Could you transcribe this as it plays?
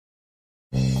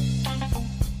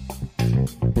In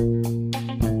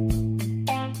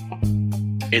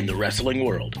the wrestling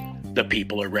world, the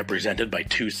people are represented by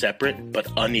two separate but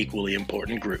unequally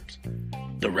important groups.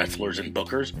 The wrestlers and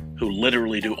bookers, who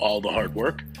literally do all the hard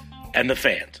work, and the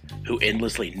fans, who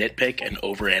endlessly nitpick and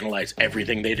overanalyze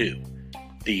everything they do.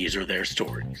 These are their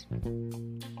stories.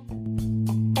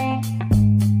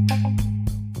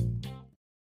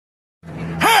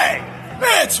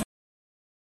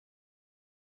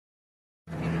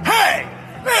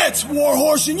 It's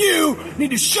Warhorse, and you need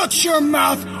to shut your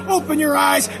mouth, open your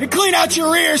eyes, and clean out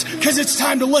your ears, because it's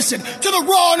time to listen to the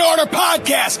Raw and Order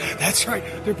podcast. That's right,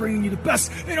 they're bringing you the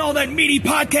best in all that meaty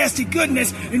podcasty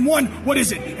goodness in one, what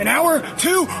is it, an hour?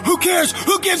 Two? Who cares?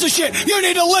 Who gives a shit? You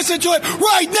need to listen to it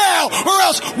right now, or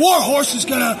else Warhorse is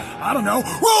gonna,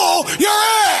 roll your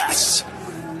ass!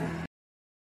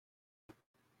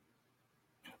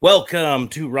 Welcome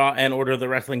to Raw and Order, the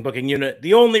Wrestling Booking Unit,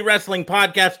 the only wrestling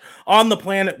podcast on the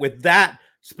planet with that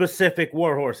specific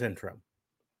Warhorse intro.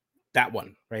 That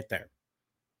one right there.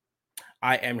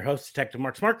 I am your host, Detective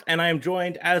Mark Smart, and I am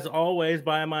joined, as always,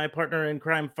 by my partner in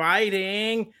crime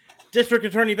fighting, District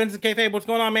Attorney Vincent Kayfabe. What's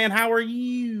going on, man? How are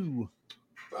you?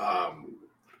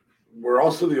 We're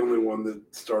also the only one that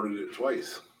started it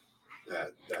twice.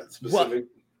 That specific... Well,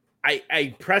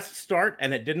 I pressed start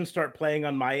and it didn't start playing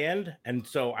on my end, and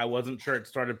so I wasn't sure it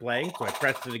started playing, so I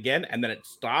pressed it again and then it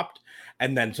stopped,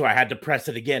 and then so I had to press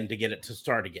it again to get it to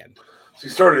start again. So you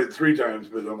started it 3 times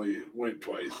but only went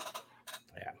twice.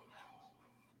 Yeah,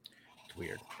 it's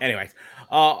weird. Anyways,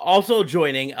 also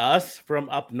joining us from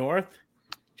up north,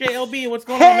 JLB. What's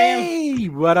going on, man? Hey,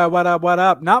 what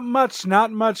up? Not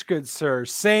much, good sir.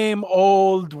 Same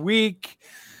old week,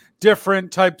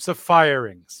 different types of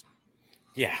firings.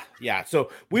 Yeah. So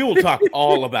we will talk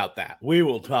all about that.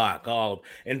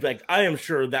 In fact, I am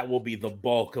sure that will be the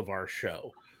bulk of our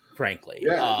show, frankly.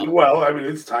 Yeah.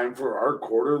 It's time for our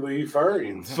quarterly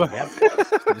firings.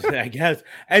 I guess.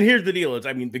 And here's the deal: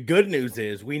 the good news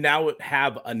is we now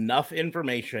have enough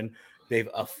information. They've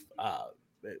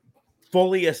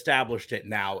fully established it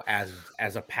now as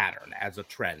a pattern, as a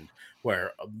trend,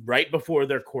 where right before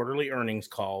their quarterly earnings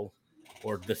call,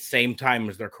 or the same time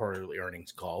as their quarterly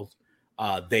earnings calls,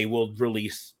 they will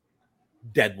release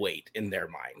dead weight in their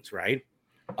minds, right?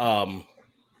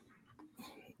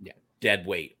 Dead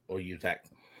weight. We'll use that.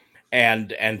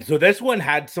 And so this one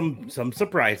had some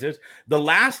surprises. The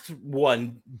last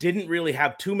one didn't really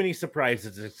have too many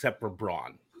surprises except for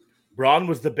Braun. Braun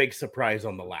was the big surprise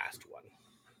on the last one.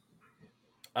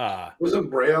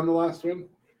 Wasn't Bray on the last one?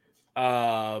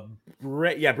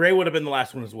 Bray would have been the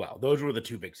last one as well. Those were the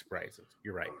two big surprises.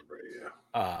 You're right. Bray,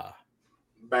 yeah.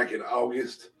 Back in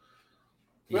August.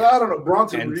 Well, I don't know.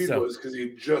 Bronson Reed was because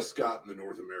he just gotten the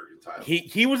North American title.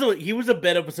 He was a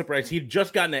bit of a surprise. He'd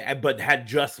just gotten it, but had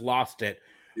just lost it.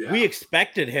 Yeah. We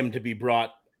expected him to be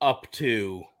brought up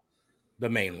to the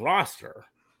main roster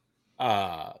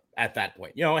at that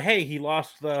point. Hey, he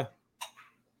lost the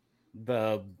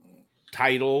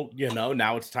title.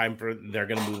 Now it's time they're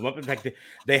going to move him up. In fact,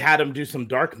 they had him do some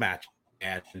dark match,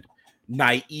 and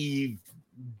naive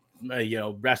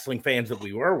wrestling fans that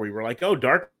we were like, oh,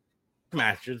 dark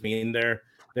matches mean they're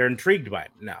intrigued by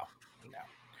it. No.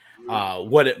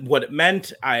 What it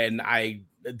meant,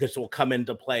 this will come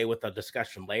into play with a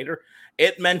discussion later.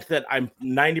 It meant that I'm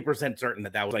 90% certain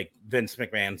that was like Vince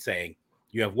McMahon saying,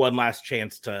 you have one last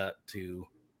chance to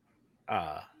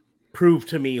prove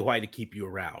to me why to keep you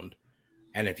around,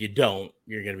 and if you don't,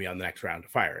 you're going to be on the next round of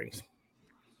firings.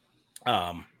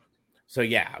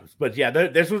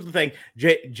 This was the thing.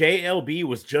 JLB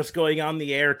was just going on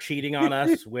the air cheating on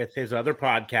us with his other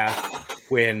podcast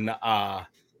when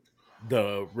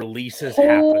the releases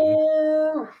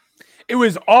happened. It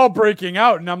was all breaking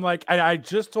out, and I'm like, I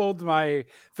just told my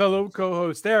fellow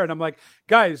co-host there, and I'm like,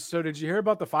 guys, so did you hear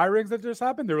about the firings that just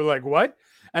happened? They were like, what?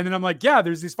 And then I'm like, yeah,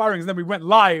 there's these firings. And then we went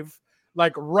live,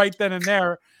 like right then and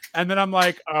there. And then I'm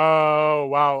like, oh,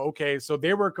 wow, okay. So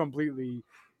they were completely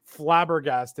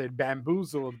flabbergasted,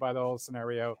 bamboozled by the whole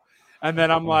scenario. And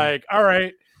then I'm like, all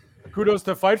right, kudos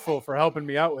to Fightful for helping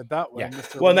me out with that one. Yeah.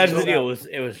 Well, that's the deal.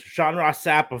 It was Sean Ross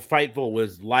Sapp of Fightful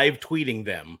was live tweeting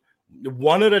them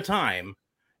one at a time.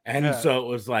 And so it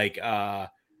was like,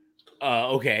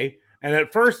 okay. And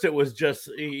at first it was just,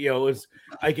 it was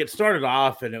like, it started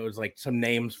off and it was like some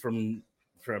names from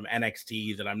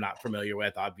NXT that I'm not familiar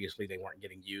with. Obviously they weren't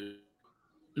getting used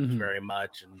very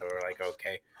much, and they were like,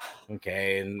 okay,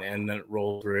 and then it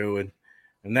rolled through,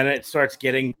 and then it starts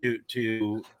getting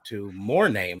to more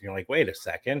names. You're like, wait a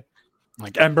second,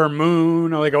 like Ember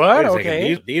Moon. I'm like, what?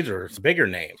 Okay, these are bigger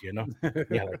names, Yeah.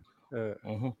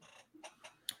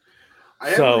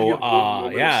 So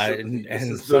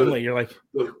and suddenly you're like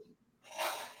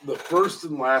the first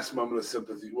and last moment of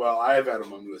sympathy. Well, I have had a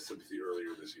moment of sympathy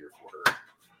earlier this year for her,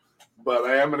 but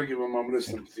I am going to give a moment of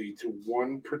sympathy to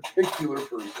one particular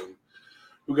person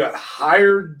who got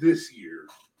hired this year,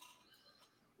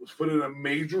 was put in a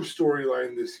major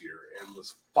storyline this year, and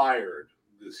was fired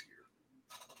this year.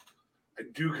 I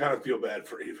do kind of feel bad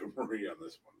for Ava Marie on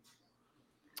this one,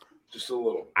 just a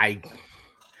little. I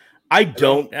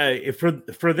don't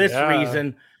for this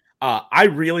reason. I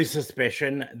really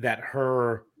suspicion that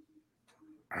her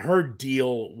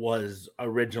deal was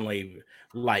originally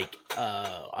like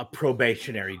a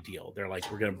probationary deal. They're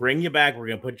like, we're going to bring you back, we're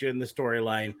going to put you in the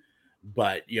storyline,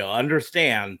 but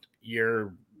understand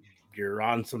you're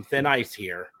on some thin ice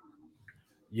here.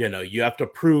 You have to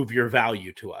prove your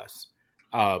value to us.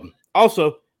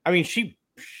 Also, I mean,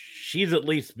 she's at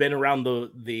least been around the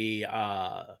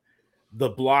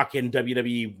block in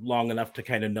WWE long enough to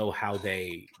kind of know how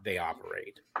they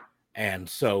operate. And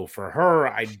so for her,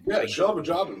 she'll have a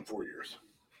job in 4 years.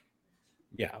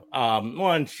 Yeah.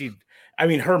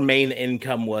 Her main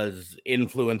income was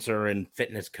influencer and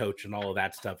fitness coach and all of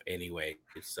that stuff anyway.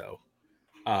 So,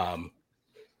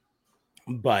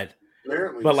 but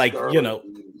like,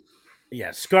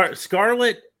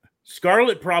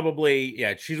 Scarlett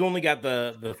probably, she's only got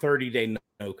the 30-day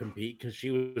no compete because she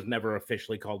was never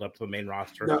officially called up to the main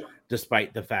roster,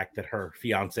 despite the fact that her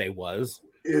fiance was.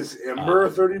 Is Ember a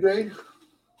 30-day?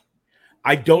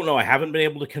 I don't know. I haven't been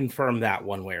able to confirm that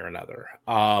one way or another.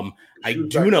 I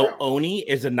do know Oni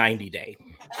is a 90-day.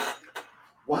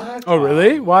 What? Oh,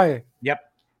 really? Why? Yep.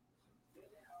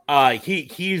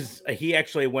 He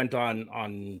actually went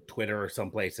on Twitter or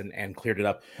someplace and cleared it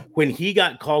up when he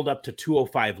got called up to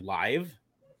 205 Live,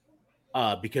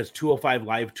 because 205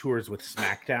 Live tours with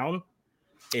SmackDown.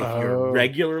 If you're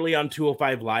regularly on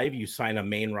 205 Live, you sign a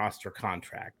main roster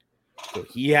contract. So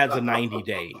he has a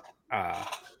 90-day.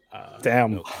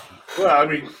 Damn. Well, I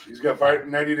mean, he's got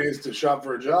 90 days to shop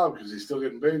for a job because he's still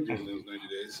getting paid during those 90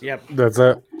 days. Yep, that's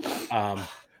it. Well,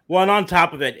 and on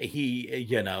top of it, he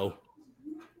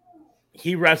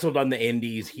wrestled on the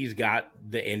indies. He's got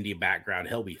the indie background.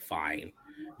 He'll be fine.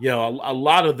 A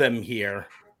lot of them here,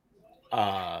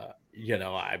 I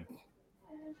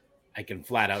can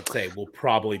flat out say will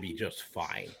probably be just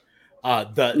fine.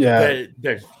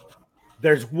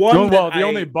 There's one. The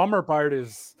only bummer part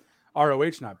is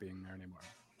ROH not being there anymore.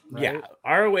 Right? Yeah,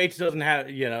 ROH doesn't have,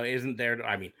 isn't there.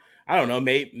 I mean, I don't know.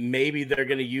 Maybe they're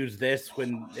going to use this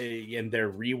when and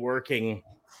they're reworking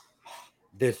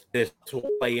this to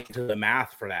play into the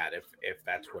math for that. If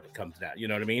that's what it comes down, you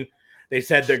know what I mean? They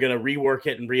said they're going to rework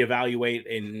it and reevaluate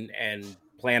and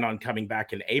plan on coming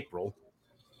back in April.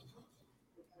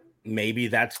 Maybe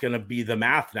that's going to be the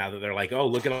math now that they're like, oh,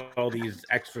 look at all these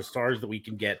extra stars that we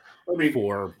can get.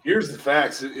 Here's the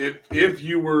facts. If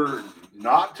you were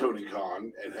not Tony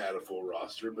Khan and had a full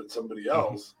roster, but somebody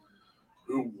else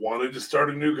who wanted to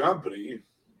start a new company,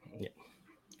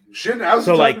 now's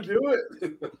the time to do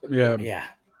it. Yeah.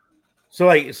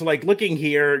 So looking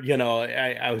here,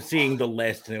 I was seeing the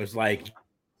list and it was like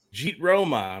Jeet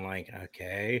Roma. I'm like,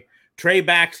 okay. Trey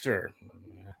Baxter.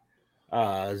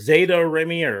 Zeta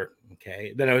Remier,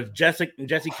 okay. Then it was Jesse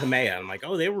Kamea. I'm like,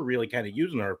 oh, they were really kind of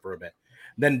using her for a bit.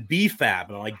 Then BFAB,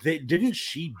 and I'm like, didn't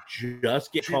she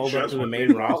just get called up to the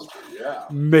main roster? Yeah,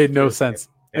 made no sense.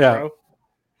 Hit Row?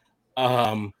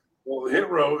 Well, the Hit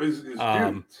Row is dudes,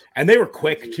 and they were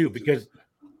quick too because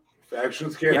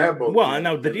factions can't have both. Well,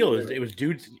 no, the deal is it was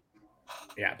dudes.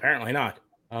 Yeah, apparently not.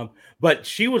 But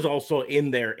she was also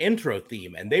in their intro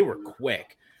theme, and they were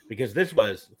quick. Because this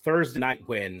was Thursday night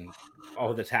when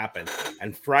all of this happened,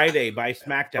 and Friday by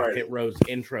SmackDown, Hit Row's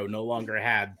intro no longer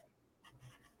had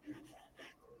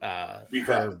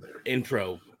her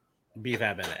intro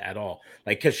BFAB in it at all.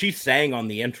 Like, because she sang on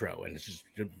the intro, and it's just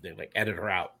they like edit her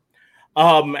out.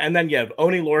 And then you have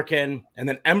Oni Lorcan, and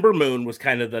then Ember Moon was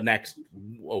kind of the next.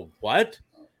 Whoa, what?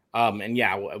 And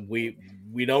yeah, we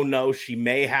don't know. She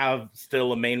may have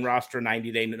still a main roster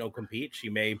 90-day no compete. She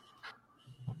may.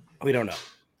 We don't know.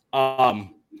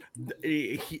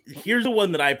 Here's the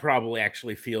one that I probably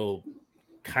actually feel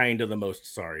kind of the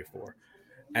most sorry for,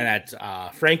 and that's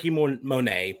Frankie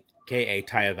Monet, aka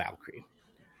Taya Valkyrie,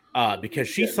 because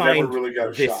she signed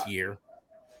this year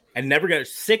and never got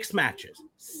 6 matches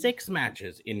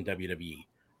in WWE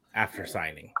after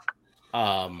signing.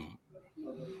 Wow.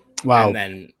 And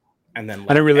then I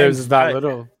didn't realize it was that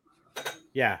little.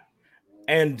 Yeah,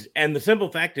 and the simple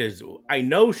fact is, I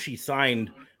know she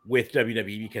signed with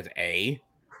WWE because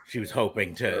she was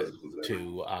hoping to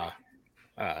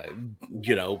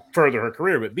further her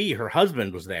career, but B, her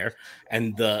husband was there,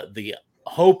 and the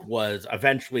hope was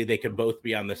eventually they could both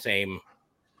be on the same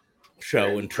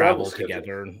show and travel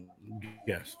together and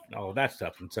yes, all of that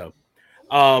stuff. And so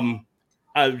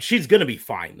she's gonna be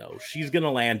fine though. She's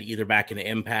gonna land either back in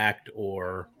Impact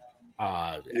or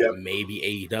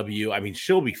maybe AEW. I mean,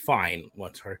 she'll be fine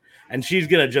once her, and she's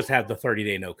gonna just have the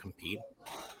 30-day no compete.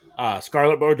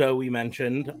 Scarlett Bordeaux, we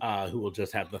mentioned, who will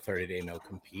just have the 30-day no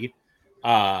compete.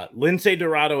 Lince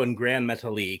Dorado and Gran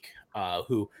Metalik,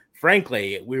 who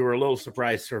frankly we were a little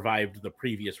surprised survived the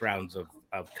previous rounds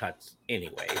of cuts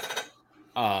anyway.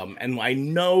 And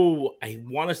I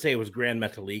want to say it was Gran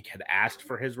Metalik had asked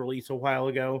for his release a while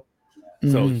ago,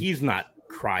 so he's not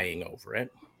crying over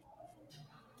it.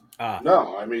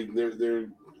 No, I mean there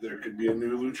could be a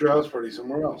new Lucha House Party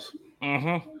somewhere else.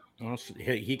 Well,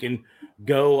 he can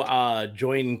go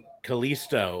join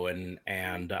Kalisto and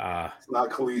it's not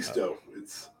Kalisto,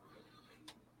 it's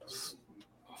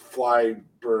Fly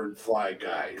Bird Fly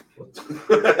Guy.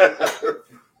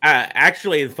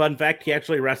 Actually, fun fact: he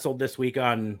actually wrestled this week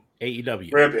on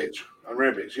AEW. Rampage,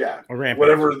 yeah. Or Rampage.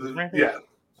 Whatever. Rampage? Yeah.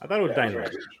 I thought it was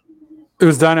Dynamite. It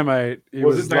was Dynamite.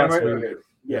 Was it Dynamite? Okay.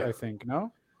 Yeah, I think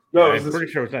no. No, I'm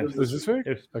pretty sure it was Dynamite. Was this week?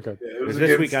 Okay. Yeah, it was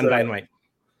this week on Dynamite.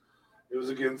 It was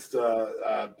against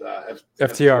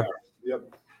FTR.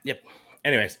 Yep.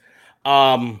 Anyways,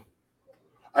 I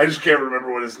just can't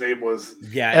remember what his name was.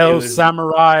 Yeah, El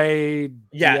Samurai.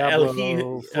 Yeah,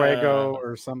 Diablo, Fuego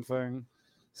or something.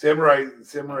 Samurai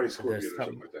Scorpion or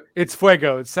something like that. It's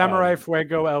Fuego. It's Samurai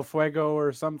Fuego, El Fuego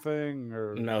or something.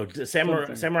 Or no,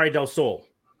 Samurai del Sol.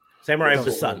 Samurai of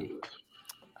the Sun.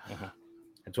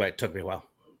 That's why it took me a while.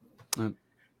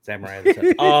 Samurai of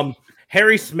the Sun.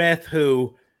 Harry Smith,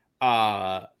 who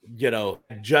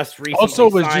just recently also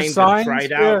was just signed,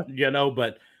 tried out,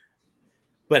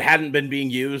 but hadn't been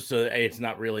being used, so it's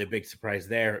not really a big surprise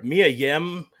there. Mia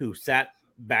Yim, who sat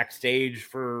backstage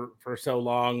for so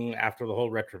long after the whole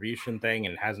Retribution thing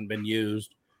and hasn't been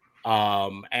used,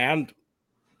 and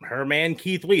her man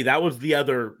Keith Lee. That was the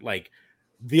other of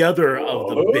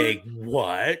the big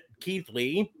Keith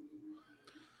Lee.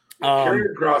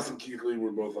 Karrion Kross and Keith Lee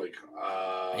were both like,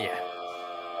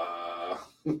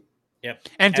 Yep.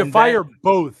 And to fire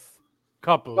both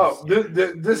couples. Oh,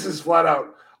 this is flat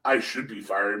out. I should be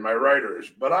firing my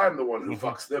writers, but I'm the one who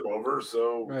fucks them over.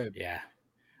 So yeah.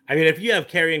 I mean, if you have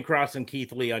Karrion Kross and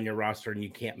Keith Lee on your roster and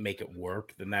you can't make it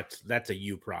work, then that's a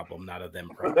you problem, not a them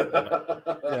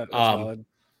problem.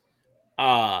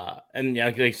 And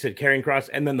like I said, Karrion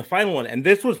Kross, and then the final one, and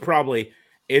this was probably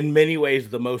in many ways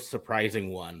the most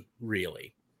surprising one,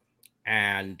 really.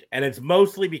 And it's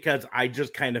mostly because I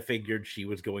just kind of figured she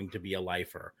was going to be a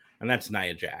lifer, and that's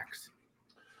Nia Jax.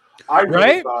 I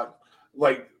really thought,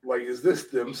 like, is this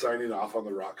them signing off on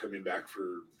The Rock coming back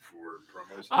for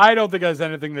promos? I don't think it has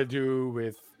anything to do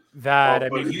with that. I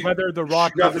mean, whether The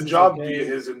Rock got the job via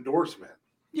his endorsement.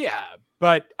 Yeah,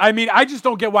 but I mean, I just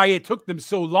don't get why it took them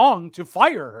so long to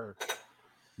fire her.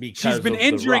 Because she's been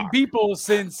injuring people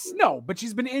since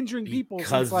she's been injuring people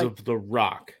because of The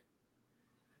Rock.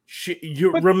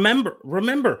 Remember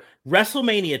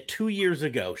WrestleMania 2 years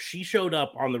ago, she showed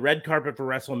up on the red carpet for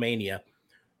WrestleMania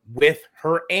with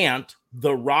her aunt,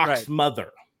 The Rock's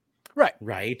mother.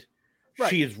 Right.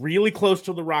 She is really close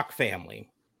to the Rock family,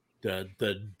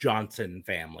 the Johnson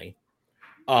family.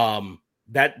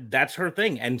 That's her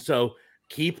thing. And so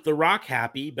keep The Rock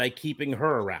happy by keeping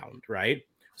her around, right?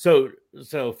 So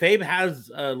Fabe has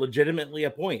legitimately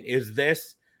a point. Is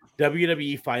this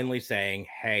WWE finally saying,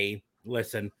 hey,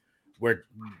 listen, we're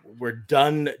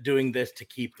done doing this to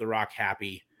keep The Rock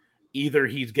happy. Either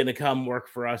he's going to come work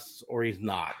for us or he's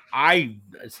not. I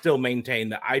still maintain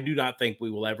that I do not think we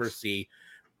will ever see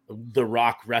The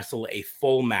Rock wrestle a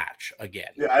full match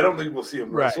again. Yeah, I don't think we'll see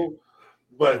him wrestle,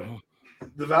 but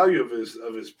the value of his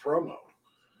promo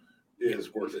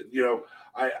is worth it.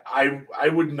 I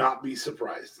would not be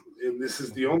surprised, and this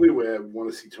is the only way I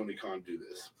want to see Tony Khan do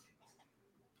this.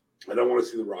 I don't want to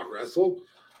see The Rock wrestle.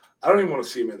 I don't even want to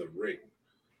see him in the ring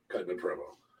cutting a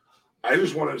promo. I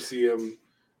just want to see him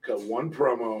cut one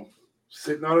promo,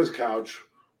 sitting on his couch,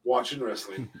 watching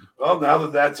wrestling. Well, now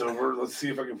that that's over, let's see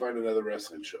if I can find another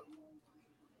wrestling show.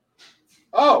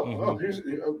 Wow.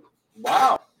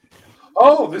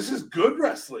 Oh, this is good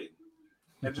wrestling.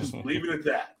 And just leave it at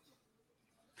that.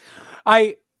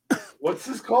 What's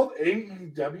this called?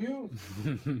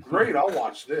 AEW? Great, I'll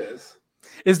watch this.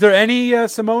 Is there any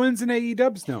Samoans in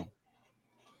AEW? No.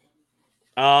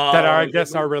 That are, I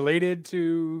guess, are related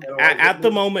to at the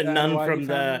moment, none NOI from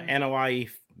family? The NOI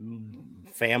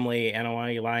family,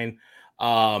 NOI line.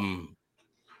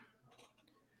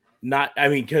 Not, I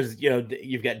mean, because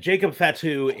you've got Jacob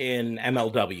Fatu in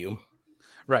MLW,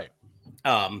 right?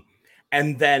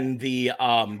 And then the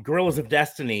Guerrillas of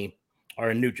Destiny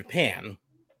are in New Japan.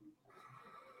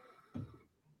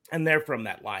 And they're from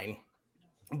that line.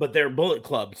 But they're Bullet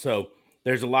Club, so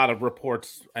there's a lot of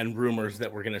reports and rumors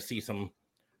that we're going to see some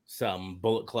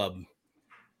Bullet Club,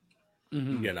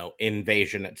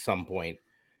 invasion at some point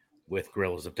with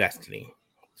Guerrillas of Destiny.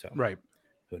 So right,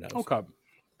 who knows? Okay.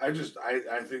 I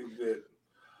think that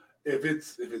if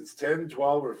it's 10,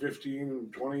 12, or 15,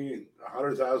 20,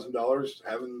 $100,000,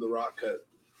 having The Rock cut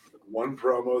one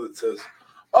promo that says,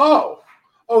 "Oh,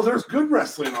 there's good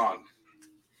wrestling on."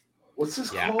 What's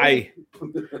this called?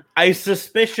 I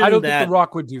suspicion I don't that think The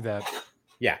Rock would do that.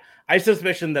 Yeah, I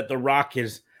suspicion that The Rock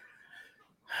is.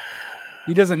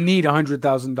 He doesn't need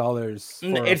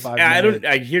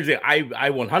 $100,000. I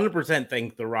 100%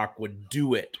 think The Rock would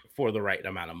do it for the right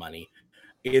amount of money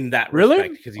in that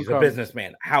respect because he's a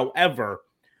businessman. However,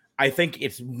 I think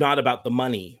it's not about the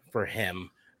money for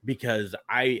him because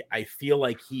I feel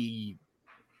like he,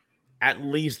 at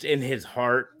least in his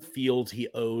heart, feels he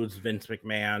owes Vince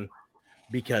McMahon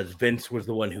because Vince was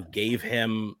the one who gave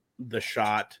him the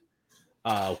shot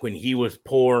when he was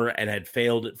poor and had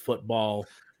failed at football.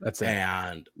 That's it.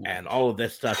 And all of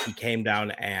this stuff, he came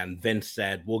down and Vince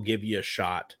said, "We'll give you a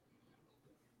shot."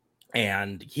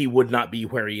 And he would not be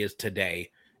where he is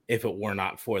today if it were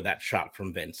not for that shot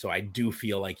from Vince. So I do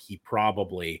feel like he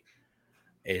probably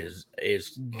is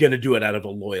going to do it out of a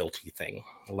loyalty thing.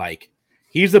 Like,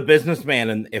 he's a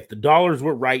businessman, and if the dollars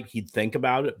were right, he'd think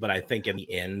about it. But I think in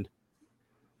the end,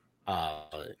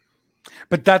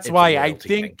 but that's why I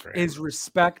think his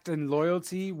respect and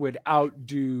loyalty would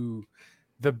outdo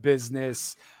the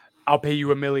business. I'll pay you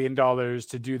 $1 million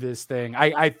to do this thing.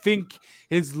 I think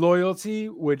his loyalty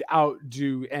would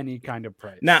outdo any kind of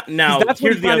price. Now that's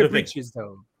here's the other thing. Reaches,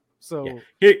 though. So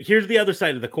here's the other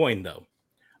side of the coin, though.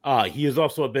 He is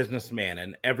also a businessman,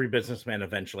 and every businessman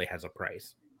eventually has a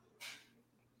price.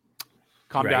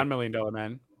 Calm down, $1 million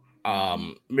man.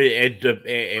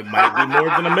 It might be more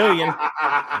than $1 million.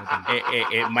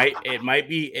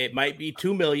 It might be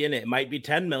 2 million. It might be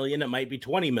 10 million. It might be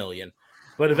 20 million.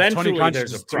 But eventually,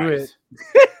 there's a price.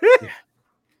 Yeah.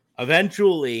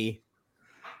 Eventually,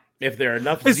 if there are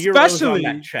enough zeros on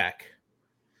that check,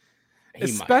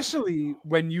 especially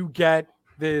when you get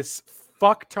this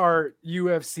fucktard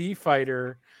UFC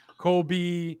fighter,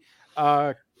 Colby.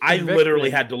 I literally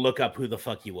had to look up who the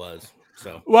fuck he was.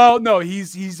 So, well, no,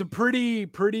 he's a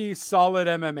pretty solid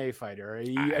MMA fighter.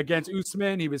 Against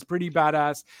Usman, he was pretty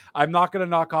badass. I'm not gonna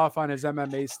knock off on his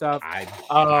MMA stuff. I'm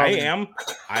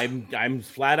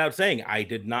flat out saying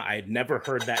I'd never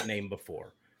heard that name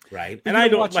before, right? And I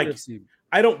don't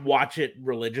watch it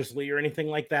religiously or anything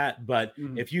like that. But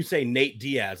if you say Nate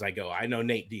Diaz, I know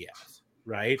Nate Diaz,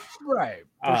 right? Right,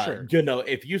 for sure.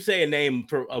 If you say a name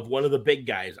of one of the big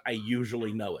guys, I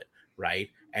usually know it, right?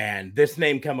 And this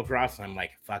name come across, and I'm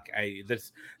like, fuck,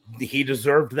 he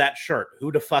deserved that shirt.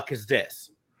 Who the fuck is this?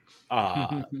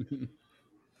 Yeah.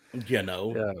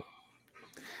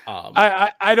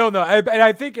 I don't know.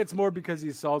 I think it's more because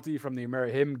he's salty from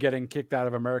him getting kicked out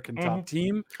of American Top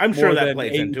Team. I'm sure that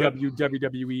plays into it.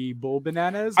 WWE Bull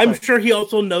Bananas. I'm sure he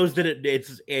also knows that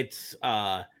it's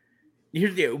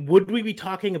would we be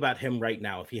talking about him right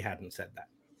now if he hadn't said that?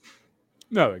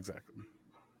 No, exactly.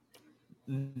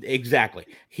 Exactly.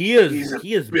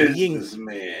 He's being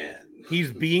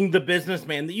the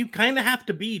businessman that you kind of have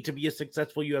to be a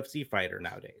successful UFC fighter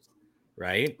nowadays,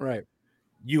 right? Right.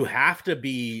 You have to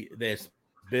be this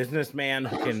businessman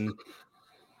who can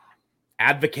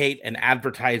advocate and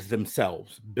advertise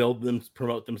themselves,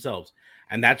 promote themselves.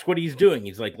 And that's what he's doing.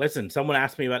 He's like, listen, someone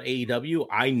asked me about AEW.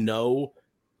 I know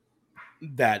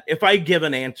that if I give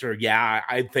an answer,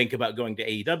 I think about going to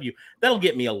AEW, that'll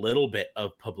get me a little bit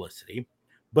of publicity.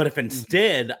 But if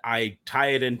instead I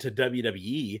tie it into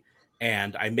WWE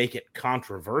and I make it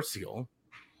controversial,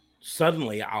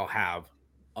 suddenly I'll have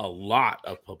a lot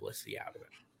of publicity out of it.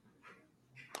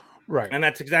 Right. And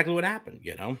that's exactly what happened,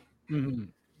 That's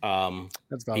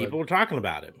valid. People were talking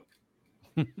about it.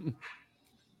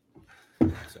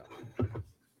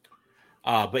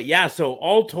 But yeah, so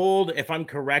all told, if I'm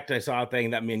correct, I saw a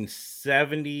thing that means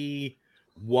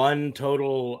 71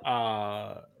 total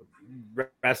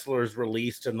wrestlers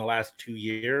released in the last 2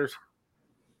 years.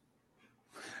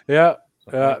 Yeah,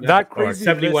 that crazy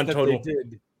 71 list total. That they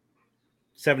did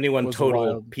 71 total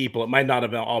wild. People. It might not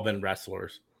have all been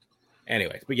wrestlers.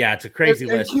 Anyways, but yeah, it's a crazy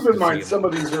list. Keep in mind, some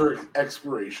of these are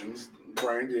expirations.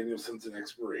 Bryan Danielson's an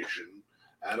expiration.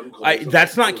 Adam Cole.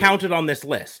 That's not counted on this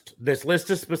list. This list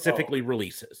is specifically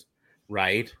releases,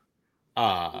 right?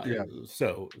 Yeah.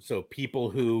 So people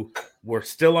who were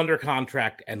still under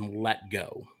contract and let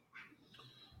go.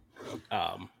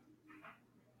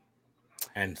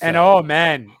 And oh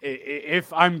man,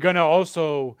 if I'm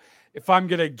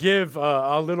gonna give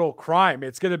a little crime,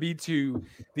 it's gonna be to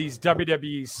these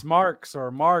WWE smarks or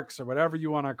marks or whatever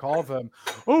you want to call them.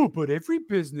 Oh, but every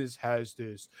business has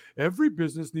this. Every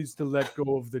business needs to let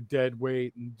go of the dead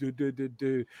weight and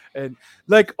do. And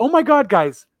like, oh my God,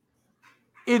 guys,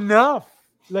 enough.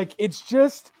 Like, it's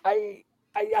just I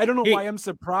don't know why I'm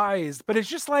surprised, but it's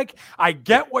just like I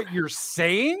get what you're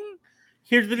saying.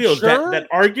 Here's the deal. Sure. That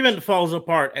argument falls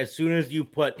apart as soon as you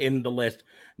put in the list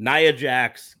Nia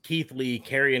Jax, Keith Lee,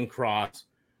 Karrion Kross,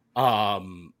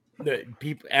 the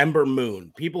people, Ember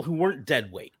Moon, people who weren't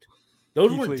dead weight. Those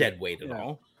Keith weren't Lee. dead weight at Yeah.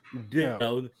 all. Yeah. You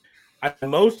know,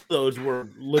 most of those were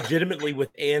legitimately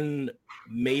within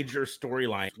major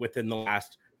storylines within the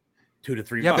last 2 to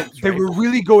 3 months. But they were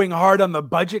really going hard on the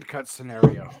budget cut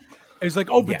scenario. It's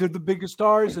like, oh, but they're the biggest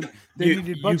stars, and they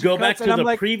needed budget cuts. You go cuts, back to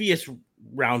the previous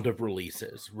round of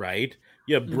releases, right?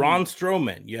 You had Braun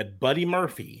Strowman, you had Buddy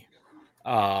Murphy,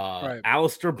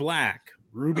 Aleister Black,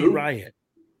 Ruby Riott.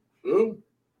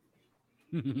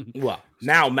 Well,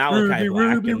 now Malachi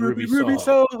Black and Ruby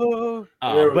Soho.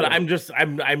 But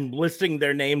I'm listing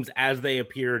their names as they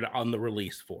appeared on the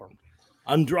release form.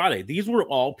 Andrade, these were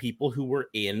all people who were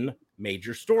in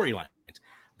major storylines.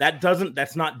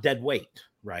 That's not dead weight,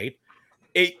 right?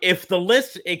 If the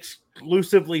list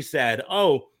exclusively said,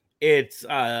 oh, it's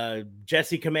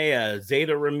Jesse Kamea,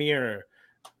 Zeta Ramir,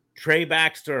 Trey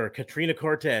Baxter, Katrina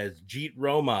Cortez, Jeet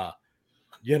Roma,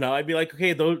 I'd be like,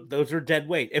 okay, those are dead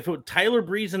weight. If it was Tyler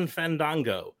Breeze and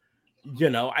Fandango,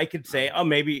 I could say, oh,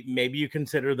 maybe you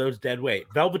consider those dead weight.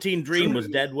 Velveteen Dream was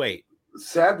dead weight.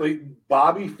 Sadly,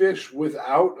 Bobby Fish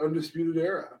without Undisputed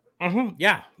Era.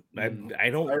 Yeah, I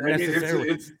don't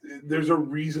necessarily. There's a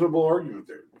reasonable argument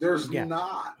there. There's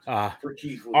not for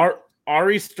Keith Lee.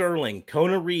 Ari Sterling,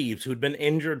 Kona Reeves, who'd been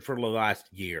injured for the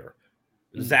last year,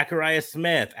 Zachariah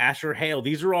Smith, Asher Hale.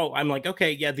 These are all. I'm like,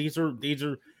 okay, yeah, these are.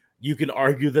 You can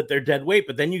argue that they're dead weight,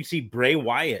 but then you see Bray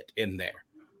Wyatt in there.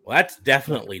 Well, that's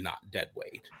definitely not dead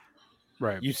weight.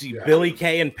 Right. You see Billy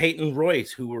Kay and Peyton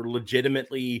Royce, who were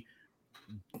legitimately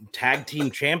tag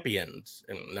team champions.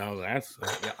 And no, that's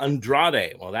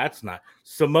Andrade. Well, that's not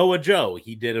Samoa Joe.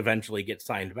 He did eventually get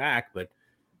signed back, but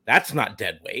that's not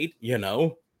dead weight.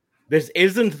 This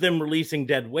isn't them releasing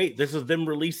dead weight. This is them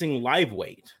releasing live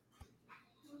weight.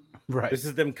 Right. This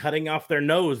is them cutting off their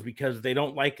nose because they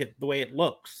don't like it the way it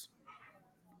looks.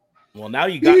 Well, now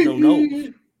you got no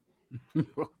nose.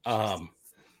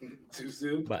 Too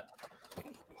soon, but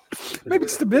maybe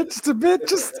just a bit,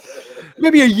 just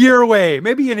maybe a year away,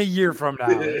 maybe in a year from now.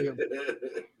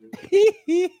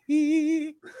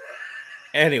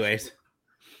 Anyways,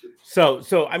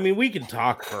 so I mean, we can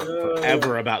talk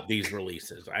forever about these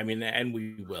releases. I mean, and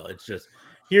we will. It's just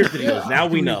here's the deal. Now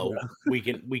we know we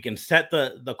can set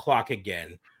the clock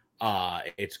again.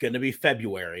 It's going to be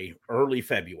early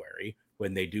February.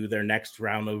 When they do their next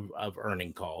round of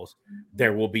earning calls,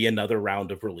 there will be another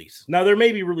round of releases. Now, there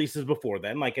may be releases before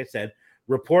then. Like I said,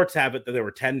 reports have it that there were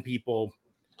 10 people,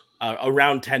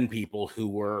 around 10 people who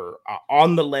were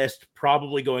on the list,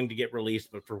 probably going to get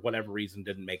released, but for whatever reason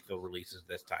didn't make the releases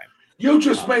this time. You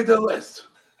just made the list.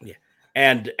 Yeah.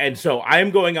 And so I'm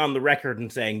going on the record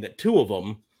and saying that 2 of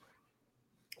them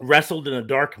wrestled in a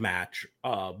dark match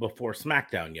before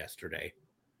SmackDown yesterday.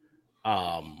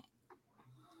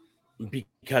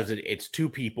 Because it's 2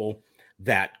 people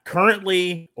that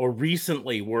currently or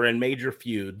recently were in major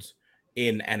feuds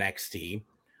in NXT,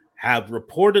 have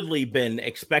reportedly been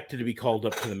expected to be called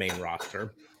up to the main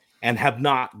roster and have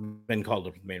not been called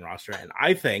up to the main roster. And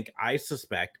I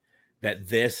suspect that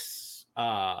this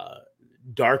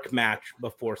dark match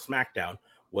before SmackDown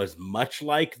was much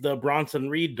like the Bronson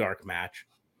Reed dark match.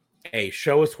 Hey,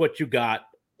 show us what you got,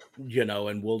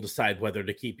 and we'll decide whether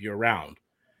to keep you around.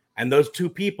 And those 2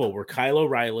 people were Kyle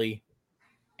O'Reilly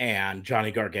and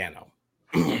Johnny Gargano.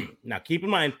 Now, keep in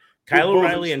mind, Kyle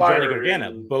O'Reilly and Johnny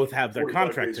Gargano both have their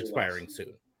contracts expiring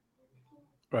soon.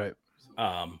 Right.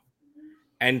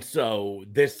 And so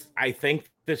I think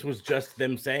this was just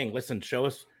them saying, listen, show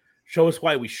us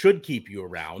why we should keep you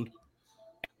around.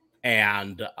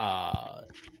 And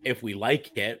if we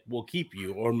like it, we'll keep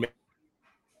you. Or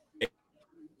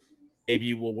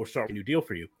maybe we'll start a new deal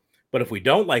for you. But if we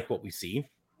don't like what we see,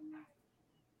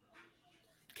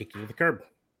 kick you to the curb.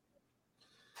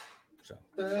 So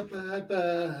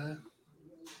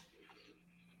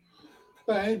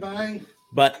bye.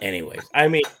 But anyways, I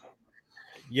mean,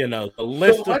 the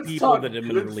list of people that have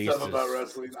been released about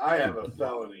wrestling. I have a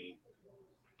felony.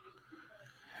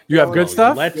 You have good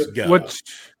stuff? Let's go.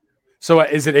 So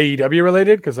is it AEW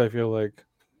related? Because I feel like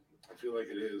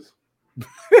it is.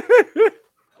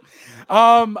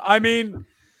 I mean,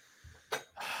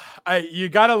 you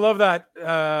gotta love that.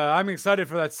 I'm excited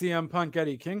for that CM Punk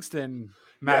Eddie Kingston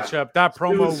matchup. That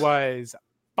promo was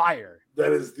fire.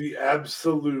 That is the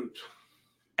absolute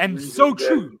and so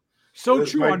true. So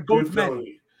true on both men.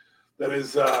 That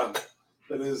is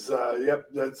yep,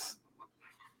 that's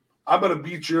I'm gonna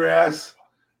beat your ass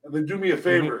and then do me a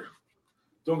favor.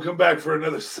 Don't come back for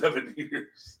another 7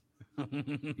 years.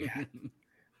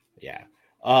 Yeah.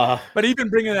 But even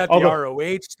bringing that the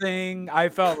ROH thing, I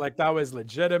felt like that was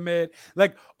legitimate.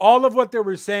 Like all of what they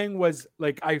were saying was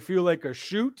like, I feel like a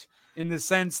shoot in the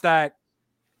sense that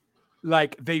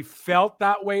like they felt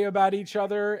that way about each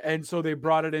other. And so they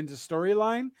brought it into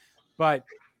storyline, but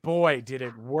boy, did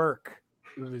it work.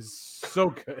 It was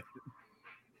so good.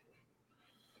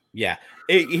 Yeah.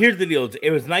 Here's the deal.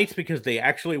 It was nice because they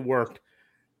actually worked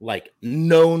like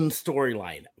known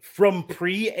storyline from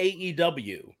pre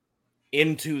AEW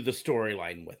into the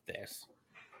storyline with this.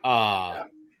 And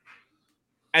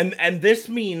this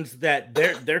means that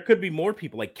there could be more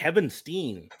people like Kevin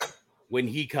Steen when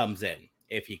he comes in,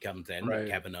 if he comes in, right.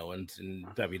 Kevin Owens in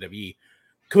WWE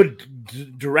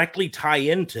could directly tie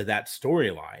into that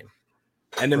storyline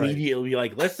and immediately be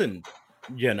like, listen,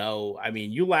 you know, I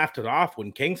mean, you laughed it off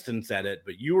when Kingston said it,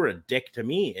 but you were a dick to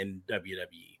me in WWE.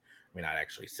 I mean, not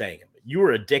actually saying it, but you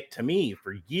were a dick to me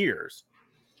for years,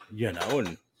 you know,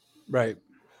 and right.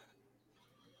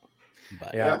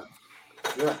 But yeah.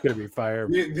 It's gonna be fire.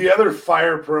 The other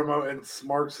fire promo, and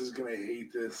Smarks is gonna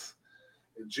hate this,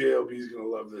 and JLB is gonna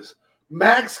love this.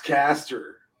 Max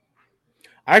Caster.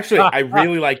 Actually, I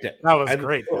really liked it. That was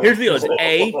great. Here's the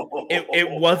deal: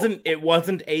 it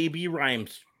wasn't AB rhyme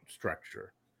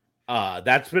structure.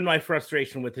 That's been my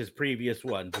frustration with his previous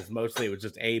ones. Is mostly it was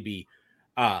just AB.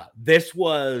 This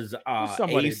was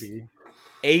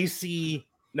AC.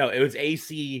 No, it was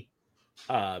AC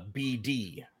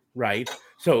BD, right?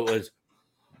 So it was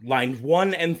lines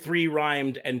 1 and 3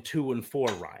 rhymed and 2 and 4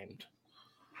 rhymed.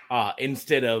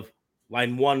 Instead of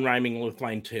line 1 rhyming with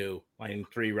line 2, line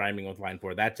 3 rhyming with line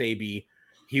 4. That's AB.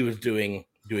 He was doing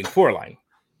 4 line.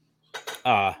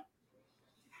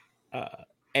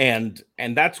 And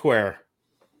that's where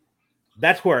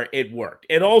it worked.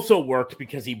 It also worked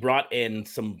because he brought in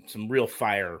some real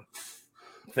fire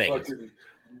things.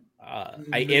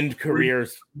 I end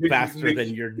careers faster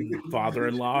than your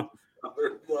father-in-law.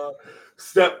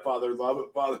 Stepfather-in-law,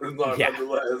 but father-in-law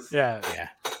nonetheless. Yeah.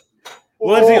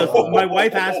 Well, my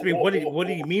wife asked me, what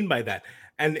do you mean by that?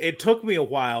 And it took me a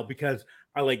while because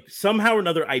I like somehow or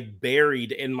another I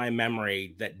buried in my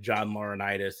memory that John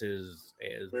Laurinaitis is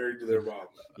married to their mom.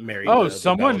 Married.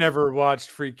 Someone never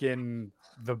watched freaking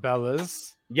The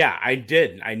Bellas. Yeah, I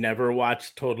did. I never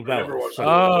watched Total Bellas.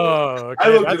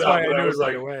 Okay. That's why I knew it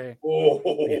right away.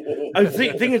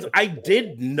 The thing is, I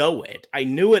did know it. I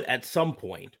knew it at some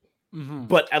point. Mm-hmm.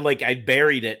 But I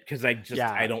buried it because I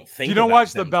don't think you don't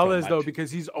watch the Bellas though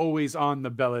because he's always on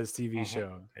the Bellas TV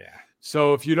show. Yeah.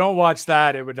 So if you don't watch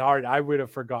that, it would hard. I would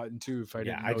have forgotten too if I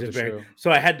didn't know the show. So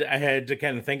I had to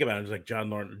kind of think about it. It was like John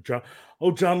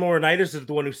Laurinaitis is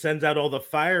the one who sends out all the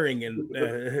firing and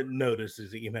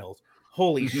notices, emails.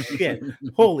 Holy shit!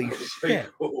 Holy shit!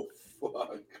 Oh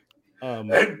fuck!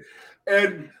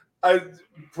 And I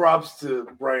props to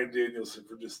Bryan Danielson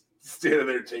for just standing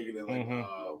there taking it like,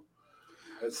 oh,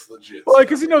 that's legit. Well,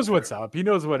 because he knows what's up. He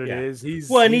knows what it is. He's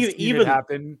even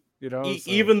happened. You know,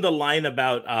 even the line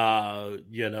about only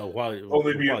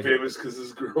being famous because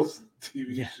his girl's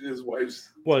TV, his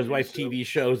wife's TV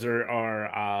shows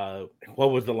are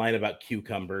what was the line about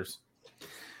cucumbers?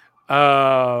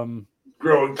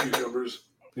 Growing cucumbers.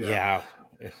 Yeah.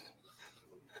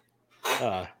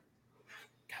 God,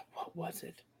 what was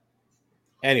it?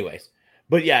 Anyways,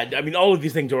 but yeah, I mean, all of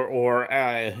these things or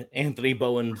Anthony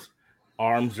Bowen's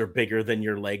arms are bigger than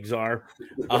your legs are.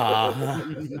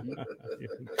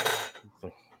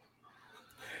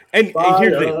 And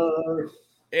here's the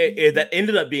thing. That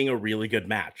ended up being a really good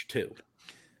match too.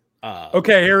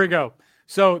 Okay, here we go.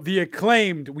 So the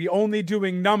Acclaimed, we only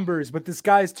doing numbers, but this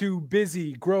guy's too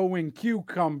busy growing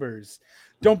cucumbers.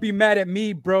 Don't be mad at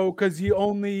me, bro, because you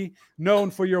only known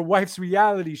for your wife's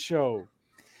reality show.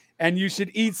 And you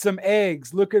should eat some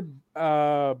eggs. Look at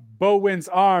Bowen's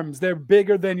arms. They're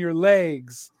bigger than your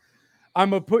legs. I'm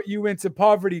going to put you into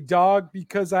poverty, dog,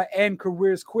 because I end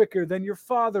careers quicker than your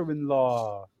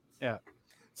father-in-law. Yeah.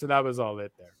 So that was all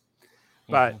it there.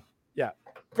 But, yeah,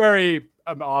 very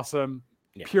awesome.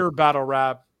 Yeah. Pure battle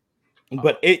rap.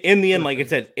 But in the end, like I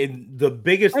said, the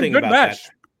biggest thing about that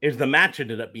is the match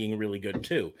ended up being really good,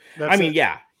 too. Here's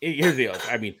the deal.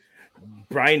 I mean,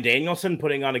 Bryan Danielson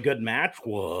putting on a good match.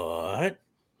 What?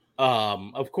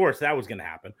 Of course, that was going to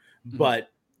happen. Mm-hmm.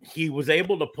 But he was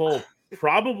able to pull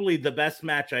probably the best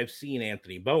match I've seen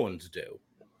Anthony Bowens do,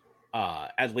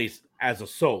 at least as a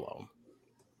solo.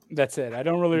 That's it. I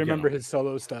don't really remember his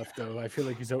solo stuff though. I feel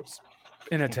like he's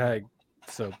in a tag.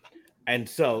 So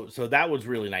that was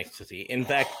really nice to see. In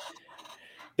fact,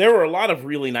 there were a lot of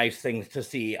really nice things to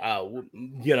see.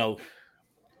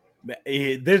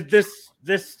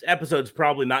 This episode's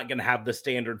probably not going to have the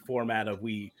standard format of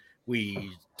we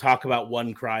talk about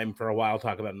one crime for a while,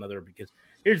 talk about another, because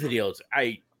here's the deal. Is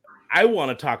I want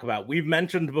to talk about, we've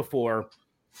mentioned before,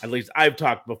 at least I've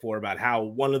talked before, about how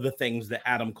one of the things that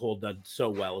Adam Cole does so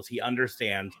well is he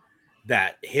understands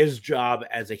that his job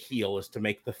as a heel is to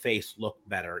make the face look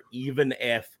better, even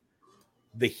if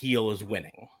the heel is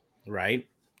winning, right?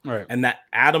 Right. And that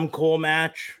Adam Cole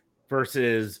match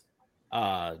versus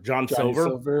Johnny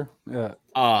Silver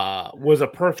was a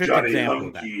perfect example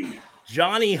of that.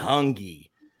 Johnny Hungy.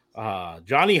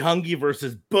 Johnny Hungy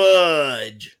versus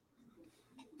Budge.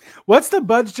 What's the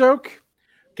Budge joke?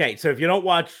 Okay, so if you don't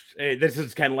watch, this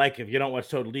is kind of like if you don't watch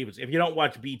Total Divas. If you don't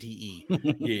watch BTE,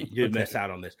 you miss out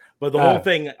on this. But the whole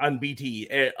thing on BTE,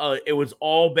 it was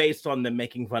all based on them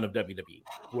making fun of WWE,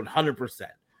 100%.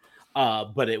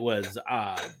 But it was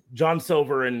John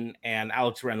Silver and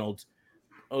Alex Reynolds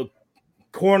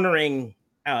cornering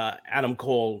Adam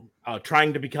Cole,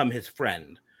 trying to become his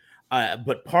friend.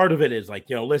 But part of it is like,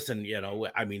 listen,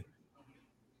 I mean,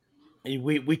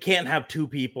 we can't have two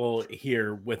people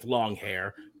here with long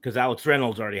hair because Alex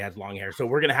Reynolds already has long hair. So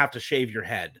we're going to have to shave your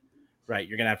head, right?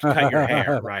 You're going to have to cut your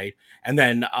hair, right? And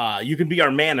then you can be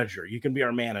our manager.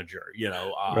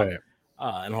 Right.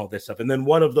 And all this stuff. And then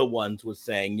one of the ones was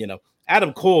saying,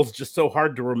 Adam Cole's just so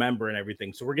hard to remember and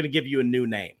everything. So we're going to give you a new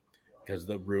name, because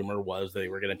the rumor was they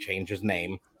were going to change his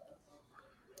name.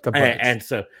 And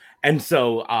so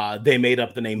they made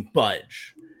up the name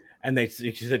Budge. And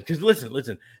she said, because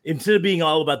listen, instead of being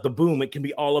all about the boom, it can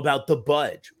be all about the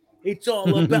budge. It's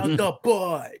all about the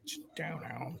budge.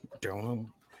 Down.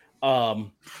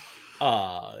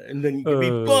 And then you can be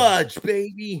Budge,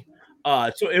 baby.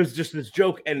 So it was just this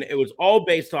joke, and it was all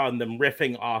based on them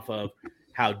riffing off of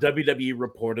how WWE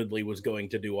reportedly was going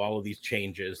to do all of these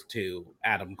changes to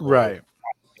Adam Cole, right,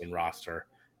 in roster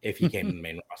if he came in the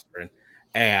main roster.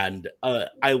 And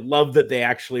I love that they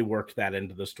actually worked that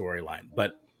into the storyline.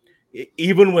 But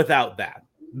even without that,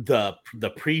 the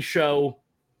pre-show,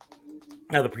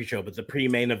 not the pre-show, but the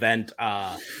pre-main event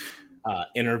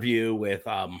interview with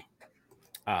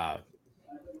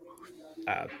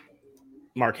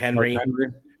Mark Henry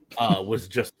was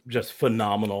just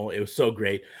phenomenal. It was so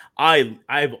great.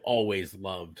 I've always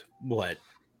loved what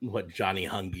Johnny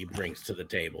Hungy brings to the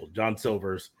table. John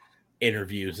Silver's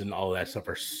interviews and all that stuff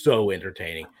are so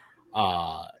entertaining.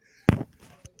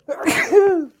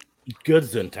 Good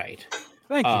Gesundheit.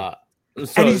 Thank you.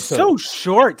 And he's so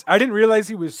short. I didn't realize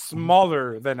he was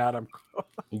smaller than Adam Cole.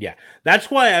 Yeah,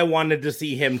 that's why I wanted to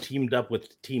see him teamed up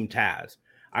with Team Taz.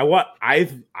 I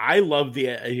love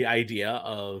the idea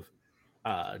of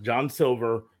John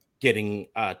Silver getting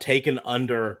taken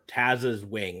under Taz's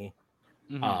wing,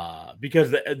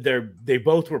 because they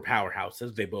both were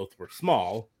powerhouses. They both were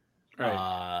small,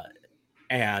 right.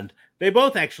 And they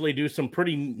both actually do some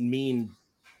pretty mean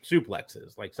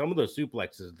suplexes. Like some of those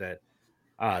suplexes that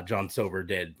John Silver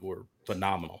did were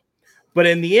phenomenal. But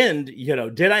in the end,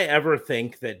 did I ever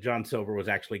think that John Silver was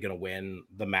actually going to win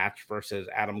the match versus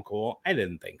Adam Cole? I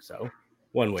didn't think so,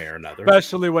 one way or another.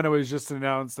 Especially when it was just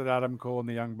announced that Adam Cole and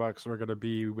the Young Bucks were going to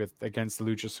be against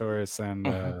Luchasaurus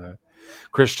and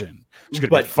Christian. It's going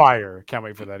to be fire. Can't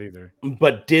wait for that either.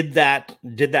 But did that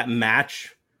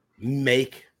match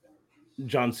make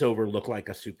John Silver look like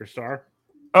a superstar?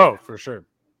 Oh, for sure.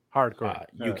 Hardcore.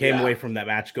 You came away from that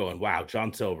match going, wow,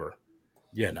 John Silver,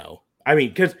 I mean,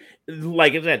 because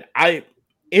like I said, I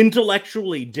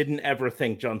intellectually didn't ever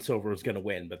think John Silver was going to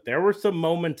win, but there were some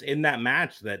moments in that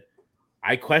match that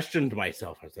I questioned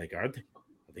myself. I was like, are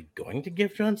they going to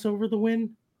give John Silver the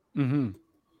win?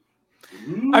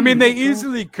 I mean, they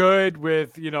easily could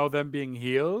with, them being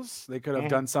heels. They could have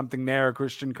done something there.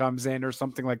 Christian comes in or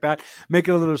something like that. Make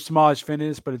it a little smallish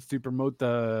finish, but it's to promote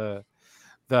the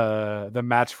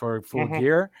match for Full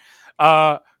Gear.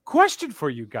 Question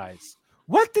for you guys.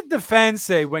 What did the fans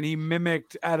say when he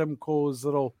mimicked Adam Cole's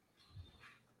little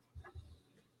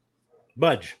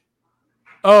Budge?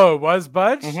 Oh, it was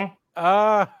Budge? Okay.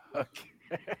 Yeah.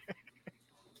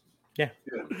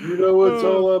 You know it's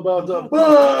all about the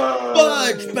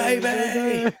Budge,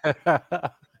 baby.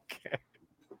 Okay.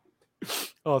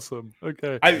 Awesome.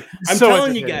 Okay. I'm so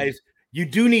telling you guys, you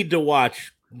do need to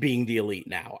watch Being the Elite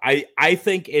now. I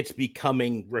think it's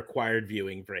becoming required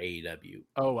viewing for AEW.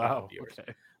 Oh wow. Viewers.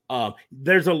 Okay.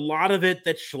 There's a lot of it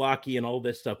that's schlocky and all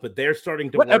this stuff, but they're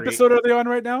starting to What worry. episode are they on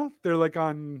right now? They're like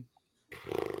on.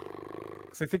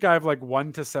 I think I have like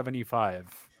 1 to 75,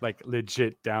 like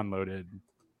legit downloaded.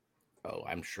 Oh,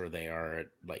 I'm sure they are at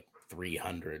like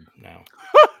 300 now.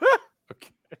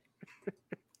 Okay.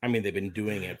 I mean, they've been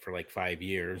doing it for like 5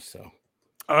 years, so.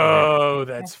 Oh,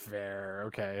 that's fair.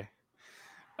 Okay.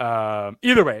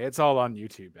 Either way, it's all on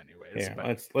YouTube anyways. Yeah,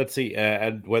 but let's see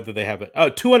whether they have it. Oh,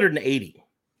 280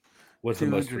 was the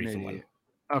most recent one.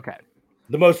 Okay.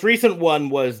 The most recent one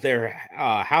was their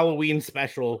Halloween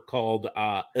special called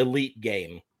Elite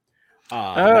Game.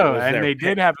 And they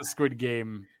did have a Squid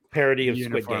Game parody of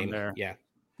Squid Game. There. Yeah.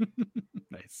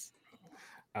 Nice.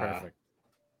 Perfect.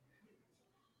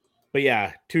 But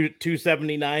yeah,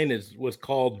 279 was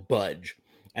called Budge,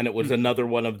 and it was another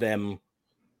one of them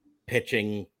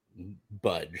pitching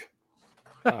Budge.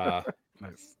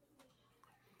 Nice.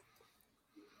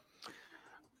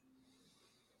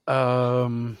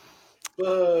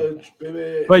 Budge,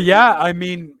 baby. But yeah, I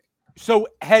mean, so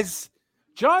has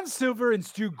John Silver and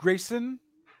Stu Grayson,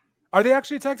 are they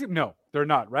actually a tag team? No, they're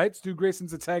not, right? Stu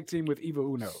Grayson's a tag team with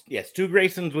Evil Uno. Yes, Stu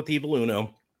Grayson's with Evil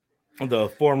Uno, the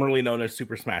formerly known as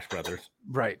Super Smash Brothers.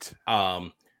 Right.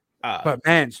 But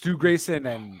man, Stu Grayson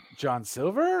and John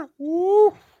Silver,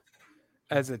 woo,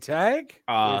 as a tag.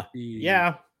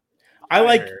 Yeah.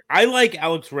 I like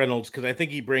Alex Reynolds because I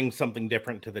think he brings something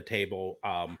different to the table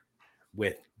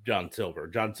with John Silver.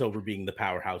 John Silver being the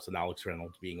powerhouse and Alex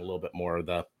Reynolds being a little bit more of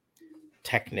the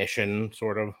technician,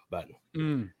 sort of.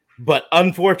 But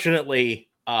unfortunately,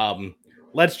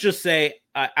 let's just say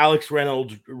Alex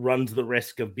Reynolds runs the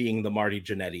risk of being the Marty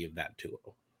Jannetty of that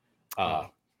duo.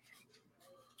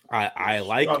 I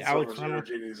like John Alex Silver's Reynolds.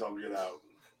 entertaining as all get out.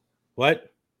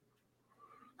 What?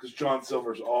 Because John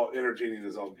Silver's all entertaining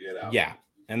as all get out. Yeah,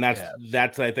 and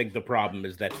that's I think the problem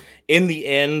is that in the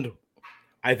end,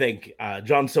 I think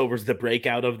John Silver's the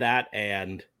breakout of that,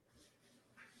 and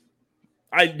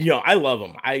I love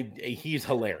him. He's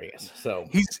hilarious. So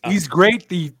he's great.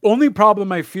 The only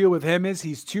problem I feel with him is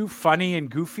he's too funny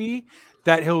and goofy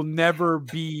that he'll never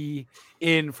be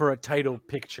in for a title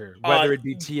picture, whether it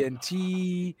be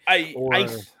TNT.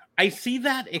 I see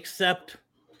that, except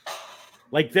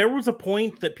like there was a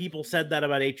point that people said that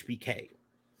about HBK,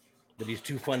 that he's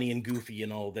too funny and goofy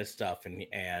and all this stuff,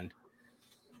 and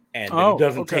he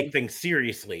doesn't take things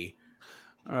seriously.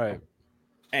 All right.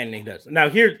 And he does. Now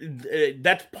here,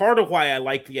 that's part of why I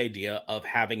like the idea of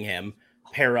having him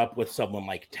pair up with someone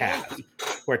like Taz,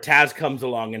 where Taz comes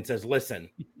along and says, listen,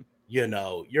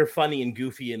 you're funny and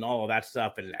goofy and all of that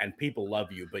stuff, and people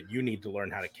love you, but you need to learn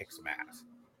how to kick some ass.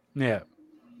 Yeah.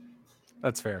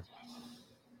 That's fair.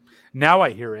 Now I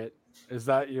hear it. Is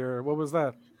that what was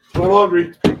that? My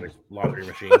laundry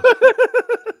machine.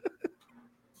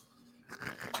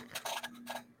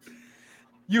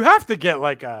 You have to get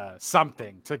like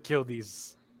something to kill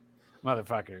these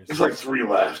motherfuckers. There's like 3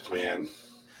 left, man.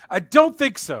 I don't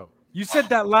think so. You said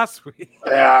that last week.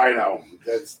 Yeah, I know.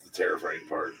 That's the terrifying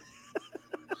part.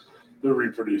 They're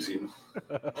reproducing.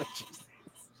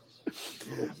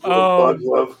 Blood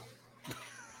love.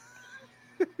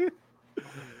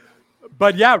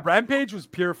 But yeah, Rampage was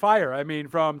pure fire. I mean,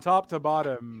 from top to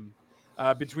bottom.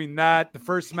 Between that, the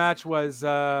first match was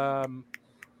oh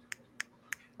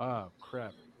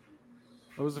crap.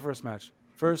 What was the first match?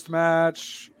 First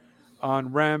match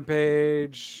on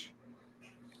Rampage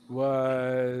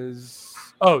was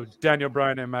Daniel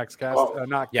Bryan and Max Caster.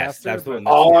 That's the one.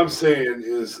 All I'm saying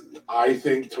is I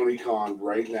think Tony Khan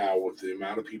right now, with the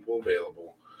amount of people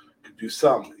available, could do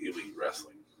some elite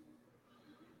wrestling.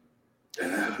 And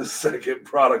have a second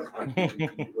product line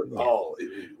with all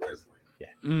elite wrestling.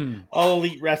 Yeah. All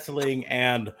elite wrestling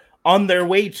and on their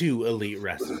way to elite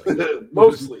wrestling.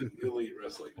 Mostly elite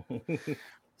wrestling.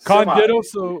 Khan did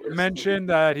also mention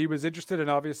that he was interested in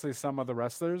obviously some of the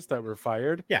wrestlers that were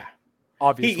fired. Yeah.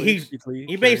 Obviously.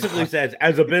 He basically says,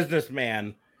 as a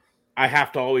businessman, I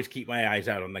have to always keep my eyes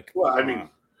out on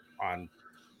on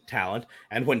talent.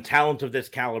 And when talent of this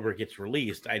caliber gets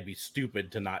released, I'd be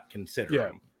stupid to not consider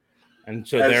him. And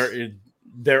so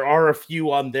there are a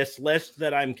few on this list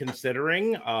that I'm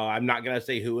considering. I'm not going to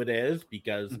say who it is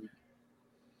because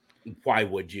why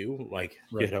would you? Like,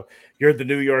 you're the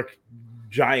New York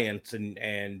Giants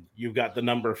and you've got the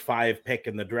number 5 pick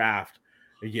in the draft.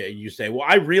 You say, well,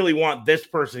 I really want this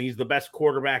person. He's the best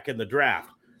quarterback in the draft.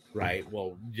 Right.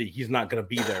 Well, he's not going to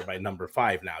be there by number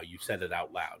 5 now. You said it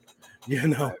out loud.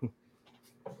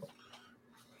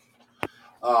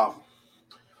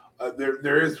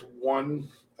 There is one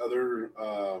other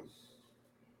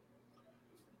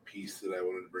piece that I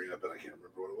wanted to bring up, and I can't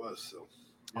remember what it was. So,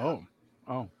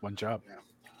 one job. Yeah.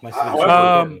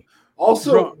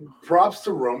 Also, props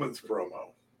to Roman's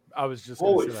promo. I was just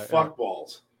holy say that, fuck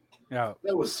balls. Yeah,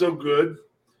 that was so good.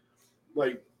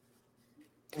 Like,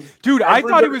 dude, I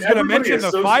thought he was going to mention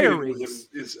the fire rings.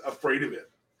 Is afraid of it.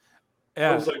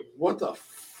 Yeah, I was like, what the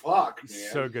fuck, man?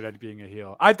 He's so good at being a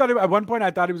heel. I thought at one point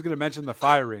I thought he was going to mention the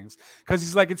fire rings because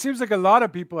he's like, it seems like a lot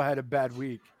of people had a bad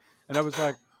week, and I was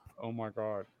like, oh my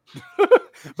god.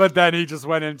 But then he just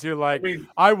went into like,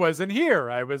 I wasn't here,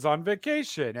 I was on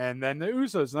vacation, and then the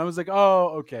Usos, and I was like,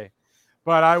 oh, okay.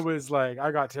 But I was like,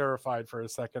 I got terrified for a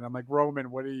second. I'm like,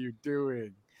 Roman, what are you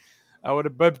doing?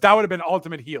 But that would have been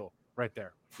ultimate heel right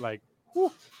there. Like,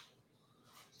 whew.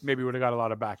 Maybe would have got a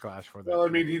lot of backlash for that. Well, I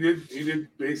mean, he did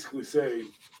basically say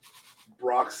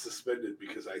Brock's suspended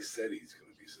because I said he's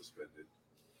going to be suspended.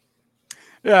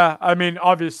 Yeah, I mean,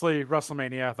 obviously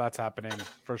WrestleMania, that's happening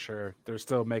for sure. They're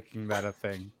still making that a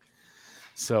thing.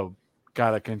 So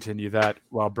gotta continue that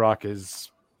while Brock is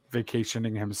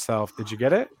vacationing himself. Did you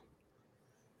get it?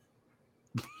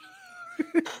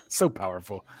 So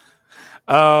powerful.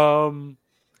 And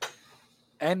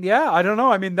yeah, I don't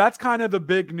know. I mean, that's kind of the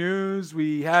big news.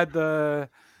 We had the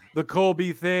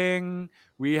Colby thing.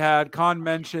 We had Khan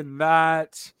mention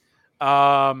that.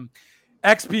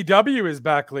 XPW is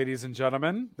back, ladies and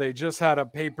gentlemen. They just had a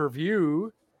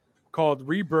pay-per-view called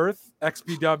Rebirth.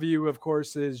 XPW, of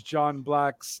course, is John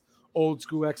Black's old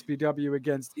school XPW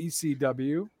against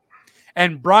ECW.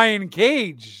 And Brian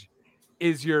Cage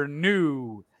is your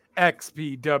new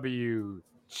XPW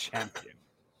champion.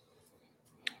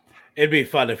 It'd be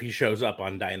fun if he shows up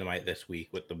on Dynamite this week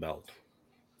with the belt.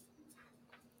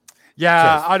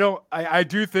 Yeah, I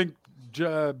do think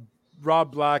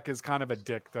Rob Black is kind of a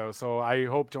dick, though. So I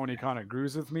hope Tony Khan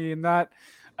agrees with me in that.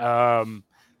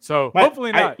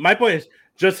 Hopefully not. My point is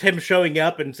just him showing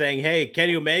up and saying, hey,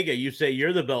 Kenny Omega, you say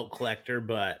you're the belt collector,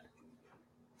 but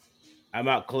I'm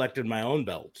out collecting my own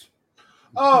belts.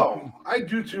 Oh, I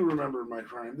do too remember my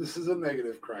crime. This is a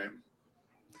negative crime.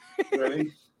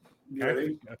 Ready? You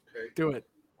ready? Okay. Do it.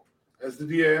 As the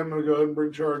DA, I'm going to go ahead and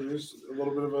bring charges. A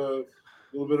little bit of a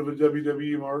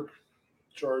WWE mark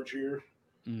charge here.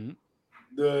 Mm-hmm.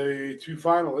 The two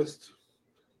finalists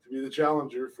to be the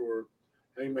challenger for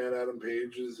Hangman Adam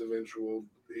Page's eventual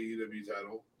AEW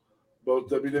title, both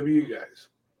WWE guys.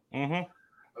 Mm-hmm. I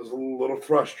was a little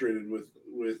frustrated with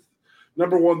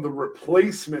number one, the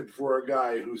replacement for a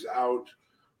guy who's out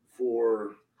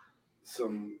for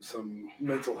some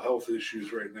mental health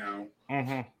issues right now,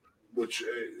 mm-hmm. which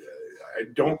I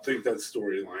don't think that's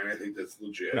storyline. I think that's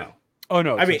legit. No. Oh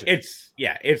no! I mean, it's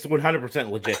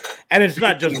 100% legit, and it's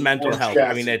not just mental health.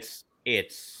 I mean, it's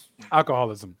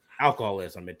alcoholism.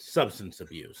 It's substance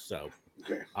abuse. So,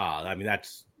 okay. I mean,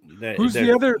 that's who's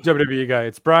the other WWE guy?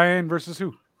 It's Brian versus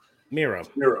who? Miro.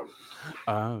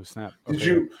 Oh snap! Okay. Did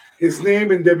you? His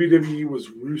name in WWE was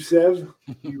Rusev.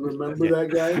 You remember that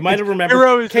guy? You might have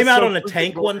remembered. Came out on a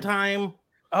tank one time.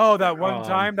 Oh, that one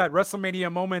time, that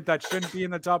WrestleMania moment that shouldn't be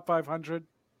in the top 500.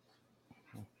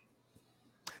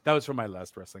 That was from my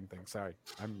last wrestling thing. Sorry,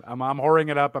 I'm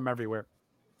whoring it up. I'm everywhere.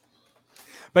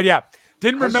 But yeah,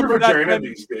 didn't remember that.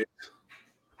 These days?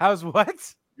 How's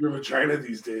what? Your vagina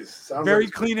these days sounds very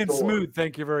like clean and smooth.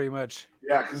 Thank you very much.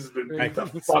 Yeah, because it's been beat the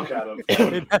fuck out of.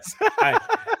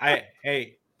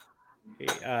 Hey,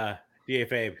 DA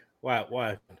Fabe,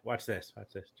 watch this.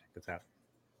 Check this out.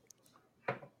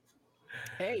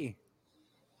 Hey.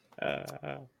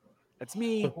 That's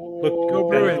me.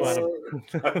 Look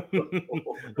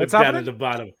down at the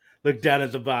bottom. Look down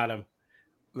at the bottom.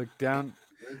 Look down.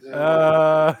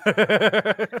 How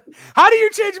do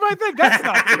you change my thing? That's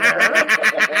not fair.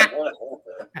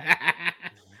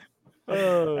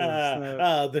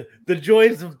 The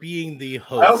joys of being the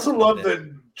host. I also love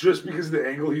that just because of the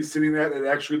angle he's sitting at, it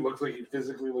actually looks like he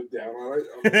physically looked down on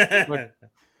it.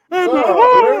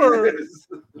 There it is.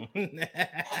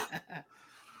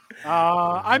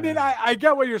 I mean, I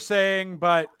get what you're saying,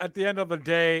 but at the end of the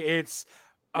day, it's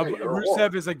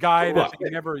Rusev is a guy that they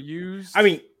never used. I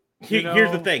mean,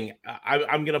 here's the thing.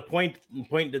 I'm gonna point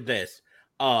to this.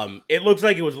 It looks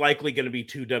like it was likely going to be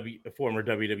two former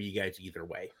WWE guys either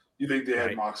way. You think they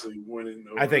had Moxley winning?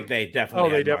 I think they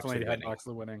definitely. Had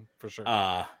Moxley winning for sure.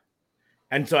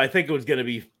 And so I think it was going to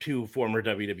be two former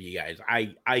WWE guys.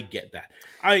 I get that.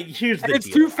 Here's the deal. It's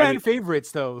two fan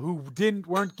favorites though who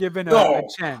weren't given a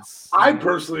chance. I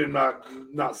personally am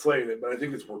not slaying it, but I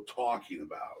think it's worth talking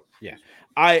about. Yeah,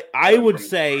 I would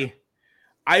say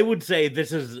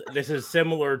this is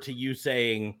similar to you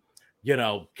saying,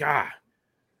 the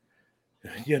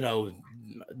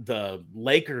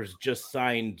Lakers just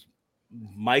signed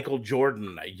Michael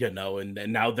Jordan,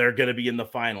 and now they're going to be in the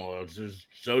final. It's just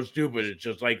so stupid. It's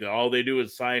just like all they do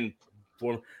is sign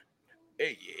for.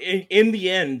 In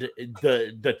the end,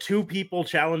 the two people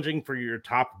challenging for your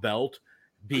top belt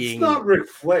being it's not Ric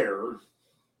Flair.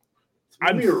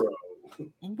 It's Miro.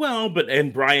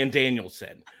 And Bryan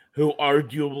Danielson, who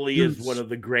arguably is one of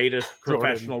the greatest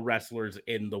professional wrestlers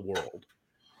in the world,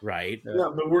 right?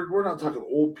 Yeah, but we're not talking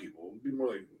old people. It'd be more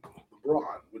like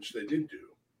LeBron, which they did do.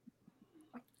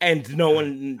 And no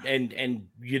one, and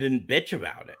you didn't bitch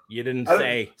about it. You didn't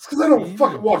say it's because I don't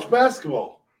fucking watch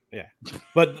basketball. Yeah,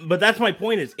 but that's my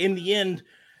point. Is in the end,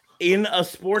 in a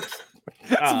sports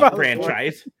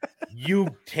franchise, you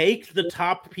take the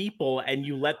top people and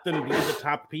you let them be the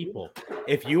top people.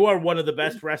 If you are one of the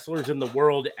best wrestlers in the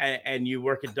world and you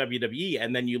work at WWE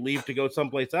and then you leave to go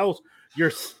someplace else,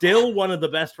 you're still one of the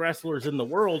best wrestlers in the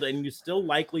world, and you still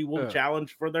likely will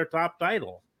challenge for their top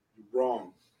title.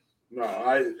 Wrong. No,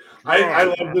 I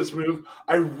love this move.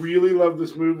 I really love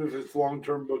this move if it's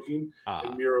long-term booking.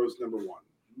 And Miro's number one.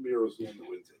 Miro's the one that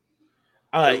wins it.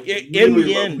 In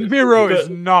the end, Miro is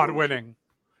not winning.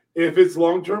 If it's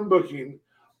long-term booking,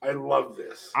 I love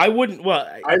this. I wouldn't. Well,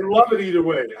 I love it either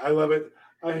way. I love it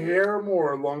a hair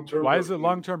more long-term. Why is it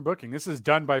long-term booking? This is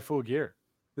done by Full Gear.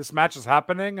 This match is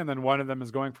happening, and then one of them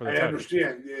is going for the title. I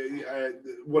understand.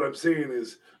 What I'm saying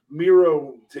is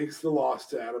Miro takes the loss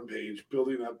to Adam Page,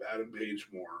 building up Adam Page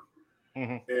more.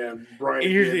 Mm-hmm. And Bryan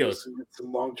Danielson gets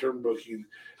some long-term booking.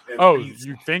 And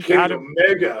you think Kenny Adam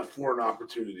Omega for an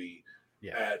opportunity?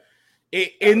 Yeah.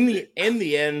 In the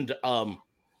end,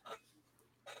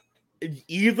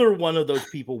 either one of those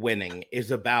people winning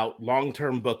is about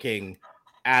long-term booking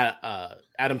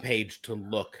Adam Page to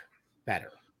look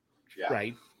better. Yeah.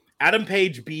 Right? Adam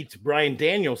Page beats Bryan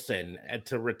Danielson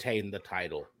to retain the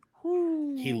title.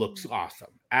 He looks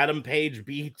awesome. Adam Page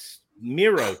beats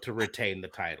Miro to retain the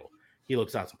title. He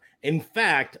looks awesome. In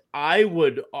fact, I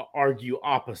would argue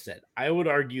opposite. I would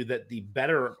argue that the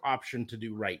better option to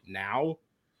do right now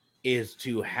is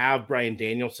to have Bryan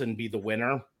Danielson be the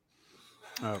winner.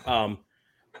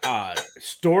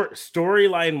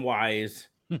 Storyline wise,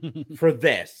 for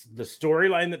this, the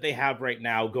storyline that they have right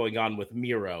now going on with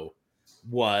Miro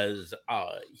was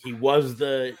he was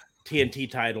the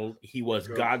TNT title. He was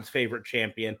God's favorite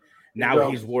champion. Now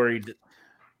he's worried.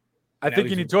 I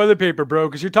think you need toilet paper, bro,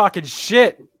 because you're talking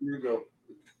shit. Here you go.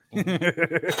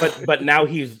 but now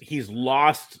he's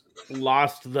lost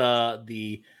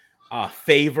the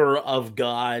favor of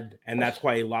God, and that's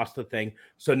why he lost the thing.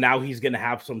 So now he's going to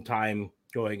have some time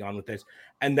going on with this.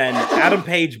 And then Adam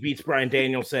Page beats Bryan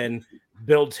Danielson,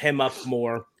 builds him up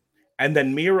more, and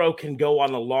then Miro can go on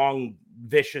a long,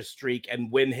 vicious streak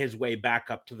and win his way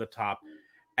back up to the top.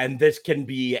 And this can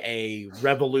be a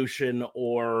revolution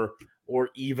or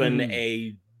even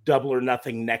a double or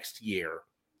nothing next year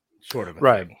sort of a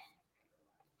thing.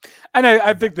 And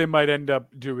I think they might end up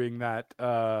doing that.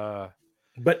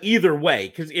 But either way,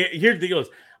 because here's the deal is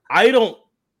I don't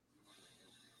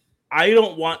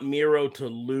want Miro to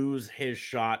lose his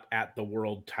shot at the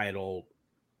world title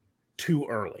too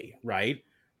early, right?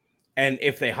 And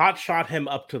if they hot shot him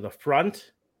up to the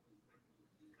front,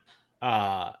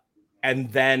 and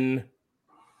then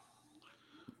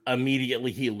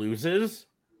immediately he loses,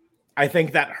 I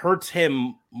think that hurts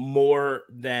him more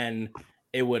than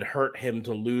it would hurt him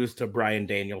to lose to Bryan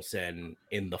Danielson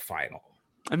in the final.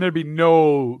 And there'd be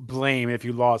no blame if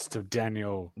you lost to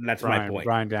Daniel. That's my point.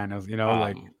 Bryan Daniels,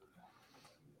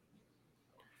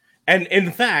 And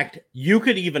in fact, you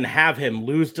could even have him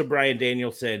lose to Bryan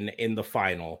Danielson in the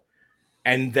final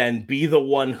and then be the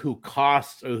one who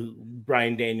costs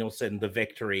Bryan Danielson the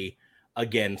victory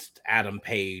against Adam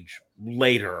Page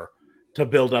later to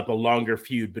build up a longer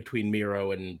feud between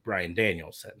Miro and Bryan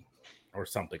Danielson or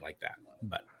something like that.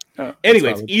 But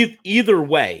anyways, either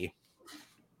way,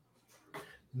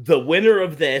 the winner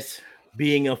of this,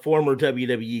 being a former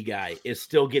WWE guy, is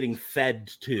still getting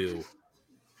fed to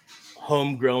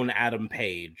homegrown Adam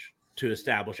Page to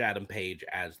establish Adam Page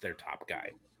as their top guy.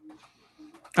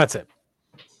 That's it.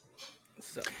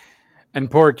 So. And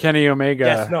poor Kenny Omega.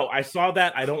 Yes, no, I saw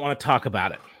that. I don't want to talk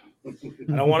about it.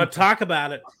 I don't want to talk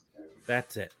about it.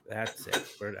 That's it.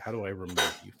 How do I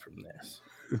remove you from this?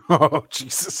 Oh,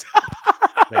 Jesus.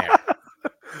 There.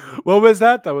 What was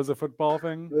that? That was a football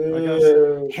thing, I guess.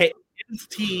 His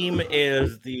team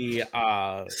is the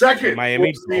second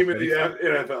Miami team in the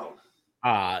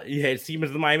NFL. His team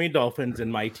is the Miami Dolphins,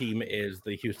 and my team is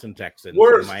the Houston Texans.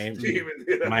 Worst team in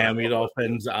the NFL. Miami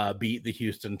Dolphins beat the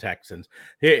Houston Texans.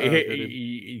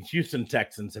 Houston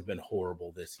Texans have been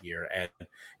horrible this year, and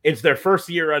it's their first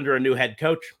year under a new head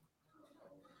coach.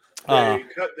 They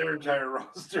cut their entire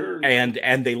roster,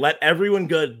 and they let everyone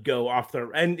good go off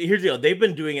their. And here's the deal: they've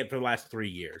been doing it for the last 3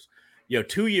 years.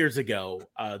 2 years ago,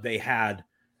 they had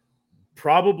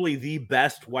probably the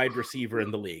best wide receiver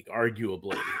in the league,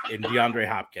 arguably, in DeAndre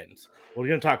Hopkins. We're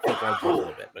going to talk football for a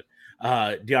little bit, but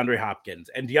DeAndre Hopkins.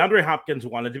 And DeAndre Hopkins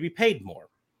wanted to be paid more.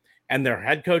 And their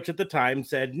head coach at the time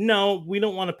said, no, we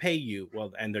don't want to pay you.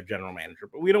 Well, and their general manager,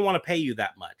 but we don't want to pay you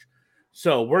that much.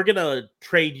 So we're going to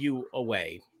trade you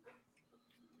away.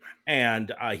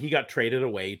 And he got traded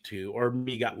away to, or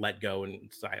he got let go, and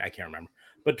I can't remember,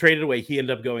 but traded away. He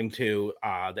ended up going to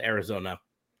the Arizona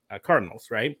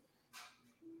Cardinals, right?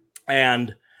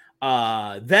 And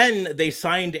then they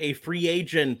signed a free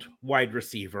agent wide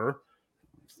receiver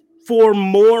for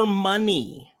more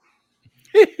money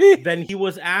than he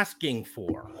was asking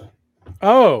for.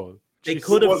 Oh, they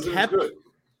could have kept,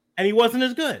 and he wasn't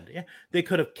as good. Yeah. They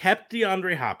could have kept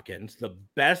DeAndre Hopkins, the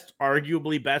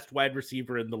arguably best wide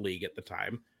receiver in the league at the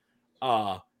time,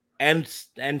 and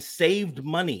saved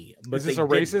money. But is this a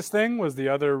racist thing? Was the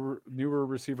other newer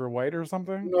receiver white or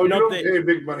something? No, you don't pay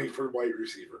big money for white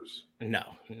receivers. No.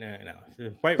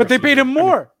 But they paid him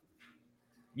more.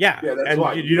 Yeah, that's and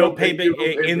why you don't pay big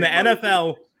in the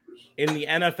NFL. In the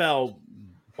NFL,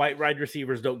 white wide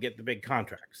receivers don't get the big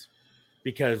contracts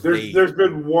because there's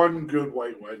been one good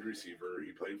white wide receiver.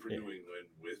 He played for New England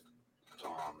with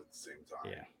Tom at the same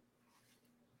time.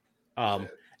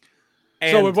 Yeah.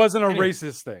 So it wasn't a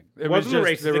racist thing. It wasn't a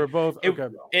racist. They were both. Okay.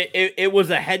 It was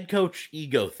a head coach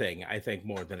ego thing, I think,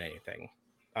 more than anything.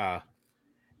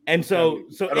 And so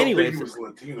anyways, he was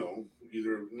Latino.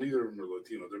 Neither of them are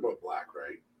Latino. They're both black,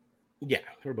 right? Yeah,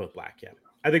 they're both black. Yeah,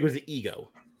 I think it was the ego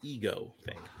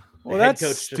thing. Well, that's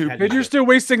stupid. You're still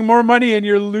wasting more money, and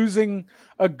you're losing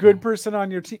a good person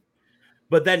on your team.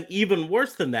 But then, even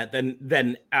worse than that,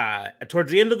 then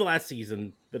towards the end of the last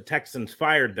season, the Texans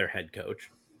fired their head coach,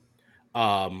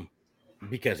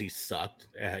 because he sucked,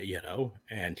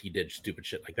 and he did stupid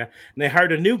shit like that. And they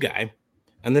hired a new guy,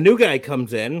 and the new guy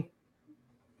comes in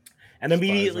and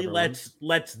immediately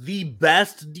lets the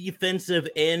best defensive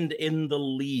end in the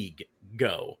league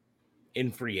go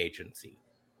in free agency.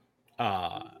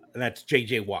 And that's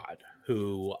JJ Watt,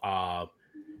 who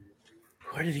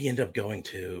where did he end up going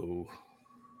to?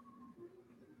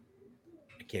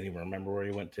 I can't even remember where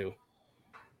he went to.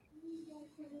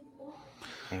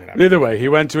 Either way, he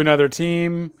went to another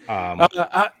team.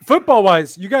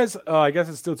 Football-wise, you guys, I guess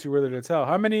it's still too early to tell.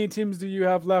 How many teams do you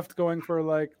have left going for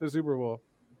like the Super Bowl?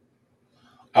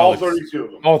 All 32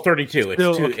 of them. All 32.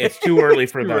 It's too early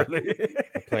for the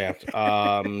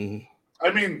playoffs.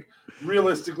 I mean,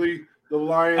 realistically, the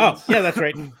Lions. Oh, yeah, that's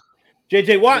right.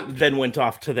 JJ Watt then went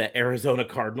off to the Arizona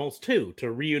Cardinals too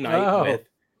to reunite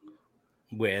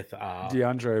with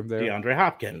DeAndre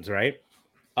Hopkins, right?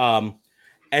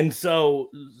 And so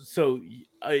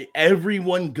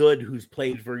everyone good who's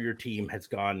played for your team has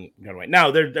gone away.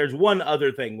 Now there's one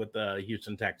other thing with the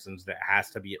Houston Texans that has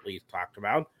to be at least talked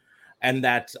about, and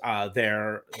that's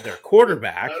their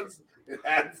quarterback. It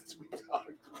has to be talked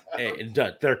about.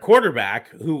 Their quarterback,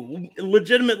 who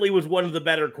legitimately was one of the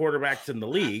better quarterbacks in the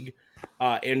league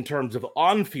in terms of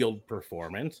on-field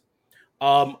performance,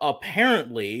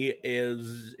 apparently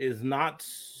is not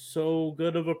so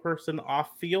good of a person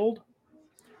off-field.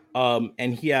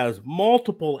 And he has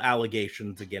multiple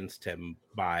allegations against him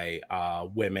by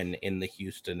women in the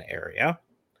Houston area.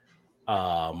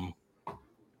 And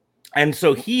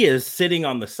so he is sitting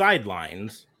on the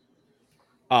sidelines.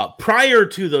 Prior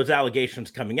to those allegations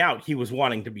coming out, he was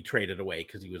wanting to be traded away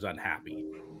because he was unhappy.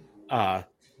 Or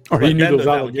he knew those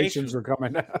allegations were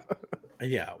coming out.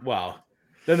 Yeah, well,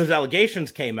 then those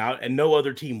allegations came out and no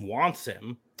other team wants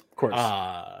him. Of course.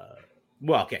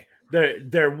 Well, okay.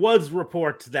 There was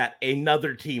reports that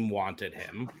another team wanted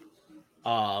him,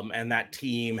 and that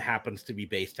team happens to be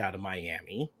based out of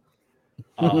Miami,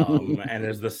 and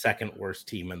is the second worst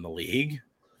team in the league.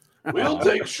 We'll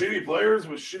take shitty players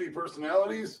with shitty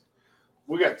personalities.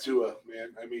 We got Tua, man.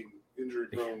 I mean,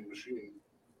 injury-prone machine.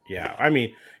 Yeah, I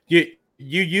mean, you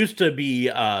used to be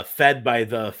fed by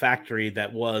the factory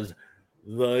that was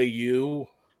the U,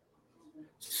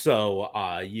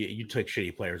 so you took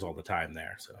shitty players all the time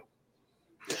there. So.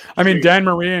 I mean, Dan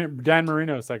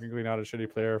Marino is technically not a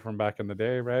shitty player from back in the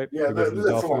day, right? Yeah, that's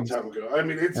a long time ago. I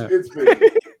mean, it's been.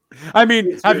 I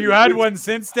mean, have you had one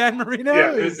since Dan Marino?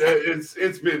 Yeah,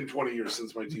 it's been 20 years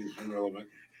since my team's been relevant.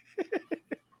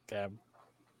 Damn.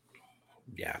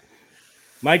 Yeah,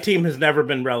 my team has never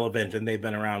been relevant, and they've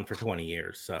been around for 20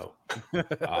 years. So,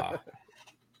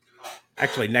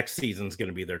 actually, next season's going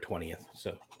to be their 20th.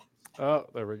 So, oh,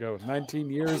 there we go. 19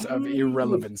 years of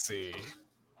irrelevancy.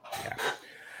 Yeah.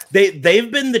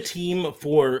 they've been the team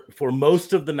for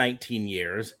most of the 19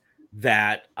 years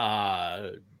that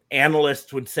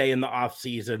analysts would say in the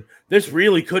offseason, this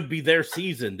really could be their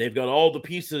season. They've got all the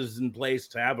pieces in place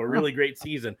to have a really great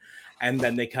season. And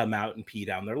then they come out and pee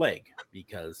down their leg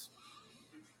because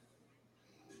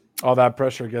all that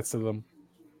pressure gets to them.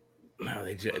 No,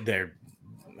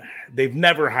 they've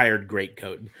never hired great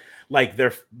coach. Like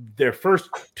their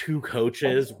first two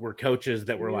coaches were coaches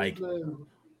that were like,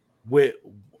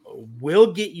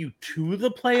 we'll get you to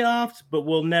the playoffs, but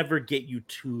we'll never get you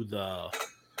to the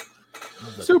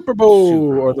Super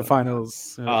Bowl or the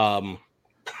finals. Yeah.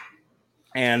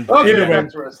 And yeah,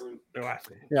 anyways.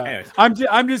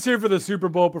 I'm just here for the Super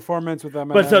Bowl performance with them.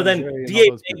 But so then DA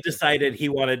decided he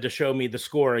wanted to show me the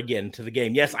score again to the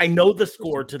game. Yes, I know the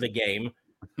score to the game.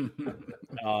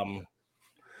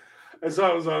 I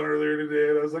saw it was on earlier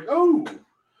today, and I was like, "Oh,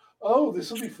 this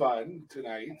will be fun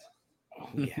tonight."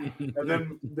 Yeah. And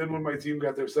then when my team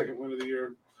got their second win of the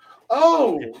year,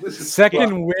 this is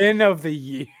second win of the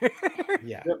year.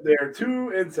 Yeah, yep, they are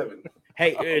 2-7.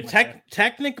 Hey,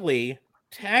 technically,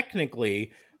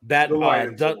 that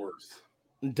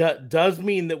does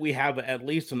mean that we have at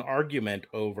least an argument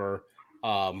over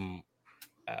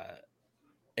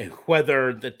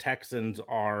whether the Texans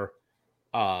are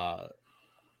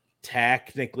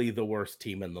technically the worst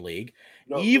team in the league,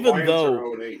 even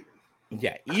though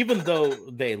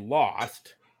they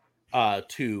lost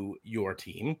to your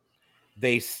team,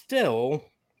 they still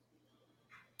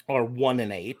are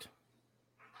 1-8.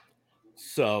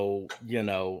 So, they're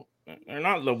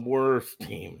not the worst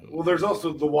team. Well, there's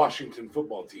also the Washington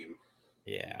football team.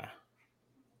 Yeah.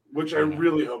 Which I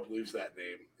really hope leaves that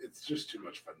name. It's just too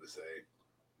much fun to say.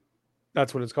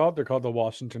 That's what it's called? They're called the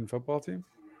Washington football team?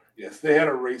 Yes, they had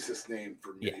a racist name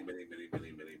for many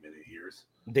years.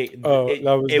 That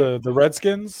was the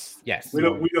Redskins? Yes. We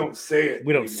don't say it.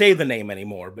 We don't say the name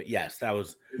anymore, but yes, that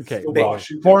was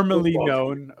formerly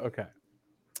known. Okay.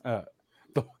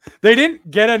 They didn't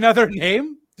get another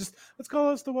name. Just let's call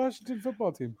us the Washington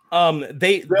football team.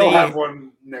 They'll have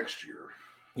one next year.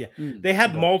 Yeah, they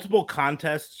had multiple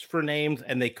contests for names,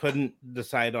 and they couldn't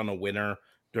decide on a winner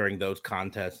during those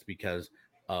contests because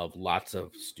of lots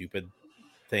of stupid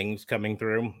things coming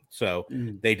through. So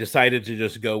they decided to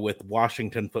just go with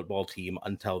Washington football team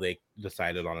until they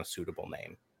decided on a suitable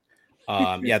name.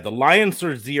 The Lions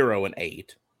are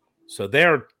 0-8, so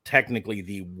they're technically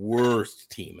the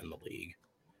worst team in the league.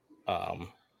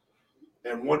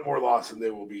 And one more loss, and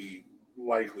they will be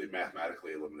likely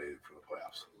mathematically eliminated from the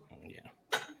playoffs. Yeah.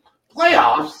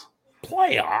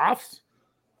 Playoffs?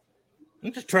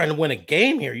 I'm just trying to win a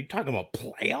game here. You talking about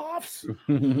playoffs?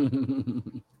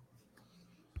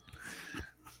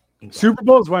 Super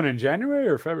Bowl's when, in January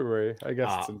or February? I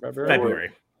guess it's in February.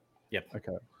 February. Yep.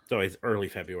 Okay. It's always early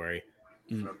February.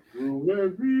 So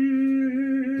you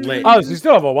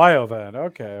still have a while then.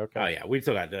 Okay. Oh yeah, we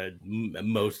still got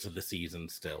most of the season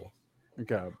still.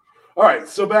 Okay. All right,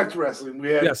 so back to wrestling.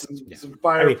 We had some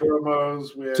fire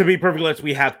promos. To be perfectly honest,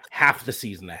 we have half the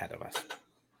season ahead of us.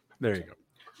 There you go.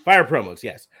 Fire promos,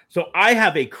 yes. So I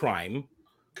have a crime.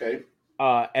 Okay.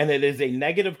 And it is a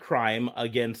negative crime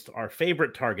against our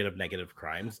favorite target of negative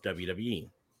crimes, WWE.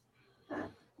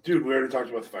 Dude, we already talked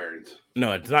about the firings.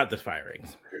 No, it's not the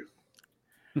firings.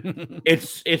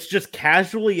 It's just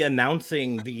casually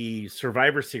announcing the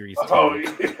Survivor Series team. Oh,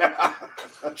 yeah.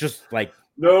 Just like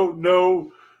no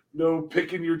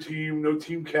picking your team, no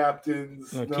team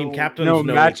captains, no team captains, no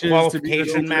matches,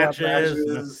 qualification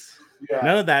matches. Yeah.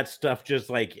 None of that stuff. Just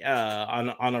like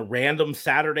on a random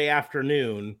Saturday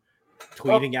afternoon,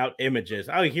 tweeting out images.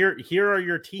 Oh, here are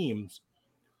your teams.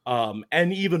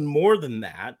 And even more than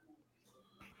that,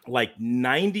 like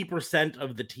 90%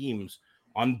 of the teams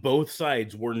on both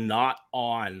sides were not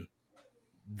on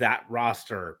that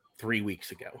roster 3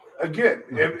 weeks ago. Again,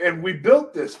 and we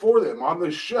built this for them on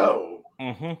the show.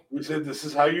 Mm-hmm. We said, this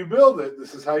is how you build it.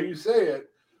 This is how you say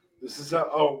it. This is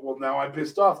how, now I'm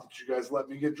pissed off that you guys let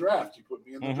me get drafted. You put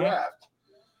me in the draft.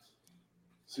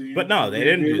 So but no, they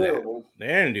didn't do that. They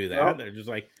didn't do that. No. They're just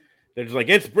like,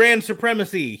 it's brand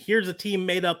supremacy. Here's a team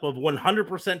made up of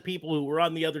 100% people who were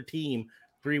on the other team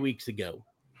 3 weeks ago.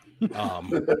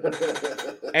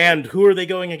 And who are they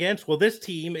going against? Well, this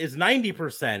team is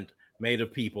 90% made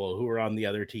of people who were on the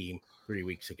other team 3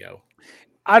 weeks ago.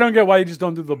 I don't get why you just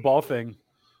don't do the ball thing.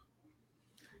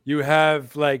 You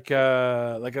have like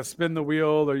a spin the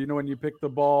wheel, or when you pick the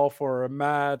ball for a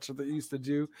match that you used to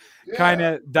do. Yeah. Kind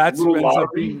of that's what ends up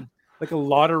being like a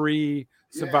lottery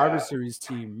Survivor Series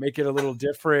team. Make it a little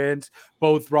different.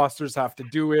 Both rosters have to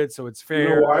do it, so it's fair.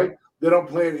 You know why? They don't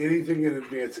plan anything in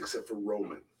advance except for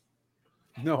Roman.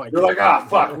 No, You're like,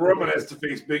 fuck, Roman has to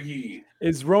face Big E.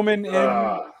 Is Roman in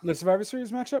the Survivor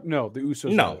Series matchup? No, the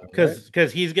Usos. No,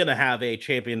 because he's gonna have a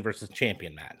champion versus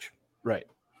champion match. Right.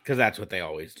 Because that's what they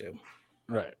always do.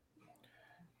 Right.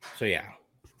 So yeah.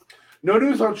 No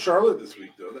news on Charlotte this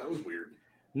week though. That was weird.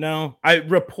 No, I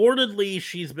reportedly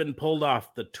she's been pulled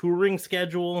off the touring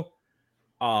schedule.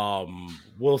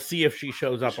 We'll see if she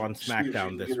shows up on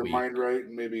SmackDown this week. Get her mind right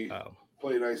and maybe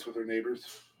play nice with her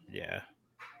neighbors. Yeah.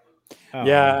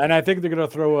 Yeah, and I think they're gonna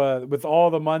throw with all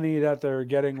the money that they're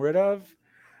getting rid of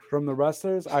from the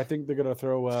wrestlers. I think they're gonna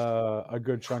throw a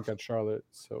good chunk at Charlotte.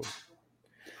 So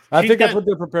I think that's what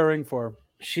they're preparing for.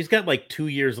 She's got like 2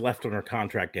 years left on her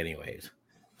contract, anyways.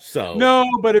 So no,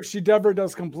 but if she ever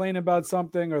does complain about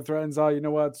something or threatens, you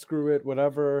know what, screw it,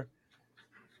 whatever,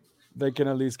 they can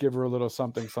at least give her a little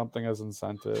something as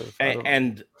incentive.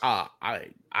 And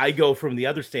I go from the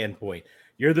other standpoint.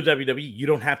 You're the WWE. You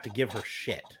don't have to give her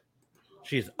shit.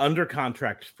 She's under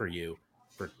contract for you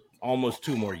for almost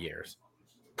 2 more years.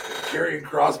 Karrion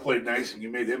Kross played nice, and you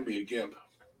made him be a gimp.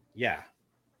 Yeah.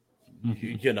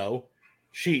 You know,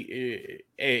 she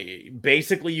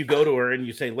basically you go to her and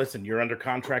you say, listen, you're under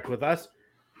contract with us.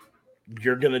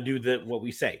 You're going to do what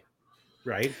we say.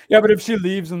 Right. Yeah. But if she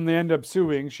leaves and they end up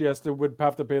suing, she would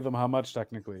have to pay them how much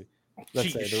technically?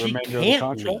 Let's say the remainder of the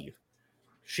contract. Leave.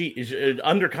 She is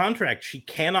under contract. She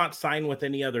cannot sign with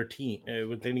any other team,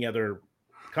 with any other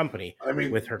company. I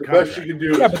mean, with her the contract. best she can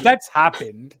do. Yeah, but that's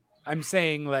happened. I'm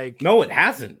saying no, it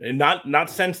hasn't, and not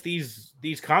since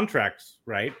these contracts,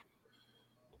 right?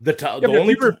 The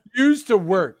only you refuse to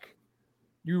work.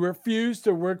 You refuse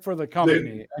to work for the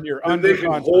company, and you're under they can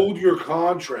contract. Hold your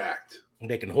contract.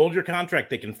 They can hold your contract.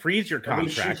 They can freeze your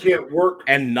contract. I mean, she can't work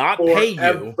and not pay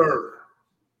you.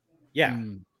 Yeah.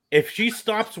 If she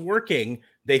stops working,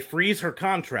 they freeze her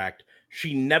contract.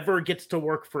 She never gets to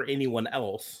work for anyone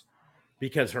else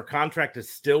because her contract is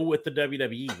still with the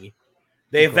WWE.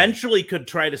 They eventually could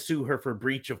try to sue her for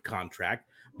breach of contract,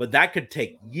 but that could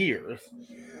take years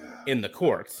in the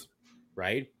courts,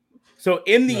 right? So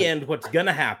in the end, what's going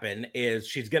to happen is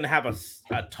she's going to have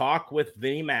a talk with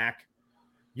Vinnie Mac,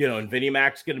 and Vinnie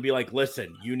Mac's going to be like,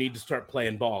 listen, you need to start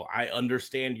playing ball. I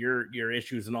understand your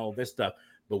issues and all of this stuff,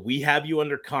 but we have you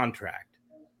under contract.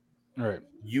 All right.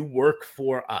 You work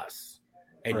for us,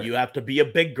 and you have to be a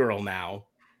big girl now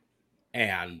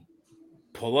and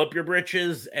pull up your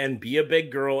britches and be a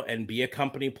big girl and be a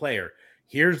company player.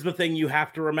 Here's the thing you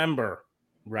have to remember,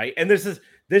 right? And this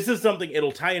is something,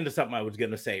 it'll tie into something I was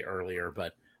going to say earlier,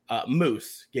 but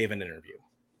Moose gave an interview.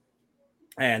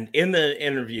 And in the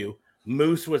interview,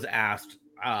 Moose was asked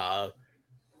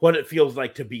what it feels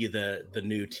like to be the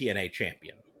new TNA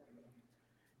champion.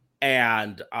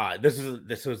 And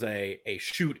this was a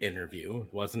shoot interview.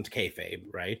 It wasn't kayfabe,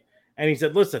 right? And he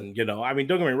said, listen, I mean,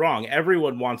 don't get me wrong.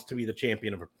 Everyone wants to be the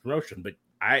champion of a promotion, but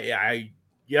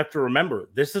you have to remember,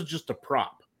 this is just a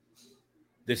prop.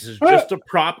 This is just a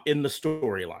prop in the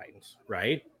storylines,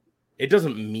 right? It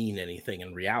doesn't mean anything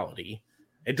in reality.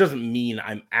 It doesn't mean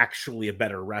I'm actually a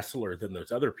better wrestler than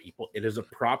those other people. It is a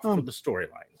prop for the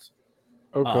storylines.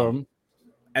 Okay.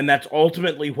 And that's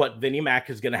ultimately what Vinnie Mac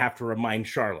is going to have to remind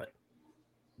Charlotte.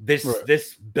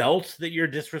 This belt that you're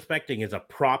disrespecting is a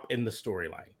prop in the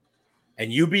storyline.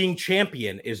 And you being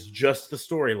champion is just the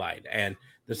storyline. And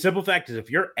the simple fact is, if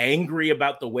you're angry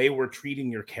about the way we're treating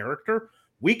your character,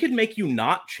 we can make you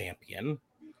not champion.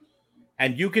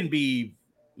 And you can be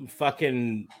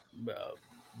fucking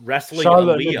wrestling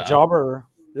Charlotte Aaliyah. Jobber.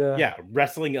 Yeah,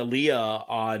 wrestling Aaliyah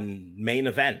on Main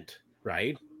Event,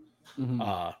 right?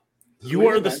 Mm-hmm. You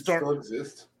are the star. Still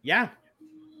exist? Yeah.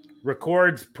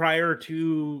 Records prior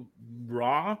to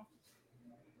Raw,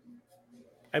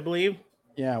 I believe.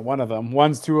 Yeah, one of them.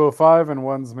 One's 205 and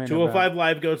one's Main 205 Event.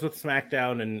 Live goes with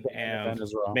SmackDown and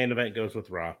Main Event goes with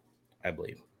Raw, I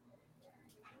believe.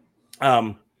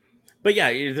 But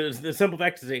yeah, the simple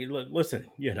fact is, listen,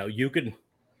 you can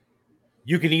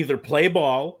either play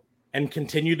ball and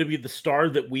continue to be the star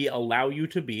that we allow you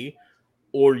to be,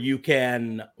 or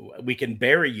we can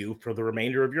bury you for the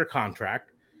remainder of your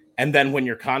contract. And then when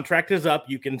your contract is up,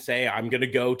 you can say, I'm going to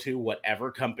go to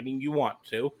whatever company you want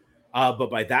to. But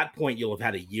by that point, you'll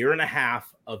have had 1.5 years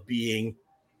of being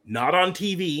not on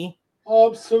TV,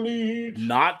 obsolete,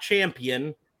 not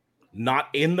champion, not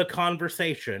in the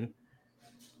conversation.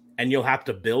 And you'll have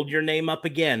to build your name up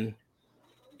again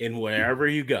in wherever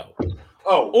you go.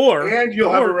 And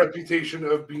you'll have a reputation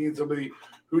of being somebody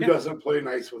who doesn't play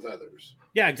nice with others.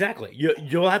 Yeah, exactly.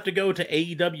 You'll have to go to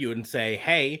AEW and say,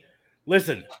 hey,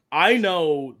 listen, I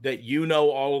know that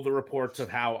all of the reports of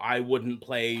how I wouldn't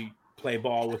play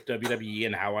ball with WWE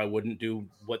and how I wouldn't do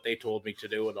what they told me to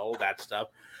do and all that stuff.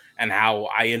 and how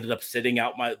I ended up sitting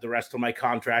out the rest of my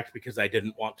contract because I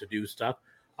didn't want to do stuff.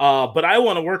 But I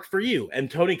want to work for you. And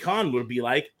Tony Khan would be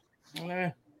like,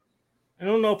 I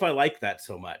don't know if I like that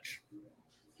so much.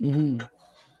 Mm-hmm.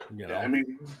 You know? Yeah, I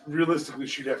mean, realistically,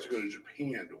 she'd have to go to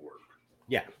Japan to work.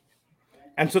 Yeah.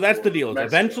 And so that's the deal. Mexico.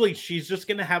 Eventually, she's just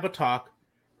going to have a talk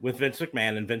with Vince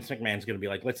McMahon, and Vince McMahon's going to be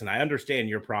like, listen, I understand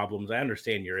your problems. I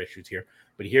understand your issues here,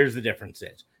 but here's the difference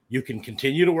is you can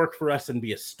continue to work for us and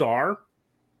be a star,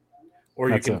 or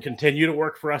you can continue to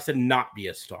work for us and not be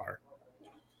a star.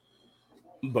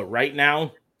 But right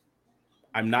now,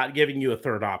 I'm not giving you a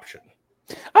third option.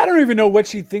 I don't even know what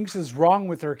she thinks is wrong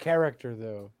with her character,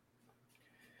 though.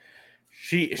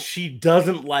 She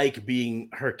doesn't like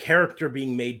her character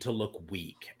being made to look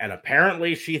weak. And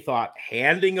apparently she thought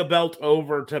handing a belt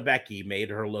over to Becky made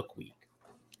her look weak.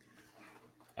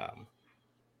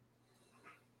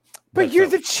 But you're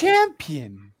the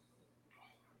champion.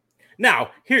 Now,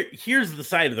 here's the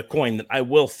side of the coin that I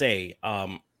will say.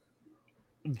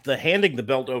 The handing the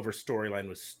belt over storyline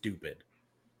was stupid.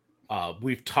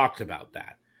 We've talked about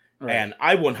that. Right. And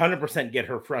I 100% get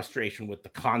her frustration with the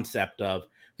concept of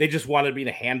they just wanted me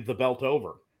to hand the belt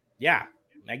over. Yeah,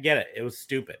 I get it. It was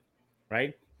stupid,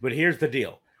 right? But here's the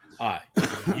deal.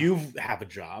 You have a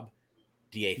job.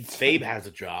 DA Fabe has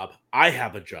a job. I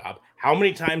have a job. How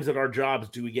many times at our jobs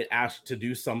do we get asked to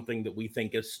do something that we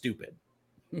think is stupid?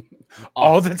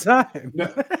 All the time.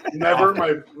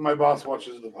 Never. My boss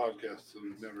watches the podcast, so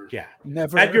never. Yeah,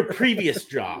 never. At your previous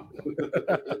job.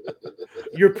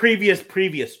 Your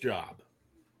previous job.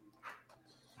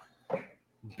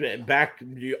 Back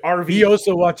RV. He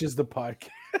also watches the podcast.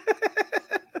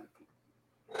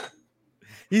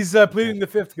 He's pleading the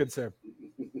fifth, good sir.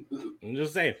 I'm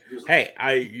just saying. Hey,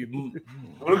 I'm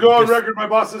gonna go on record. My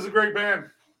boss is a great man.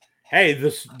 Hey,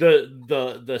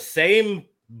 the same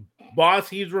boss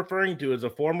he's referring to is a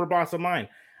former boss of mine.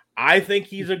 I think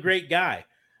he's a great guy.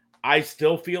 I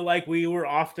still feel like we were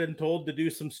often told to do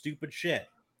some stupid shit.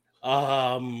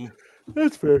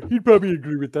 That's fair. He'd probably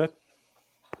agree with that.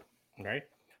 Right?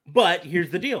 But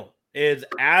here's the deal: is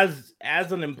as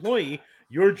an employee,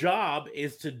 your job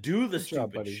is to do the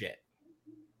stupid shit.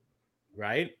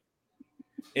 Right?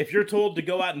 If you're told to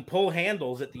go out and pull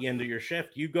handles at the end of your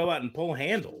shift, you go out and pull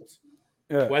handles.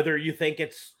 Yeah. Whether you think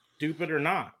it's stupid or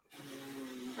not.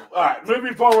 All right,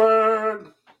 moving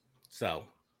forward. So,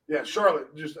 yeah, Charlotte.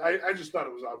 I just thought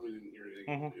it was odd we didn't hear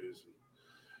anything news.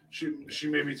 She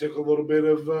maybe took a little bit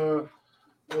of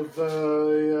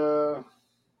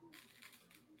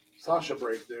Sasha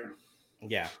break there.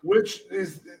 Yeah, which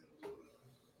is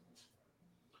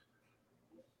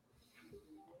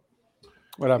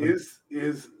what happened?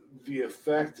 Is the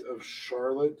effect of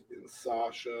Charlotte and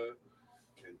Sasha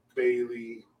and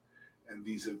Bayley and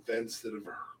these events that have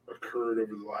occurred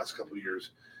over the last couple of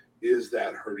years, is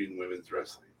that hurting women's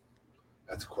wrestling?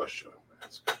 That's a question I'm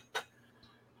asking.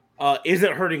 Is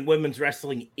it hurting women's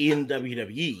wrestling in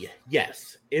WWE?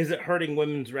 Yes. Is it hurting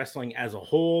women's wrestling as a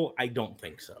whole? I don't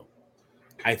think so.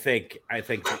 I think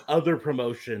the other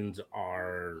promotions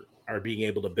are being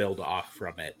able to build off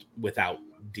from it without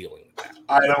dealing with that.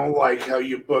 I don't like how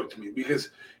you booked me, because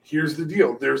here's the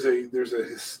deal. There's a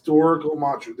historical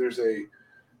mantra. There's a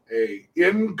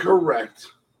incorrect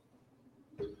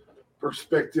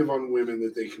perspective on women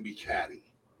that they can be catty.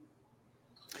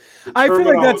 I feel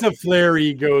like that's a flare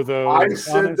ego, though. I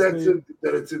said that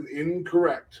it's an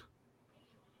incorrect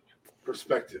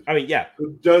perspective. I mean, yeah.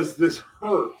 Does this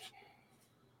hurt,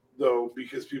 though?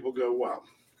 Because people go, "Wow,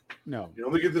 no, you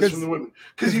only get this from the women."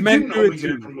 Because you men didn't do only it get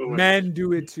too. it from the women. Men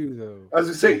do it too, though. As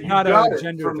I say, you not got a it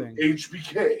gender from thing.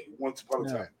 HBK once upon a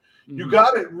time. Mm-hmm. You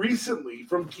got it recently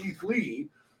from Keith Lee,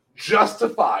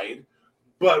 justified,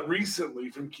 but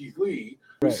recently from Keith Lee,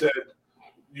 who said,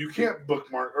 you can't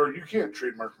bookmark or you can't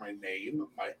trademark my name,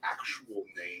 my actual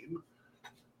name.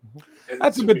 And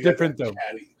that's a bit different, though.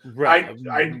 Right.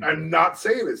 I'm not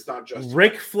saying it's not just.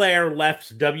 Ric Flair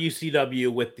left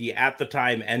WCW with the, at the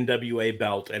time, NWA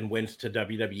belt and went to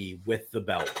WWE with the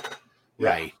belt. Yeah.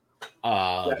 Right.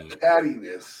 That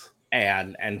cattiness.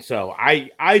 And so I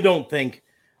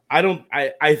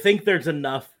think there's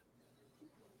enough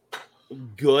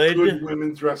good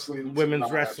women's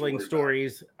wrestling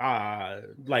stories.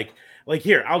 Like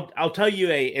here, I'll tell you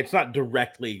it's not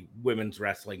directly women's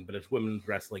wrestling, but it's women's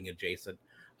wrestling adjacent.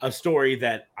 A story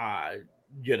that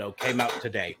came out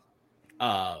today.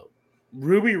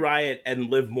 Ruby Riott and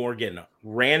Liv Morgan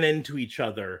ran into each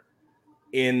other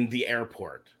in the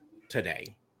airport today.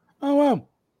 Oh wow.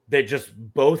 They just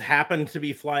both happened to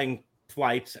be flying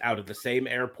flights out of the same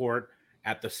airport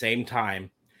at the same time.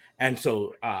 And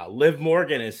so Liv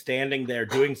Morgan is standing there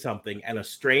doing something, and a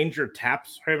stranger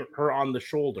taps her on the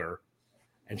shoulder,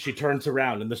 and she turns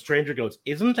around, and the stranger goes,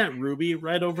 "Isn't that Ruby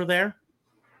right over there?"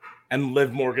 And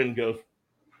Liv Morgan goes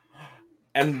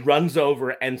and runs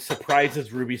over and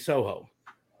surprises Ruby Soho.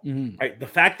 Mm-hmm. Right? The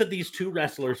fact that these two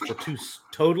wrestlers for two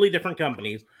totally different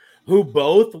companies, who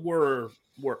both were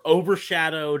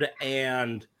overshadowed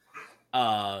and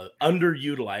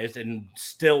underutilized, and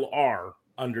still are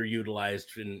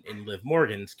underutilized in Liv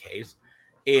Morgan's case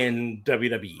in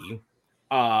WWE,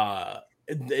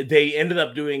 they ended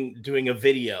up doing a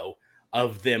video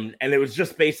of them, and it was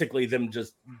just basically them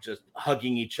just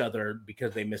hugging each other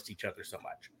because they missed each other so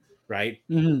much, right?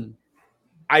 Mm-hmm.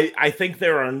 I think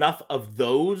there are enough of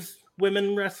those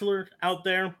women wrestlers out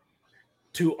there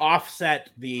to offset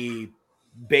the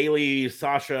Bayley,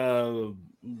 Sasha,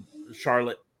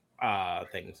 Charlotte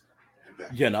things.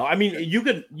 You know, I mean, you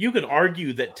could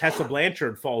argue that Tessa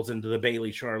Blanchard falls into the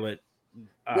Bayley, Charlotte.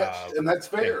 Yes, and that's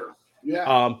fair.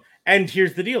 Yeah. And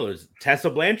here's the deal: is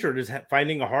Tessa Blanchard is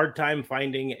finding a hard time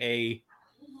finding a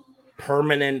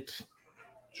permanent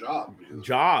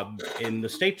job in the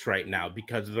States right now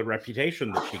because of the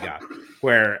reputation that she got.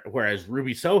 Whereas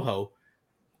Ruby Soho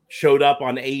showed up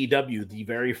on AEW the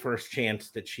very first chance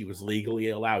that she was legally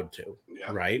allowed to.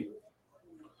 Yeah. Right.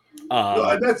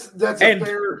 That's a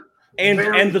fair. And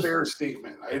the fair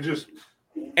statement.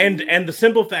 And the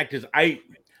simple fact is, I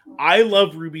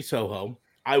love Ruby Soho.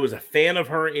 I was a fan of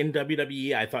her in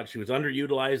WWE. I thought she was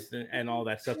underutilized and all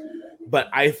that stuff. But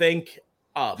I think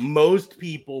most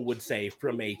people would say,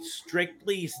 from a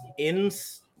strictly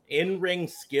in-ring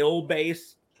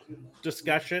skill-based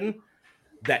discussion,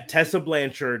 that Tessa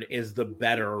Blanchard is the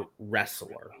better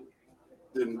wrestler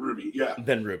than Ruby. Yeah,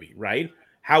 than Ruby, right?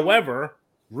 However,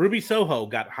 Ruby Soho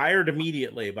got hired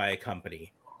immediately by a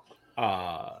company,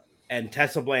 and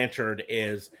Tessa Blanchard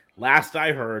is, last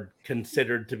I heard,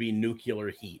 considered to be nuclear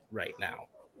heat right now.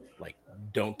 Like,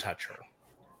 don't touch her.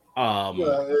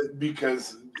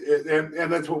 Because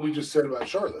and that's what we just said about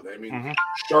Charlotte. I mean,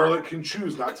 Charlotte can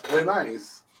choose not to play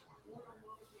nice,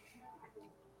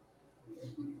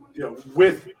 you know,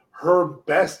 with her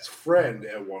best friend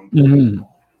at one point.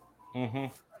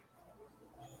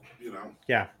 You know,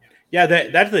 yeah.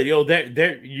 That's the deal.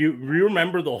 There, you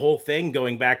remember the whole thing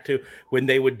going back to when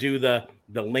they would do the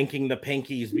linking the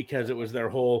pinkies, because it was their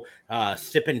whole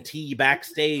sipping tea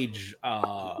backstage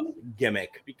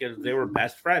gimmick, because they were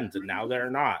best friends, and now they're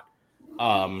not.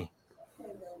 Now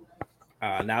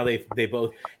they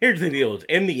both. Here's the deal: is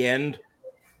in the end,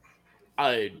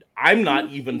 I'm not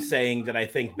even saying that I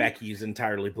think Becky is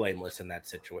entirely blameless in that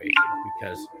situation,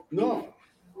 because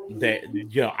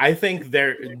I think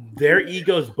their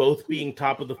egos, both being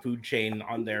top of the food chain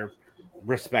on their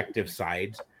respective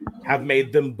sides, have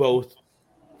made them both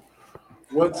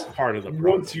part of the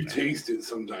problem. Once you taste it,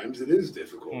 sometimes it is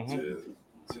difficult to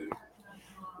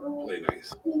play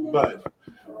nice. But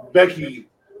Becky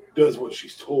does what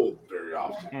she's told very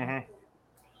often.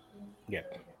 Yeah.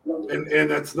 And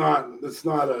that's not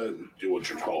a do what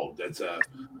you're told. That's a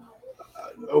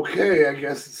okay, I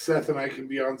guess Seth and I can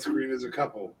be on screen as a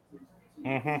couple.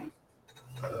 That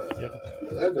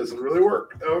doesn't really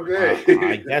work. Okay.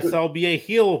 I guess I'll be a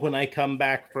heel when I come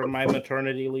back from my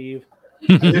maternity leave.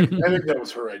 I think that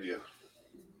was her idea.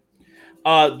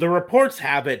 The reports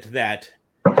have it that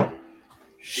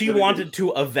she wanted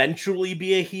to eventually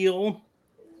be a heel,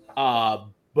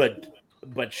 but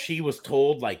she was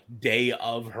told, like, day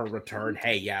of her return,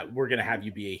 hey, yeah, we're gonna have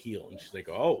you be a heel, and she's like,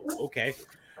 oh, okay.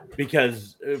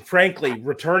 Because frankly,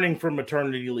 returning from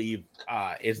maternity leave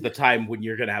is the time when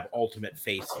you're going to have ultimate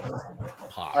face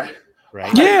pop,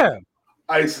 right? Yeah.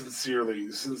 I sincerely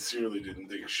didn't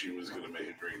think she was going to make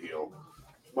a great heel.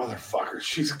 Motherfucker,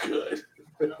 she's good.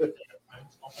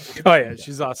 Oh yeah,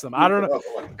 she's awesome. I don't know.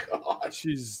 Oh my god,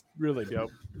 she's really dope.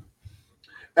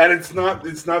 And it's not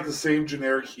the same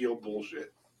generic heel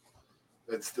bullshit.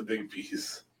 That's the big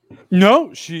piece.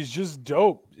 No, she's just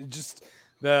dope. Just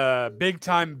the big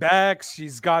time backs.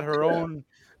 She's got her own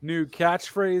new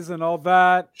catchphrase and all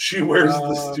that. She wears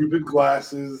the stupid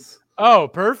glasses. Oh,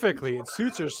 perfectly. It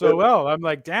suits her so well. I'm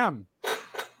like, damn.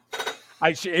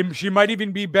 She might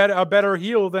even be a better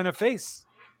heel than a face.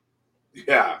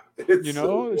 Yeah. You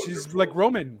know, so she's like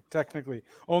Roman, technically.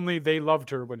 Only they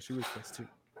loved her when she was face too.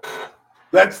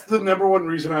 That's the number one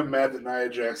reason I'm mad that Nia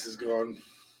Jax is gone.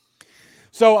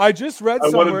 So I just read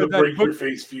somewhere that break your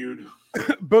face feud.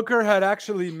 Booker had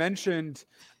actually mentioned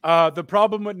the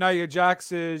problem with Nia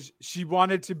Jax is she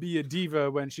wanted to be a diva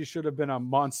when she should have been a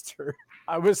monster.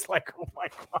 I was like, oh my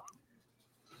god.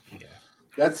 Yeah.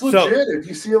 That's legit. If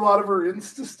you see a lot of her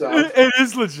Insta stuff, it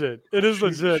is legit. It is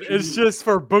legit. It's just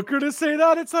for Booker to say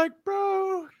that. It's like,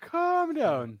 bro, calm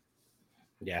down.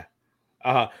 Yeah.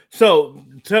 So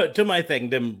to my thing,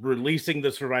 them releasing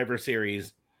the Survivor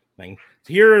Series thing.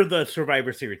 Here are the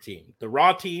Survivor Series team. The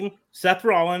Raw team: Seth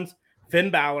Rollins, Finn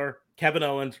Balor, Kevin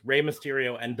Owens, Rey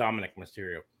Mysterio, and Dominic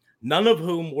Mysterio. None of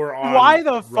whom were on. Why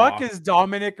the Raw. fuck is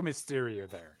Dominic Mysterio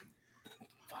there?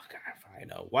 Fuck, I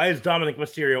know. Why is Dominic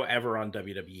Mysterio ever on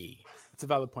WWE? It's a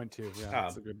valid point too. Yeah,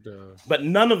 that's a good. But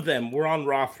none of them were on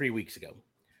Raw 3 weeks ago.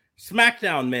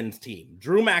 SmackDown men's team: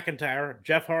 Drew McIntyre,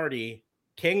 Jeff Hardy,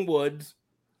 King Woods.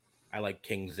 I like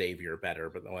King Xavier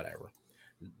better, but whatever.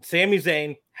 Sami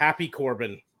Zayn, Happy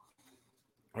Corbin.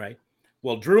 Right.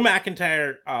 Well, Drew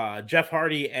McIntyre, Jeff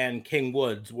Hardy, and King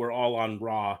Woods were all on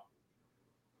Raw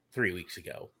 3 weeks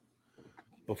ago.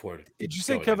 Did you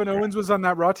say Kevin Owens was on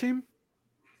that Raw team?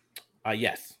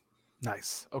 Yes.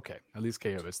 Nice. Okay. At least KO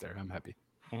is there. I'm happy.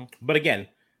 Mm-hmm. But again,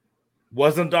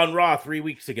 wasn't on Raw 3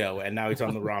 weeks ago, and now he's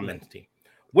on the Raw men's team.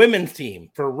 Women's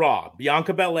team for Raw: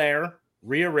 Bianca Belair,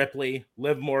 Rhea Ripley,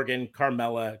 Liv Morgan,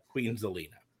 Carmella, Queen Zelina.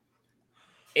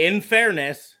 In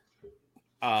fairness,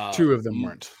 2 of them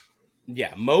weren't.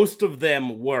 Yeah, most of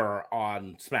them were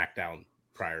on SmackDown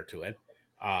prior to it.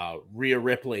 Rhea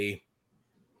Ripley,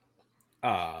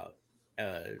 and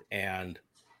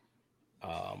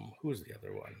who was the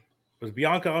other one? Was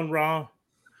Bianca on Raw?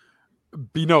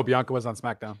 No, Bianca was on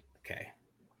SmackDown. Okay.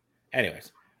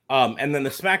 Anyways, and then the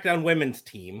SmackDown women's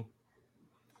team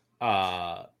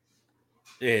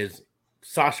is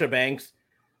Sasha Banks,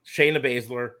 Shayna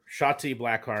Baszler, Shotzi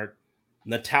Blackheart,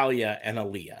 Natalya, and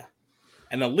Aaliyah.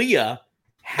 And Aaliyah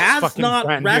has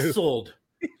not wrestled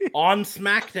on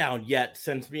SmackDown yet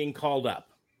since being called up.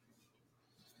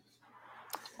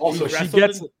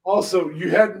 Also, you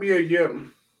had Mia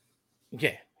Yim.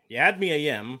 Yeah, you had Mia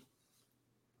Yim.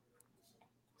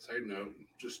 Side note,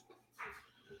 just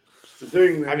the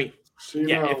thing. I mean,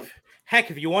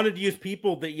 if you wanted to use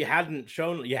people that you hadn't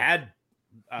shown, you had.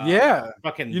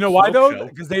 Fucking. You know why though?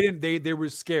 Because they were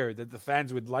scared that the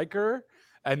fans would like her,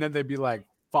 and then they'd be like,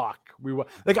 "Fuck,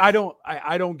 I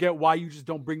don't get why you just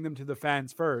don't bring them to the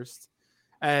fans first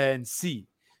and see."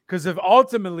 Because if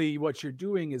ultimately what you're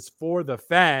doing is for the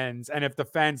fans, and if the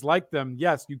fans like them,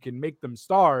 yes, you can make them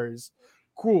stars.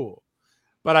 Cool.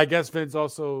 But I guess Vince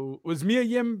also was Mia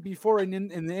Yim before in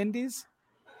the Indies.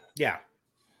 Yeah,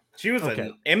 she was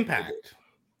an Impact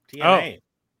TNA.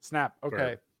 Snap.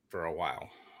 Okay, for a while.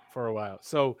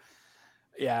 So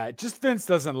yeah, just Vince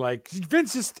doesn't like. He's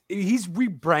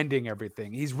rebranding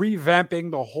everything. He's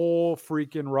revamping the whole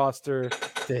freaking roster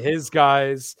to his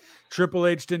guys. Triple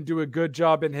H didn't do a good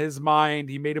job in his mind.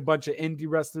 He made a bunch of indie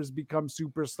wrestlers become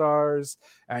superstars,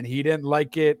 and he didn't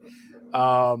like it.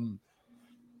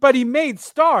 But he made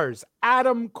stars.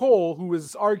 Adam Cole, who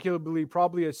was arguably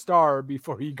probably a star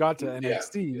before he got to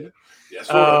NXT.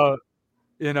 Yeah.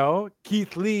 Yes,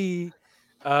 Keith Lee,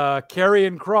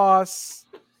 Karrion Kross,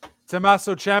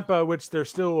 Tommaso Ciampa, which they're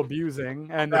still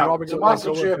abusing. And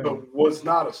Tommaso Ciampa was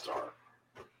not a star.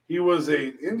 He was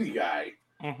an indie guy,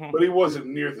 but he wasn't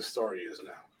near the star he is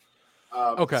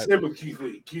now. Same with Keith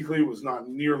Lee. Keith Lee was not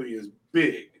nearly as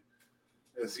big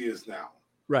as he is now.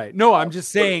 Right. No, I'm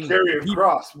just saying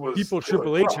people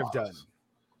Triple H have done.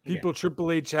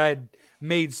 Triple H had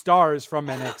made stars from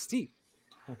NXT.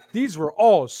 These were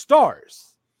all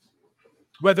stars.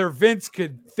 Whether Vince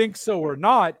could think so or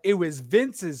not, it was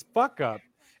Vince's fuck up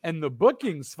and the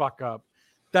bookings fuck up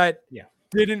that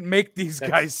didn't make these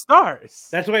guys stars.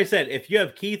 That's what I said. If you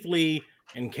have Keith Lee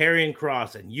and Karrion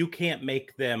Kross and you can't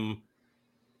make them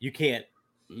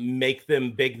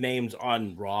big names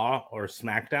on Raw or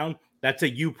SmackDown, that's a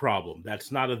you problem.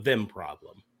 That's not a them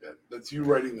problem. Yeah, that's you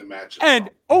writing the match.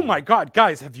 And oh my God,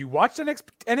 guys, have you watched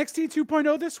NXT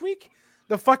 2.0 this week?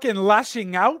 The fucking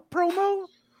lashing out promo?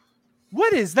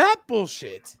 What is that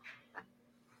bullshit?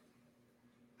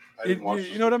 You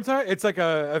know what I'm talking? It's like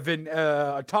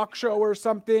a talk show or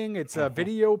something. It's a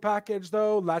video package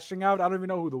though. Lashing out. I don't even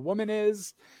know who the woman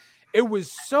is. It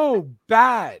was so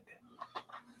bad.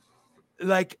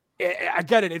 Like, I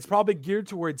get it. It's probably geared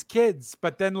towards kids,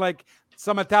 but then like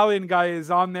some Italian guy is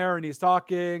on there and he's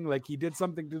talking like he did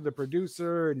something to the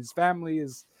producer and his family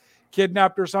is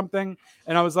kidnapped or something.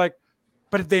 And I was like,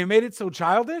 but they made it so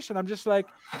childish. And I'm just like,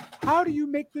 how do you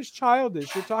make this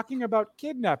childish? You're talking about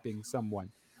kidnapping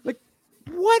someone. Like,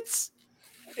 what?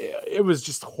 It was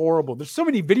just horrible. There's so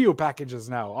many video packages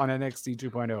now on NXT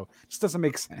 2.0. It just doesn't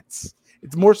make sense.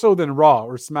 It's more so than Raw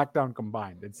or SmackDown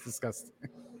combined. It's disgusting.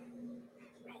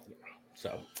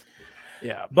 So,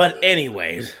 yeah. But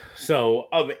anyways, so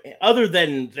other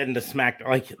than the SmackDown,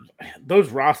 like those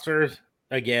rosters,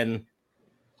 again.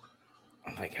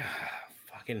 I'm like,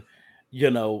 fucking,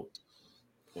 you know,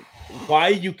 why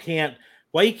you can't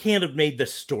have made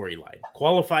this storyline,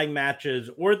 qualifying matches,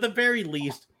 or at the very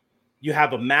least, you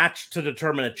have a match to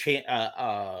determine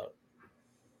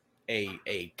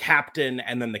a captain,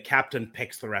 and then the captain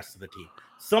picks the rest of the team.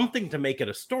 Something to make it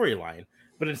a storyline.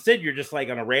 But instead, you're just like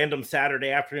on a random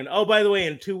Saturday afternoon. Oh, by the way,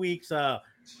 in 2 weeks, we're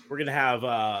gonna have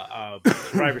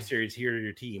Survivor Series. Here are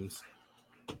your teams.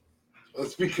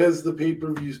 That's because the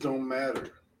pay-per-views don't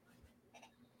matter.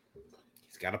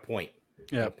 He's got a point.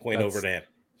 Yeah, point over to him.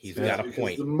 He's got a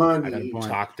point. The money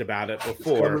talked about it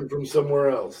before. Coming from somewhere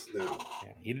else now.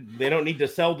 They don't need to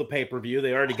sell the pay-per-view.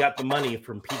 They already got the money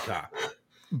from Peacock.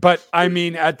 But I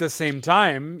mean, at the same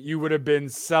time, you would have been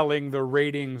selling the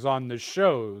ratings on the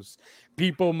shows.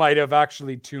 People might have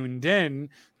actually tuned in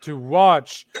to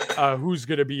watch who's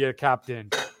going to be a captain.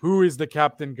 Who is the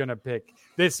captain going to pick?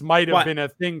 This might have been a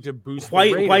thing to boost the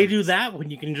ratings. Why do that when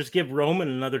you can just give Roman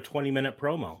another 20-minute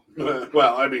promo?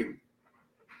 Well, I mean,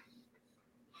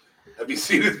 have you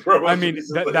seen his promo? I mean,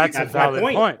 that's a valid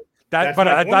point. That's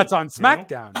on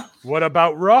SmackDown. You know? What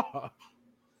about Raw?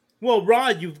 Well, Raw,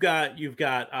 you've got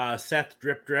Seth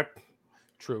Drip.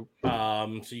 True.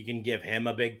 So you can give him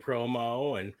a big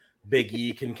promo, and Big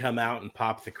E can come out and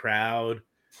pop the crowd.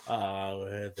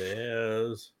 It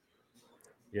is,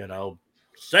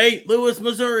 St. Louis,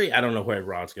 Missouri. I don't know where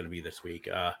Raw's going to be this week.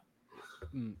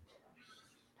 Don't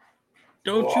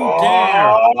you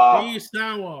dare be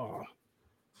sour.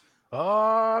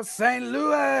 Oh, St.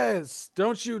 Louis.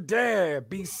 Don't you dare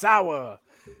be sour.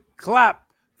 Clap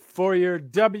for your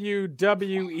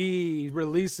WWE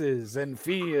releases and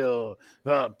feel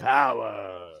the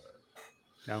power.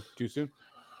 No, too soon?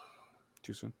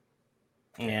 Too soon.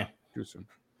 Yeah. Too soon.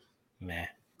 Meh.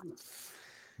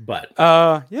 But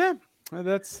yeah,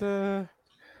 that's that's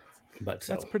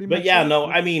pretty much. But yeah, no,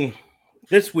 I mean,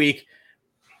 this week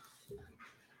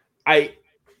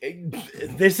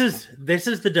this is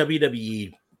the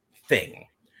WWE thing.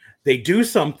 They do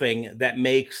something that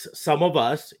makes some of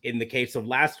us, in the case of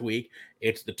last week,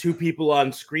 it's the two people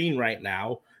on screen right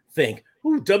now, think,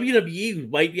 ooh, WWE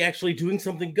might be actually doing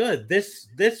something good. This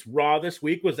Raw this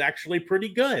week was actually pretty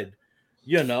good.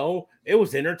 It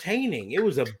was entertaining. It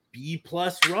was a B+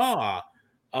 Raw.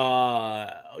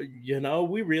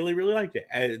 We really, really liked it.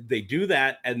 And they do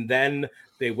that, and then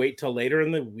they wait till later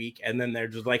in the week, and then they're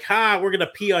just like, we're going to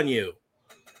pee on you.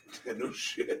 Yeah, no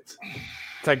shit.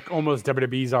 It's like almost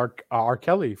WWE's R.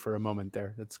 Kelly for a moment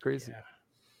there. That's crazy. Yeah.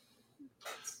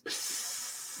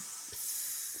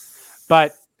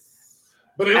 But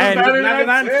it was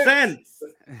 99 cents.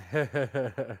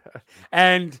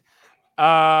 And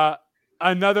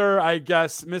another, I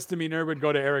guess, misdemeanor would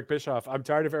go to Eric Bischoff. I'm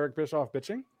tired of Eric Bischoff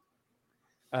bitching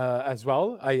as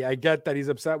well. I get that he's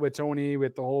upset with Tony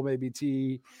with the whole maybe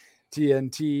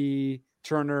TNT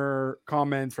Turner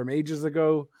comment from ages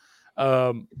ago.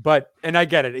 But I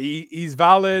get it. He's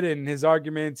valid in his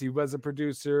arguments. He was a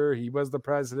producer. He was the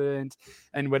president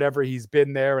and whatever. He's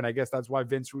been there. And I guess that's why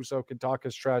Vince Russo can talk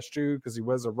his trash too, because he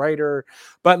was a writer.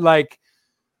 But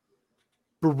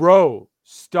bro,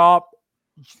 stop.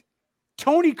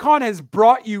 Tony Khan has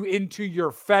brought you into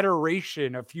your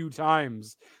federation a few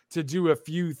times to do a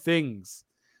few things.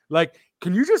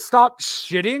 Can you just stop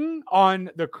shitting on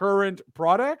the current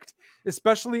product,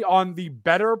 especially on the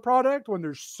better product when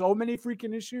there's so many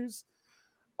freaking issues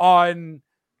on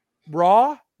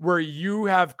Raw where you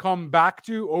have come back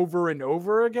to over and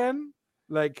over again?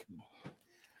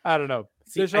 I don't know.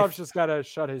 Bischoff's just got to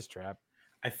shut his trap.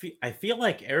 I feel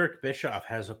like Eric Bischoff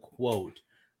has a quote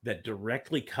that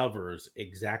directly covers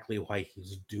exactly why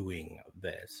he's doing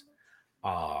this.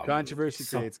 Controversy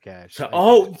creates cash.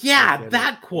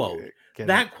 That quote.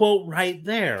 That quote right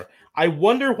there. I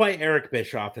wonder why Eric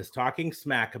Bischoff is talking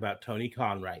smack about Tony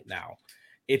Khan right now.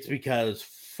 It's because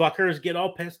fuckers get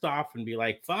all pissed off and be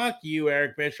like, fuck you,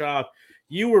 Eric Bischoff.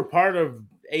 You were part of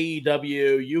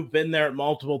AEW. You've been there at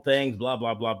multiple things, blah,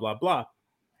 blah, blah, blah, blah.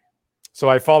 So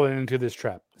I've fallen into this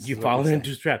trap. You've fallen into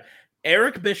this trap.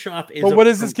 Eric Bischoff is. But what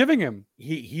is this giving him?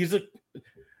 He's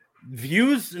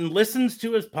views and listens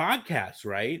to his podcast,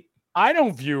 right? I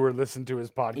don't view or listen to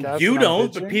his podcast. You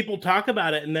don't, but people talk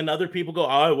about it, and then other people go, "Oh,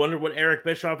 I wonder what Eric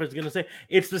Bischoff is going to say."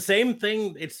 It's the same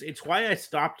thing. It's why I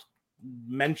stopped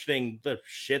mentioning the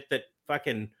shit that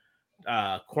fucking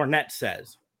Cornette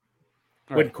says.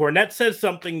 Right. When Cornette says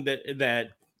something that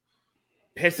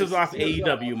pisses off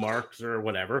AEW marks or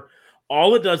whatever,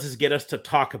 all it does is get us to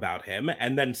talk about him,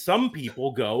 and then some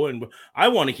people go and I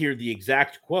want to hear the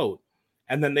exact quote.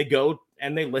 And then they go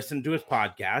and they listen to his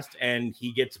podcast, and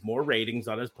he gets more ratings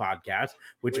on his podcast,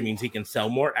 which means he can sell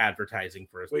more advertising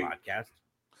for his podcast.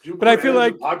 But I feel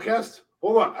like podcast.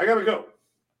 Hold on, I gotta go.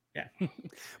 Yeah,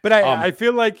 but I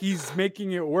feel like he's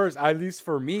making it worse. At least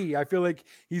for me, I feel like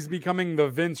he's becoming the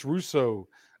Vince Russo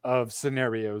of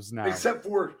scenarios now. Except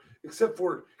for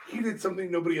he did something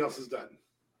nobody else has done.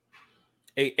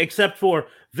 Except for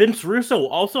Vince Russo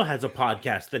also has a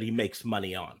podcast that he makes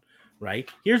money on. Right?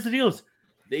 Here's the deal: is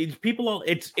these people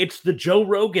it's the Joe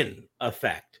Rogan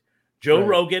effect. Joe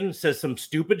Rogan says some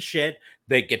stupid shit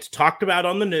that gets talked about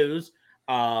on the news.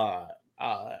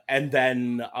 And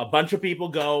then a bunch of people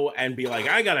go and be like,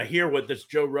 I gotta hear what this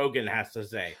Joe Rogan has to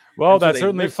say. Well, that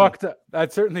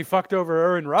certainly fucked over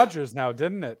Aaron Rodgers now,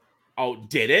 didn't it? Oh,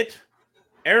 did it?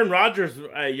 Aaron Rodgers,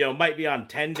 might be on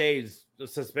 10 days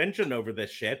suspension over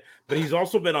this shit, but he's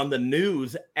also been on the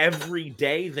news every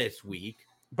day this week.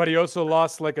 But he also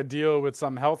lost like a deal with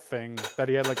some health thing that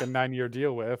he had like a 9-year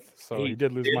deal with, so he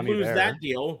did lose money there. That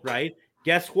deal, right?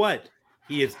 Guess what?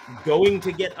 He is going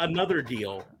to get another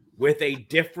deal with a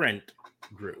different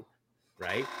group,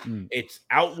 right? It's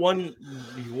out one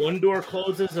door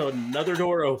closes, another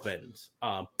door opens.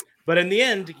 But in the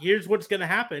end, here's what's going to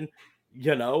happen.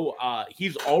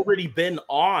 He's already been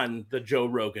on the Joe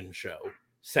Rogan show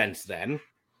since then.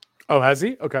 Oh, has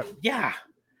he? Okay. Yeah.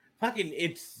 Fucking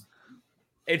it's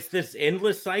this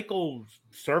endless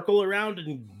circle around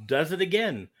and does it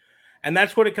again. And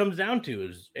that's what it comes down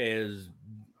to is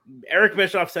Eric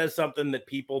Bischoff says something that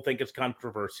people think is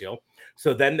controversial.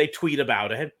 So then they tweet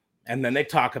about it, and then they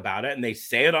talk about it, and they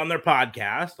say it on their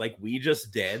podcast like we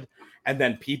just did. And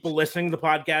then people listening to the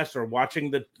podcast or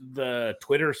watching the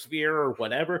Twitter sphere or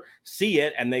whatever see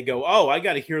it, and they go, oh, I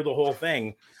got to hear the whole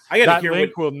thing. I got to hear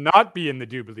link will not be in the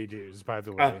doobly doos, by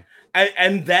the way.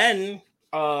 And then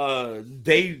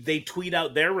they tweet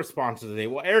out their response to the day.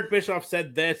 Well, Eric Bischoff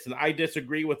said this, and I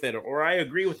disagree with it, or I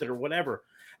agree with it, or whatever.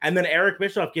 And then Eric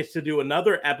Bischoff gets to do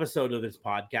another episode of this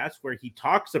podcast where he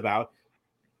talks about,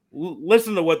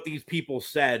 listen to what these people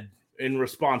said in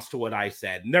response to what I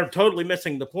said. And they're totally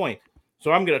missing the point.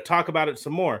 So I'm going to talk about it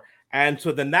some more. And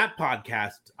so then that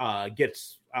podcast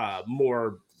gets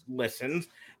more listens,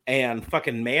 and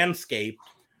fucking Manscaped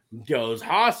goes,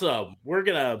 awesome, we're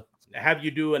going to have you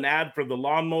do an ad for the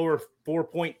Lawnmower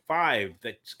 4.5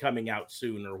 that's coming out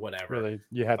soon or whatever. Really?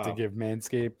 You have to give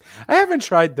Manscaped. I haven't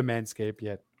tried the Manscaped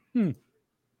yet. I'm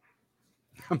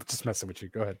just messing with you.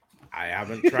 Go ahead. I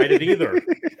haven't tried it either.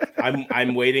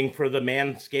 I'm waiting for the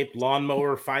Manscaped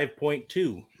Lawnmower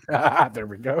 5.2. There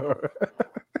we go.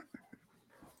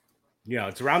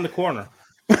 It's around the corner.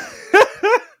 What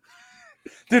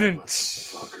the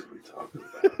fuck are we talking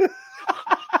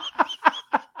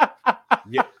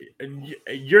about?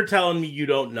 You're telling me you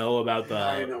don't know about the...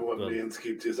 I know what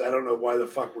Manscaped is. I don't know why the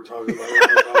fuck we're talking about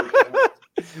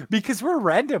it. Because we're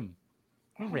random.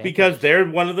 Because they're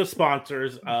one of the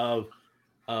sponsors of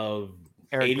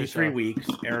Eric 83 Bischoff. Weeks,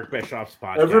 Eric Bischoff's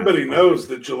podcast. Everybody knows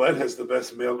that Gillette has the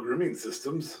best male grooming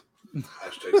systems.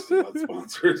 Hashtag still not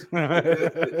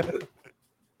sponsored.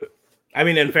 I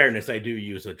mean, in fairness, I do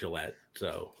use a Gillette,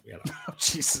 so Oh,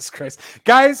 Jesus Christ,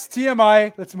 guys!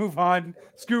 TMI. Let's move on.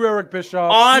 Screw Eric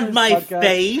Bischoff. On my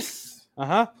face.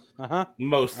 Uh-huh.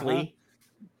 Mostly.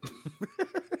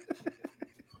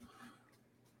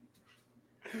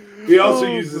 He also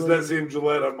uses that same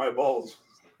Gillette on my balls.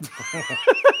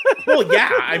 Well, yeah.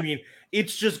 I mean,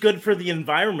 it's just good for the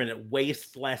environment. It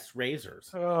wastes less razors.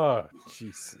 Oh,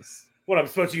 Jesus. What, I'm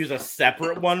supposed to use a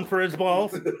separate one for his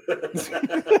balls?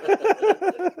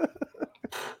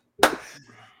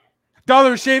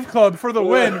 Dollar Shave Club for the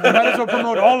win. We might as well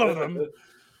promote all of them.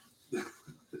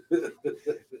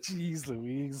 Jeez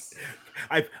Louise.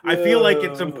 I feel like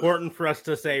it's important for us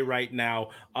to say right now,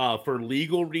 for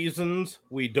legal reasons,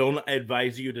 we don't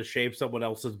advise you to shave someone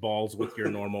else's balls with your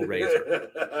normal razor.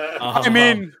 I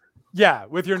mean, yeah,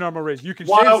 with your normal razor. You can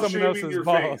While shave someone shaving else's your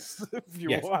balls face. if you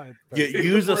Yes. want.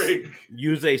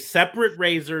 Use a separate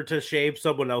razor to shave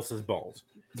someone else's balls.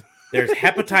 There's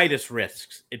hepatitis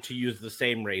risks to use the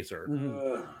same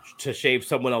razor to shave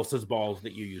someone else's balls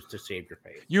that you use to shave your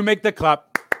face. You make the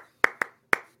clap.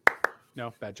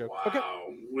 No, bad joke. Wow, Okay.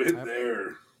 went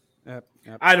there. Yep.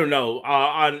 I don't know.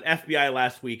 On FBI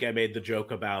last week, I made the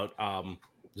joke about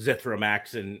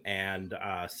Zithromax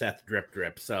and Seth Drip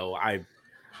Drip. So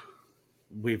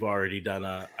we've already done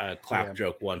a clap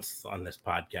joke once on this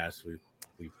podcast.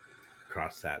 We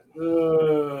crossed that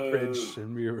Bridge,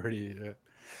 and we already.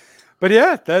 But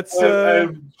yeah, that's. I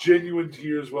have genuine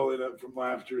tears welling up from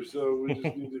laughter, so we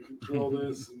just need to control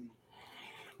this. And...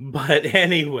 But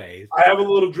anyways, I have a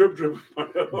little drip drip.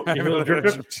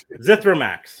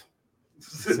 Zithromax.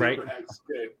 Right.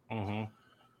 Okay. Mm-hmm.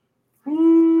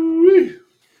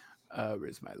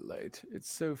 Where's my light?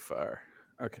 It's so far.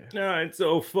 Okay. No, it's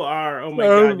so far. Oh my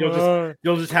So god, far.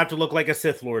 you'll just have to look like a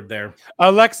Sith Lord there.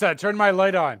 Alexa, turn my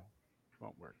light on.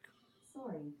 Won't work.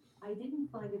 Sorry, I didn't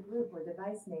find a group or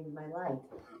device named My Light.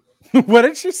 What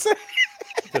did she say?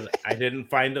 Because I didn't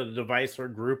find a device or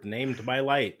group named My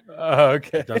Light.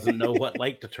 Okay. It doesn't know what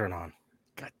light to turn on.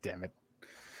 God damn it.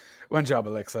 One job,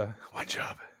 Alexa. One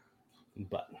job.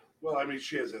 But Well, I mean,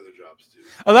 she has other jobs too.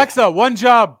 Alexa, one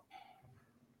job.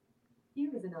 Here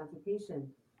is an occupation.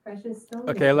 Precious stone.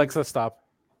 Okay, Alexa, stop.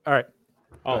 All right.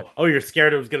 oh, you're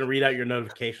scared it was going to read out your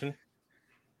notification?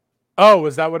 Oh,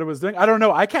 was that what it was doing? I don't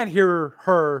know. I can't hear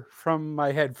her from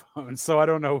my headphones, so I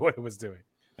don't know what it was doing.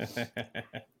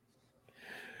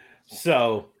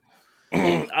 So,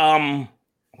 I'm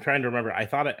trying to remember. I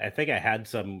think I had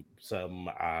some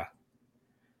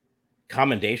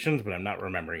commendations, but I'm not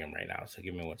remembering them right now. So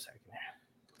give me 1 second.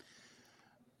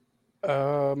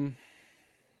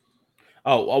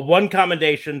 One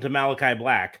commendation to Malachi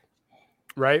Black.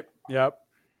 Right. Yep.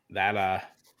 That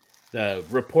the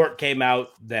report came out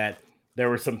that there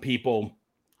were some people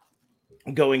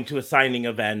going to a signing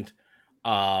event.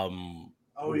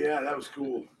 Oh yeah, that was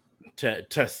cool.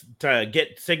 To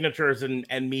get signatures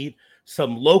and meet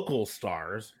some local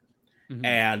stars. Mhm.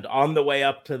 And on the way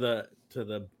up to the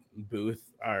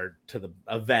booth or to the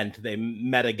event, they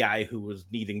met a guy who was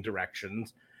needing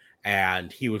directions,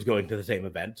 and he was going to the same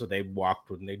event. So they walked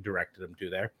when they directed him to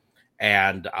there,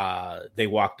 and they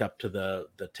walked up to the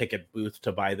ticket booth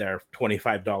to buy their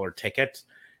 $25 tickets.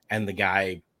 And the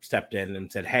guy stepped in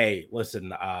and said, "Hey,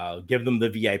 listen, give them the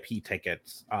VIP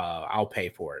tickets. I'll pay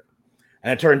for it."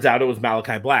 And it turns out it was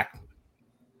Malachi Black.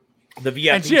 The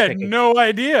VIP and she had tickets. no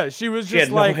idea. She was She just had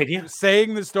no like idea.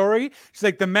 saying the story. She's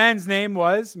like, the man's name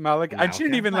was Malachi. And she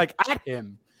didn't Malachi even Black. like at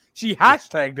him. She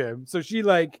hashtagged him. So she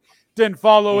like didn't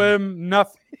follow him,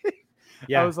 nothing.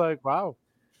 Yeah. I was like, wow.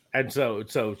 And so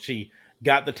she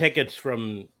got the tickets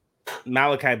from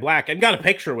Malachi Black and got a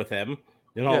picture with him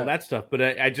and all Yeah. that stuff. But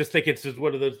I just think it's just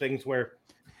one of those things where,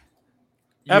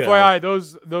 you FYI,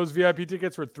 those VIP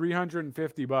tickets were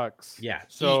 $350. Yeah,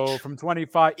 So each. from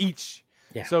 25 each.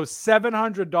 Yeah. So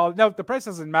 $700. Now the price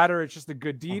doesn't matter. It's just a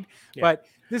good deed. Yeah. But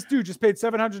this dude just paid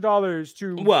 $700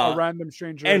 to Well, a random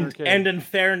stranger. in and arcade. and in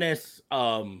fairness,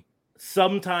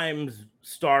 sometimes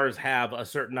stars have a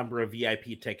certain number of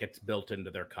VIP tickets built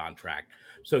into their contract,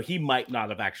 so he might not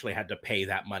have actually had to pay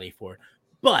that money for it.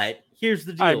 But here's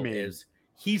the deal: I mean- is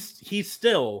he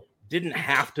still didn't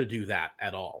have to do that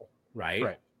at all, right?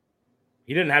 Right.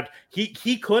 He didn't have.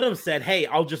 He could have said, "Hey,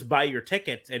 I'll just buy your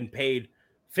tickets," and paid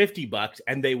 $50,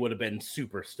 and they would have been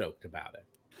super stoked about it.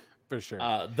 For sure.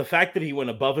 The fact that he went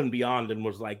above and beyond and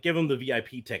was like, "Give him the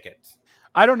VIP tickets."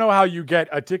 I don't know how you get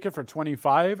a ticket for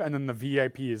 25 and then the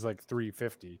VIP is like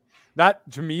 350. That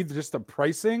to me, just the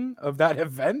pricing of that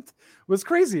event was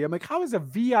crazy. I'm like, how is a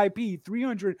VIP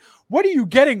 300? What are you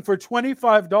getting for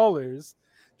 $25?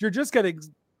 You're just getting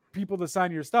people to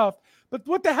sign your stuff, but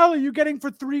what the hell are you getting for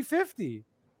 350?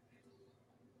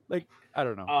 Like, I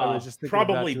don't know. I was just thinking of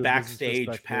that Probably through a business backstage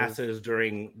perspective. passes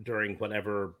during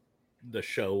whatever the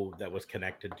show that was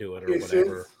connected to it or Kisses.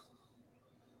 whatever.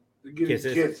 They're getting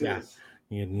Kisses, kisses. yeah.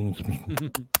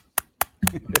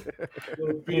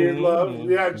 Little beard love.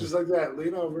 Yeah, just like that.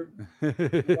 Lean over.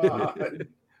 God.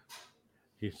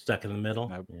 He's stuck in the middle.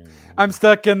 Nope. Yeah. I'm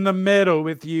stuck in the middle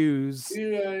with yous.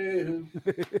 Yeah.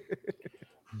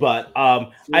 But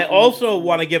I also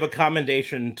want to give a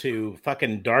commendation to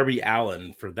fucking Darby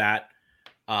Allin for that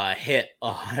hit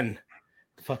on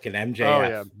fucking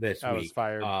MJF this That week. was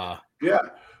fired. Yeah.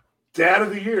 Dad of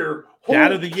the year.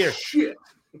 Dad of the year. Shit.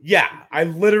 Yeah, I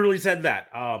literally said that.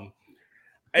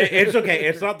 It's okay.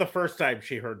 It's not the first time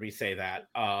she heard me say that.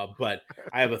 But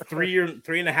I have a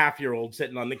 3.5-year-old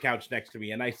sitting on the couch next to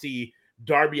me, and I see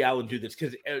Darby Allin do this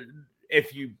because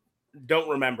if you don't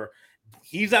remember,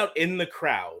 he's out in the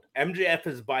crowd. MJF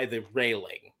is by the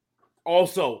railing,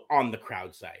 also on the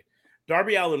crowd side.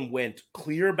 Darby Allin went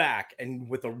clear back and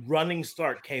with a running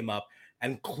start came up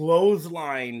and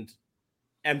clotheslined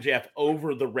MJF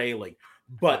over the railing.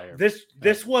 But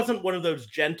this wasn't one of those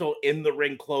gentle in the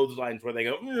ring clotheslines where they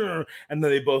go and then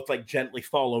they both like gently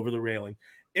fall over the railing.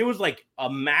 It was like a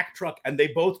Mack truck, and they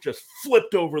both just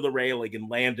flipped over the railing and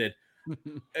landed.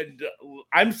 And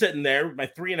I'm sitting there with my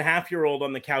 3.5-year-old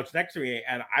on the couch next to me,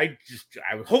 and I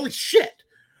was holy shit.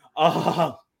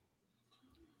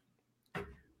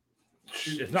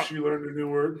 She learned a new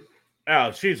word.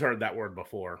 Oh, she's heard that word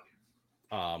before.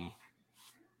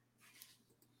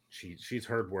 She's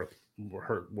heard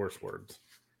worse words.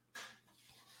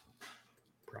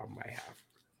 Problem I have.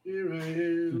 Here I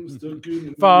am, stuck in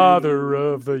the Father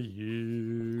middle. of the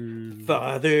year.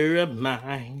 Father of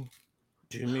mine,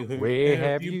 tell me Where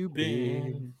have you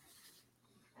been?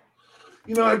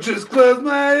 You know, I just closed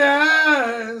my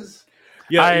eyes.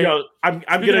 Yeah, I'm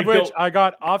Speaking gonna of which, go. I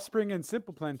got Offspring and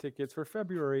Simple Plan tickets for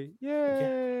February.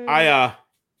 Yay!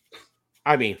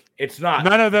 I mean, it's not.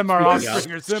 None of them are Speaking of,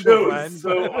 Offspring or Simple Show Plan. is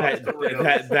so but- off the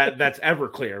rails. that's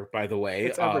Everclear, by the way.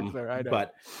 It's Everclear, I know.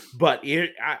 But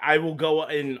I will go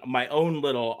in my own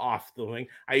little off the wing.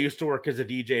 I used to work as a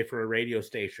DJ for a radio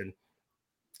station,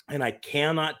 and I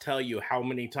cannot tell you how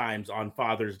many times on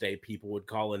Father's Day people would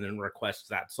call in and request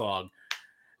that song,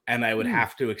 and I would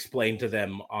have to explain to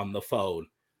them on the phone.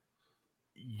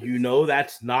 You know,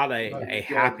 that's not a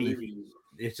happy.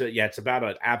 It's about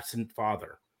an absent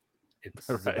father. It's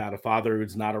Right. about a father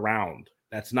who's not around.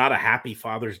 That's not a happy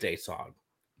Father's Day song.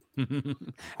 And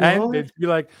they'd be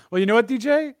like, well, you know what,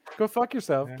 DJ? Go fuck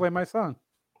yourself. Yeah. Play my song.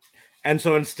 And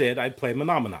so instead, I'd play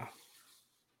Phenomena.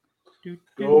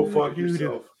 Go fuck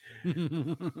yourself.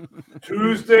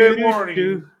 Tuesday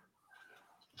morning,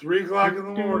 3 o'clock in the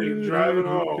morning, driving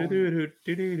home.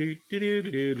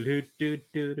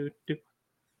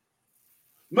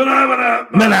 Phenomena.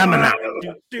 Phenomena.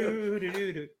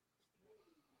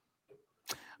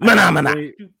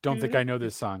 I don't think I know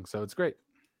this song, so it's great.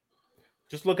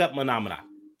 Just look up Phenomena.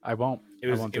 I won't. It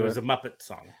was a Muppet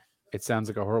song. It sounds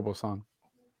like a horrible song.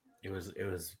 It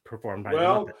was performed by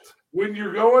Well, the Muppets. when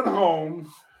you're going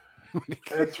home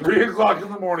at 3 o'clock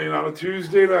in the morning on a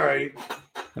Tuesday night,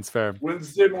 That's fair.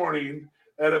 Wednesday morning,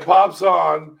 and it pops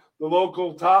on the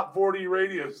local top 40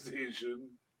 radio station,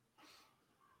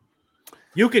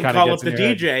 You can Kinda call up gets in the your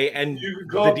head. DJ, and you can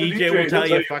the call up DJ the will tell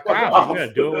you, "Fuck "Fuck off! I'm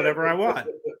gonna do off." whatever I want."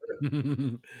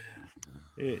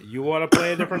 You want to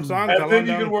play a different song? And Tell then him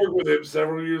you can no. work with him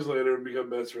several years later and become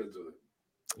best friends with him.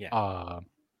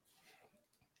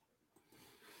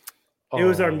 It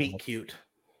was our oh. meet cute.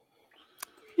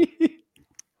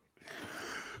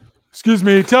 Excuse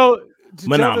me. Tell the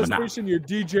Phenomena. station your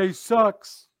DJ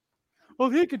sucks. Well,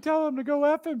 he could tell him to go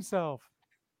F himself.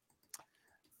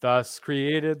 Thus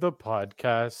created the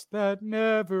podcast that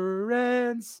never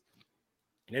ends.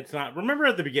 It's not. Remember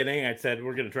at the beginning, I said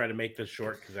we're going to try to make this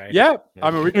short because Yeah,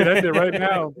 I mean, we could end it right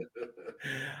now.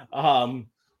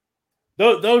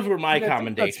 Those were my I think that's-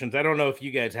 commendations. I don't know if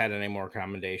you guys had any more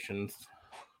commendations.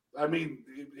 I mean,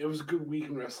 it was a good week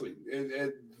in wrestling.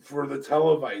 And for the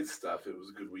televised stuff, it was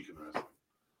a good week in wrestling.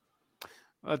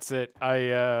 That's it.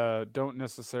 I don't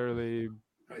necessarily.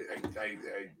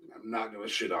 I'm not gonna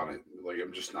shit on it. Like,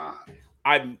 I'm just not.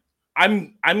 I'm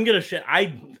gonna shit. I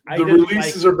The didn't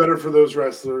releases are better for those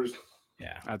wrestlers.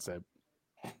 Yeah, That's it.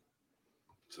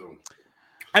 So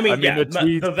I mean, I mean, yeah, the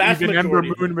tweet, the vast even Ember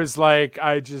majority. Moon was like,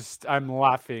 I'm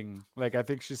laughing. Like, I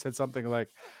think she said something like,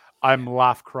 I'm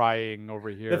laugh crying over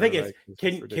here. The thing is, Like, it's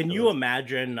can ridiculous. you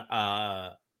imagine?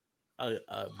 I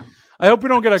hope we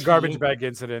don't get a garbage team- bag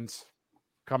incident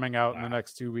coming out in the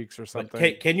next 2 weeks or But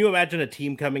something. can you imagine a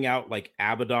team coming out like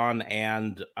Abaddon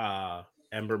and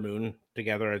Ember Moon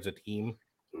together as a team?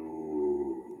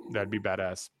 That'd be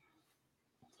badass.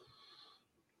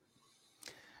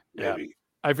 maybe. Yeah.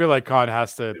 I feel like Khan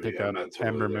has to Maybe pick I'm up not totally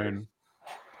Ember there. Moon.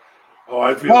 Oh,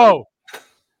 I feel. Oh,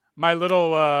 my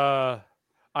little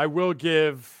I will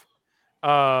give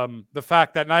the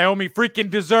fact that Naomi freaking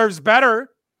deserves better.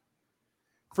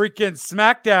 Freaking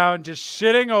SmackDown just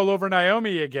shitting all over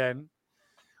Naomi again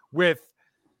with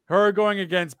her going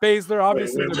against Baszler.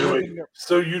 Obviously, Wait. they're building their-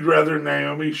 So you'd rather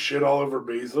Naomi shit all over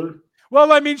Baszler?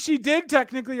 well, I mean, she did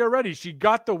technically already. She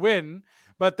got the win,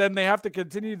 but then they have to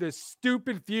continue this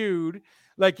stupid feud.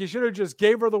 Like, you should have just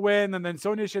gave her the win, and then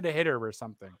Sonya should have hit her or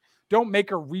something. Don't make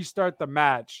her restart the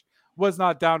match. Was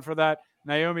not down for that.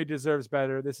 Naomi deserves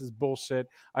better. This is bullshit.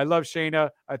 I love Shayna.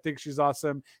 I think she's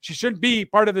awesome. She shouldn't be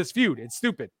part of this feud. It's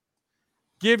stupid.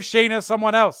 Give Shayna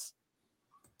someone else.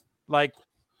 Like,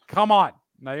 come on.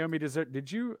 Naomi deserves.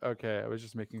 Did you? Okay, I was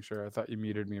just making sure. I thought you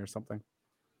muted me or something.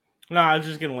 No, I was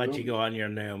just gonna let you go on your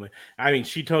Naomi. I mean,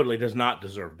 she totally does not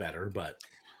deserve better, but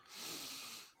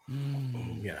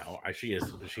you know, she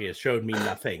has showed me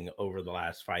nothing over the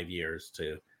last 5 years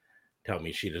to tell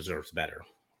me she deserves better.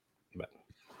 But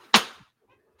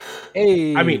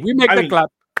Hey, I mean, we make the clap.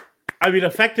 I mean,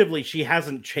 effectively, she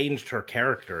hasn't changed her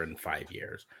character in 5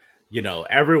 years. You know,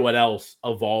 everyone else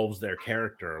evolves their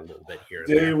character a little bit here. and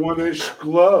Day there. one-ish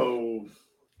glow.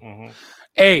 Mhm.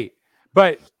 Hey,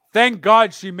 but thank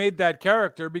God she made that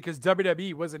character because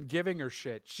WWE wasn't giving her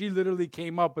shit. She literally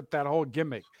came up with that whole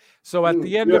gimmick. So at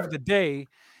the end yeah. of the day,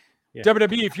 Yeah.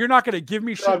 WWE, if you're not going to give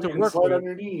me shit God, to you can work slide with, on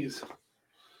your knees.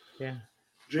 Yeah.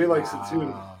 Jay likes it too.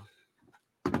 Wow.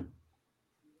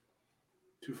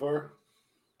 Too far?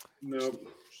 No.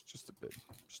 Just a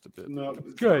bit. No. It's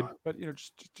it's good, not. but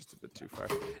just a bit too far.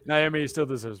 Naomi still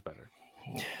deserves better.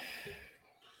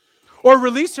 Or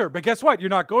release her, but guess what? You're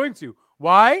not going to.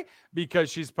 Why? Because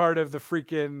she's part of the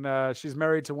freaking. She's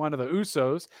married to one of the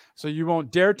Usos, so you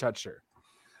won't dare touch her.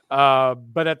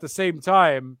 But at the same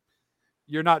time,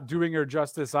 you're not doing her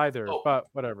justice either. Oh, but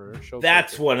whatever.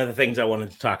 That's one of the things I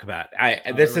wanted to talk about.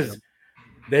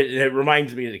 It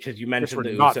reminds me because you mentioned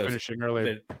the not Usos. finishing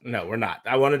early. No, we're not.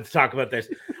 I wanted to talk about this.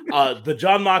 The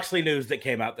Jon Moxley news that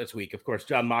came out this week. Of course,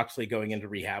 Jon Moxley going into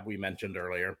rehab. We mentioned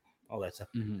earlier all that stuff.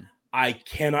 Mm-hmm. I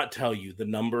cannot tell you the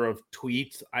number of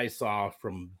tweets I saw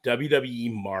from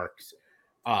WWE marks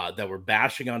that were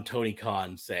bashing on Tony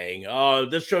Khan, saying, "Oh,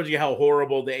 this shows you how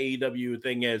horrible the AEW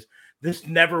thing is. This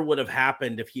never would have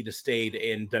happened if he'd have stayed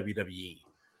in WWE."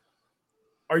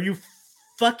 Are you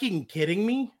fucking kidding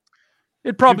me?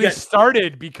 It probably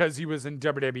started because he was in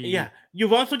WWE. Yeah.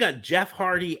 You've also got Jeff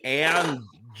Hardy and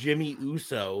Jimmy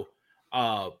Uso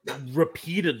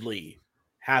repeatedly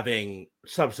having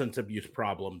substance abuse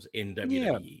problems in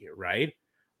WWE, right?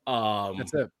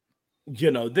 That's it.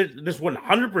 You know, this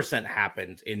 100%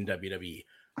 happens in WWE.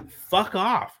 Fuck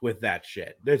off with that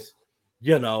shit. This,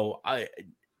 you know,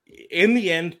 in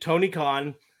the end, Tony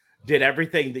Khan did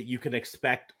everything that you can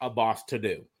expect a boss to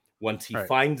do. Once he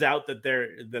finds out that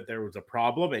there was a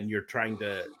problem and you're trying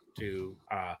to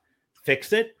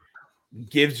fix it,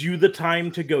 gives you the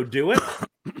time to go do it,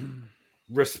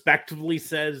 respectively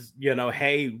says, you know,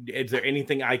 hey, is there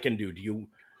anything I can do? Do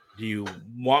you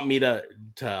want me to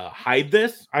hide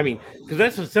this? I mean, because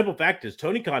that's the simple fact is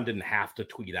Tony Khan didn't have to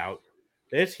tweet out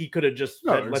this. He could have just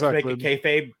said, let's make a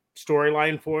kayfabe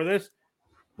storyline for this.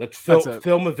 Let's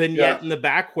film a vignette in the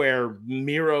back where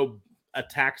Miro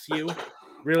attacks you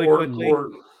really quickly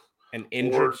and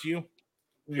injures you.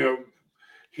 You know,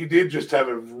 he did just have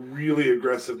a really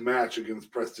aggressive match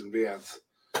against Preston Vance.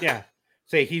 Yeah.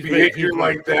 Say he's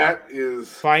like that is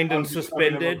fined and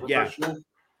suspended. Yeah.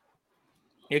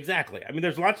 Exactly. I mean,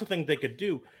 there's lots of things they could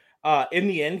do. In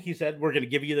the end, he said, we're going to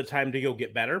give you the time to go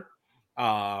get better.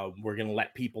 We're going to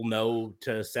let people know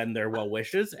to send their well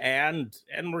wishes and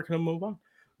we're going to move on.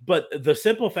 But the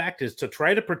simple fact is to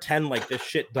try to pretend like this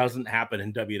shit doesn't happen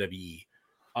in WWE.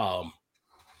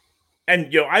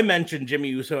 And, you know, I mentioned Jimmy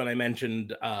Uso and I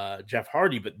mentioned Jeff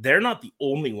Hardy, but they're not the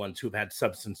only ones who've had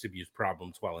substance abuse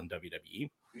problems while in WWE.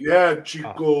 Yeah,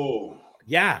 Chico.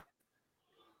 Yeah.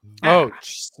 Oh,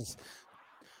 Jesus.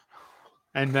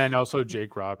 And then also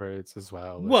Jake Roberts as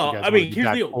well. Well, I mean,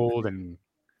 here's the old and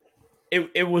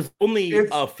it was only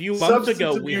a few months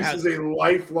ago. Substance abuse is a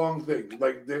lifelong thing.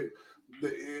 Like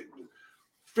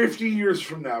 50 years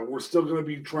from now, we're still going to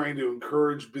be trying to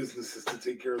encourage businesses to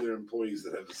take care of their employees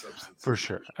that have a substance. For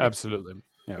sure. Absolutely.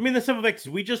 Yeah. I mean, the simple fact is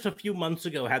we just a few months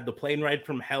ago had the Plane Ride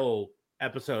from Hell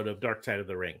episode of Dark Side of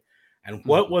the Ring. And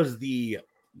what was the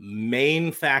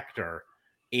main factor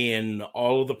in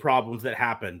all of the problems that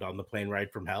happened on the Plane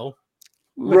Ride from Hell?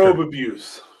 Robe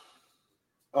abuse.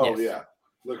 Oh, yes. Yeah.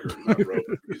 Liquor, not robe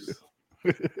abuse.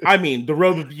 I mean, the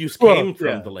robe abuse came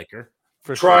from the liquor.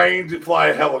 For trying to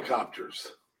fly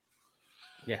helicopters.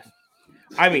 Yes.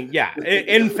 I mean, yeah.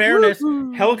 In fairness,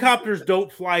 helicopters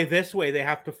don't fly this way. They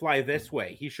have to fly this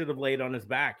way. He should have laid on his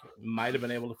back. Might have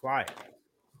been able to fly.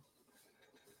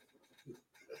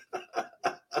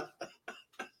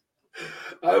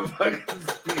 I'm fucking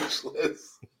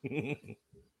speechless.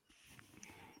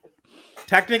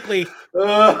 Technically,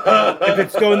 if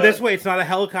it's going this way, it's not a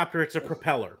helicopter, it's a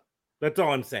propeller. That's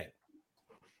all I'm saying.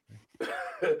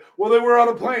 Well, they were on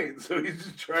a plane, so he's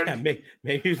just trying to... Maybe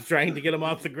he's trying to get them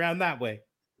off the ground that way.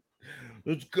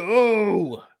 Let's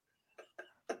go.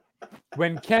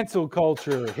 When cancel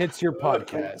culture hits your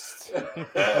podcast.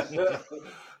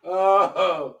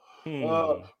 Hold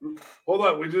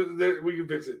on, we can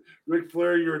fix it. Ric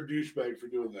Flair, you're a douchebag for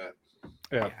doing that.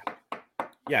 Yeah.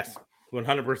 Yes,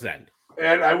 100%.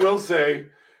 And I will say,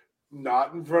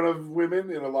 not in front of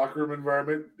women in a locker room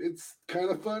environment, it's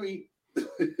kind of funny.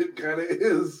 It kind of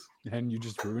is. And you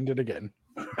just ruined it again.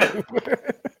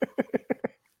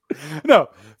 No,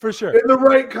 for sure. In the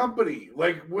right company.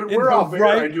 Like, when we're off air,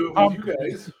 I do it with you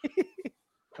guys.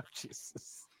 Oh,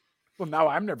 Jesus. Well, now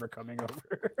I'm never coming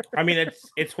over. I mean,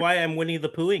 it's why I'm Winnie the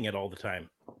Poohing it all the time.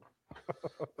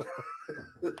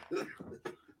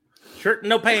 Shirt,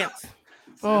 no pants.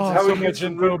 Oh, so much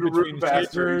info between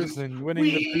Chambers and Winning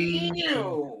the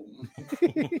Pooh.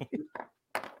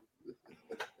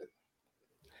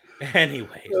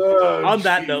 Anyway, on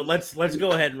that note, let's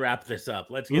go ahead and wrap this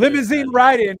up. Let's get limousine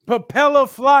riding, propeller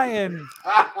flying.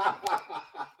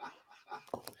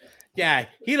 Yeah,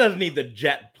 he doesn't need the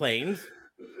jet planes.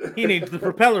 He needs the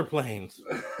propeller planes.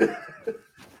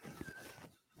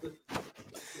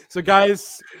 So,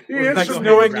 guys, He is thanks from for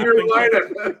knowing North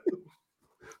Carolina,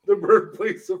 the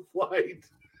birthplace of flight.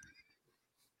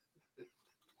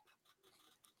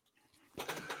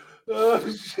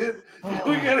 Oh shit!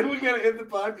 We gotta end the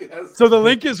podcast. So the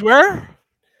link is where?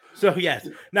 So yes.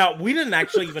 Now we didn't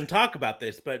actually even talk about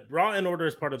this, but Raw and Order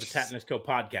is part of the Tatnisco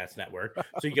Podcast Network.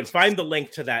 So you can find the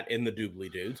link to that in the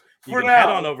Doobly Dudes. You can head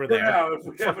on over there.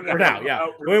 For now, yeah.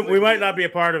 We might not be a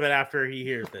part of it after he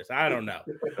hears this. I don't know.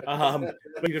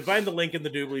 But you can find the link in the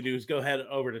Doobly Dudes. Go ahead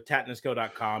over to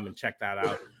tatnisco.com and check that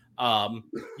out.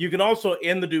 You can also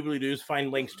in the Doobly Doos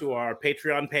find links to our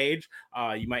Patreon page.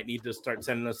 You might need to start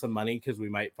sending us some money because we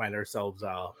might find ourselves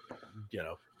out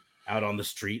on the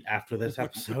street after this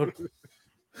episode.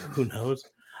 Who knows?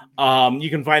 You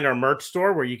can find our merch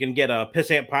store where you can get a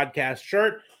Pissant Podcast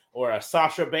shirt or a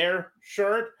Sasha Bear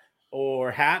shirt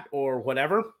or hat or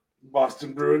whatever.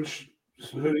 Boston Bruins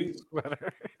hoodie.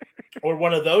 Or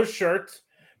one of those shirts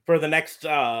for the next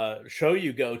show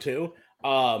you go to.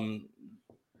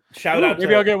 Shout out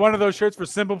maybe I'll get one of those shirts for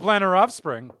Simple Plan or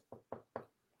Offspring.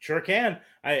 Sure can.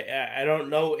 I don't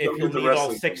know if you'll the need all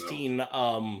wrestling 16.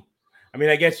 I mean,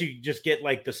 I guess you just get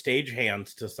like the stage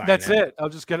hands to sign. That's it. I'll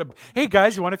just get a. Hey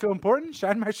guys, you want to feel important?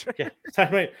 Shine my shirt. Yeah,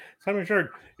 sign my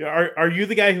shirt. Are you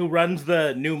the guy who runs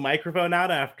the new microphone out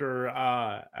after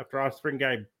Offspring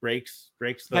guy breaks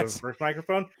the first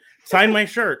microphone? Sign my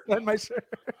shirt. Sign my shirt.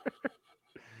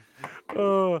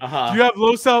 Do you have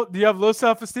low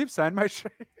self-esteem? Sign my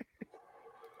shirt.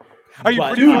 Are you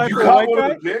pretty fly for a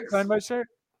white guy? Sign my shirt.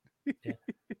 Yeah.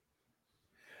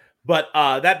 But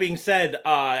that being said,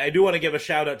 I do want to give a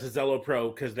shout out to Zello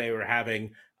Pro because they were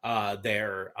having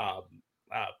their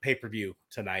pay-per-view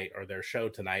tonight or their show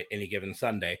tonight, Any Given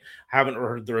Sunday. Haven't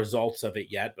heard the results of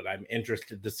it yet, but I'm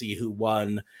interested to see who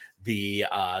won the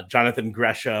Jonathan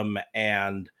Gresham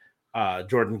and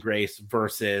Jordan Grace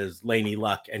versus Laney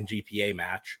Luck and GPA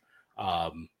match.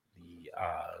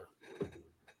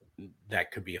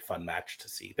 That could be a fun match to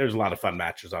see. There's a lot of fun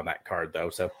matches on that card, though.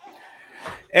 So,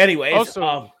 anyways,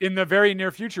 also in the very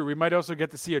near future, we might also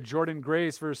get to see a Jordan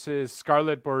Grace versus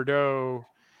Scarlett Bordeaux,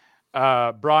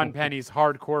 Braun Penny's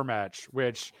hardcore match,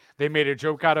 which they made a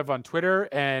joke out of on Twitter.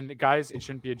 And guys, it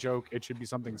shouldn't be a joke; it should be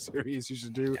something serious you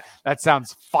should do. That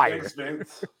sounds fire. Thanks,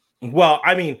 Vince. Well,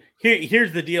 I mean,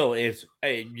 here's the deal: is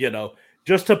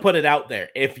just to put it out there,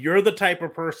 if you're the type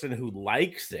of person who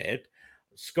likes it.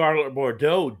 Scarlett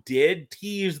Bordeaux did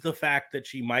tease the fact that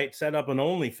she might set up an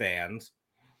OnlyFans,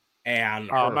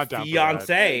 and her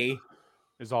fiance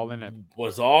is all in it.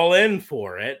 Was all in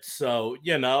for it. So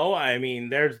I mean,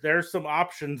 there's some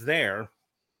options there.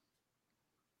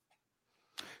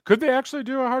 Could they actually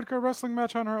do a hardcore wrestling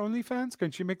match on her OnlyFans?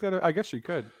 Can she make that? I guess she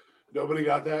could. Nobody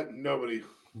got that. Nobody.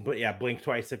 But yeah, blink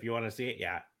twice if you want to see it.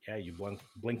 Yeah, you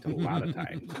blinked a lot of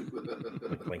times.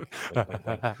 blink.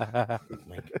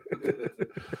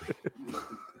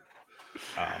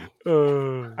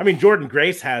 I mean, Jordan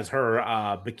Grace has her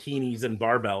bikinis and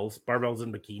barbells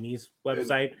and bikinis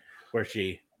website where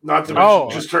she not to mention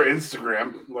just her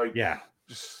Instagram. Like, yeah,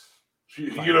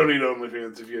 you don't need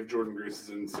OnlyFans if you have Jordan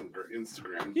Grace's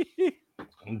Instagram.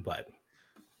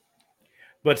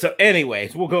 But so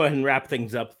anyways, we'll go ahead and wrap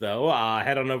things up though.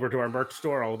 Head on over to our merch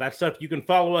store, all that stuff. You can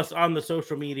follow us on the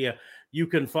social media. You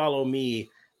can follow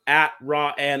me at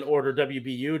Raw and Order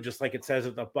WBU, just like it says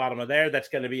at the bottom of there. That's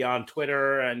going to be on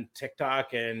Twitter and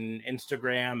TikTok and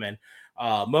Instagram and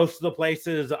most of the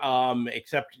places,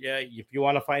 except if you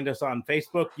want to find us on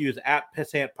Facebook, use at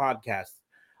Pissant Podcast.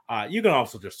 You can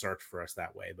also just search for us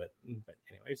that way. But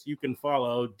anyways, you can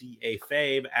follow DA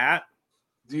Fabe at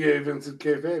DA Vincent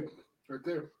K Fabe. Right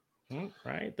there.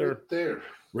 Right there.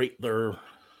 Right there.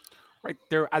 Right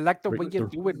there. I like the way you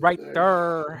do it right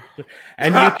there.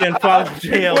 And you can follow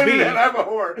JLB. I'm a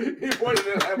whore. He pointed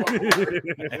at I'm a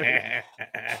whore.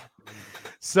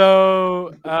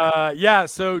 So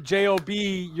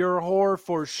JLB, you're a whore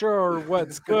for sure.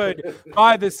 What's good?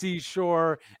 By the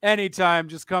seashore. Anytime,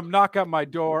 just come knock at my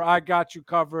door. I got you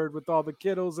covered with all the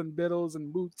kiddles and biddles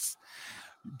and boots.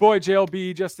 Boy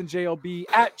JLB, Justin JLB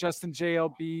at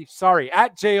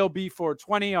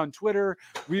JLB420 on Twitter.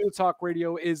 Real Talk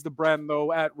Radio is the brand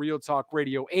though, at Real Talk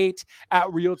Radio 8,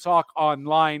 at Real Talk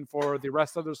Online for the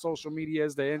rest of their social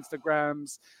medias, the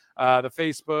Instagrams, the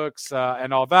Facebooks,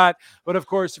 and all that. But of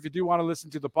course, if you do want to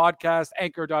listen to the podcast,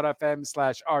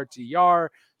 anchor.fm/RTR,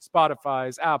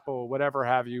 Spotify's, Apple, whatever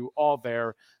have you, all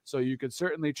there. So you can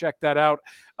certainly check that out.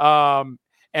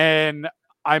 And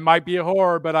I might be a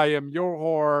whore, but I am your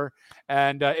whore.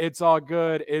 And it's all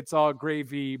good. It's all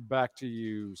gravy. Back to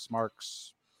you,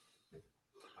 Smarks.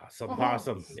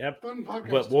 Awesome. Yep. Fun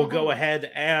podcast. But we'll go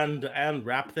ahead and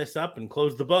wrap this up and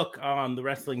close the book on the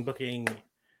wrestling booking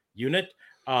unit.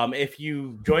 If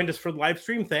you joined us for the live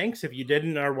stream, thanks. If you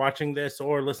didn't, are watching this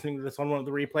or listening to this on one of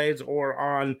the replays or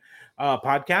on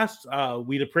podcasts,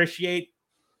 we'd appreciate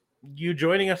you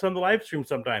joining us on the live stream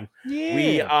sometime.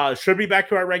 We should be back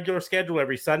to our regular schedule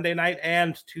every Sunday night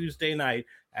and Tuesday night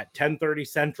at 10:30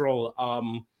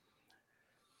 Central.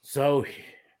 So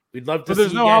we'd love to see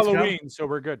there's you no guys Halloween, come. so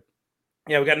we're good.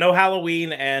 Yeah, we got no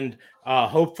Halloween and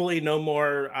hopefully no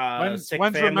more sick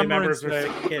when's family members or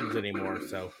Remembrance sick kids anymore.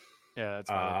 So Yeah,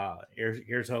 that's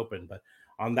here's hoping. But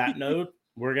on that note,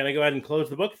 we're gonna go ahead and close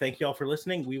the book. Thank you all for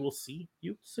listening. We will see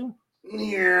you soon.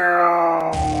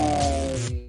 Yeah.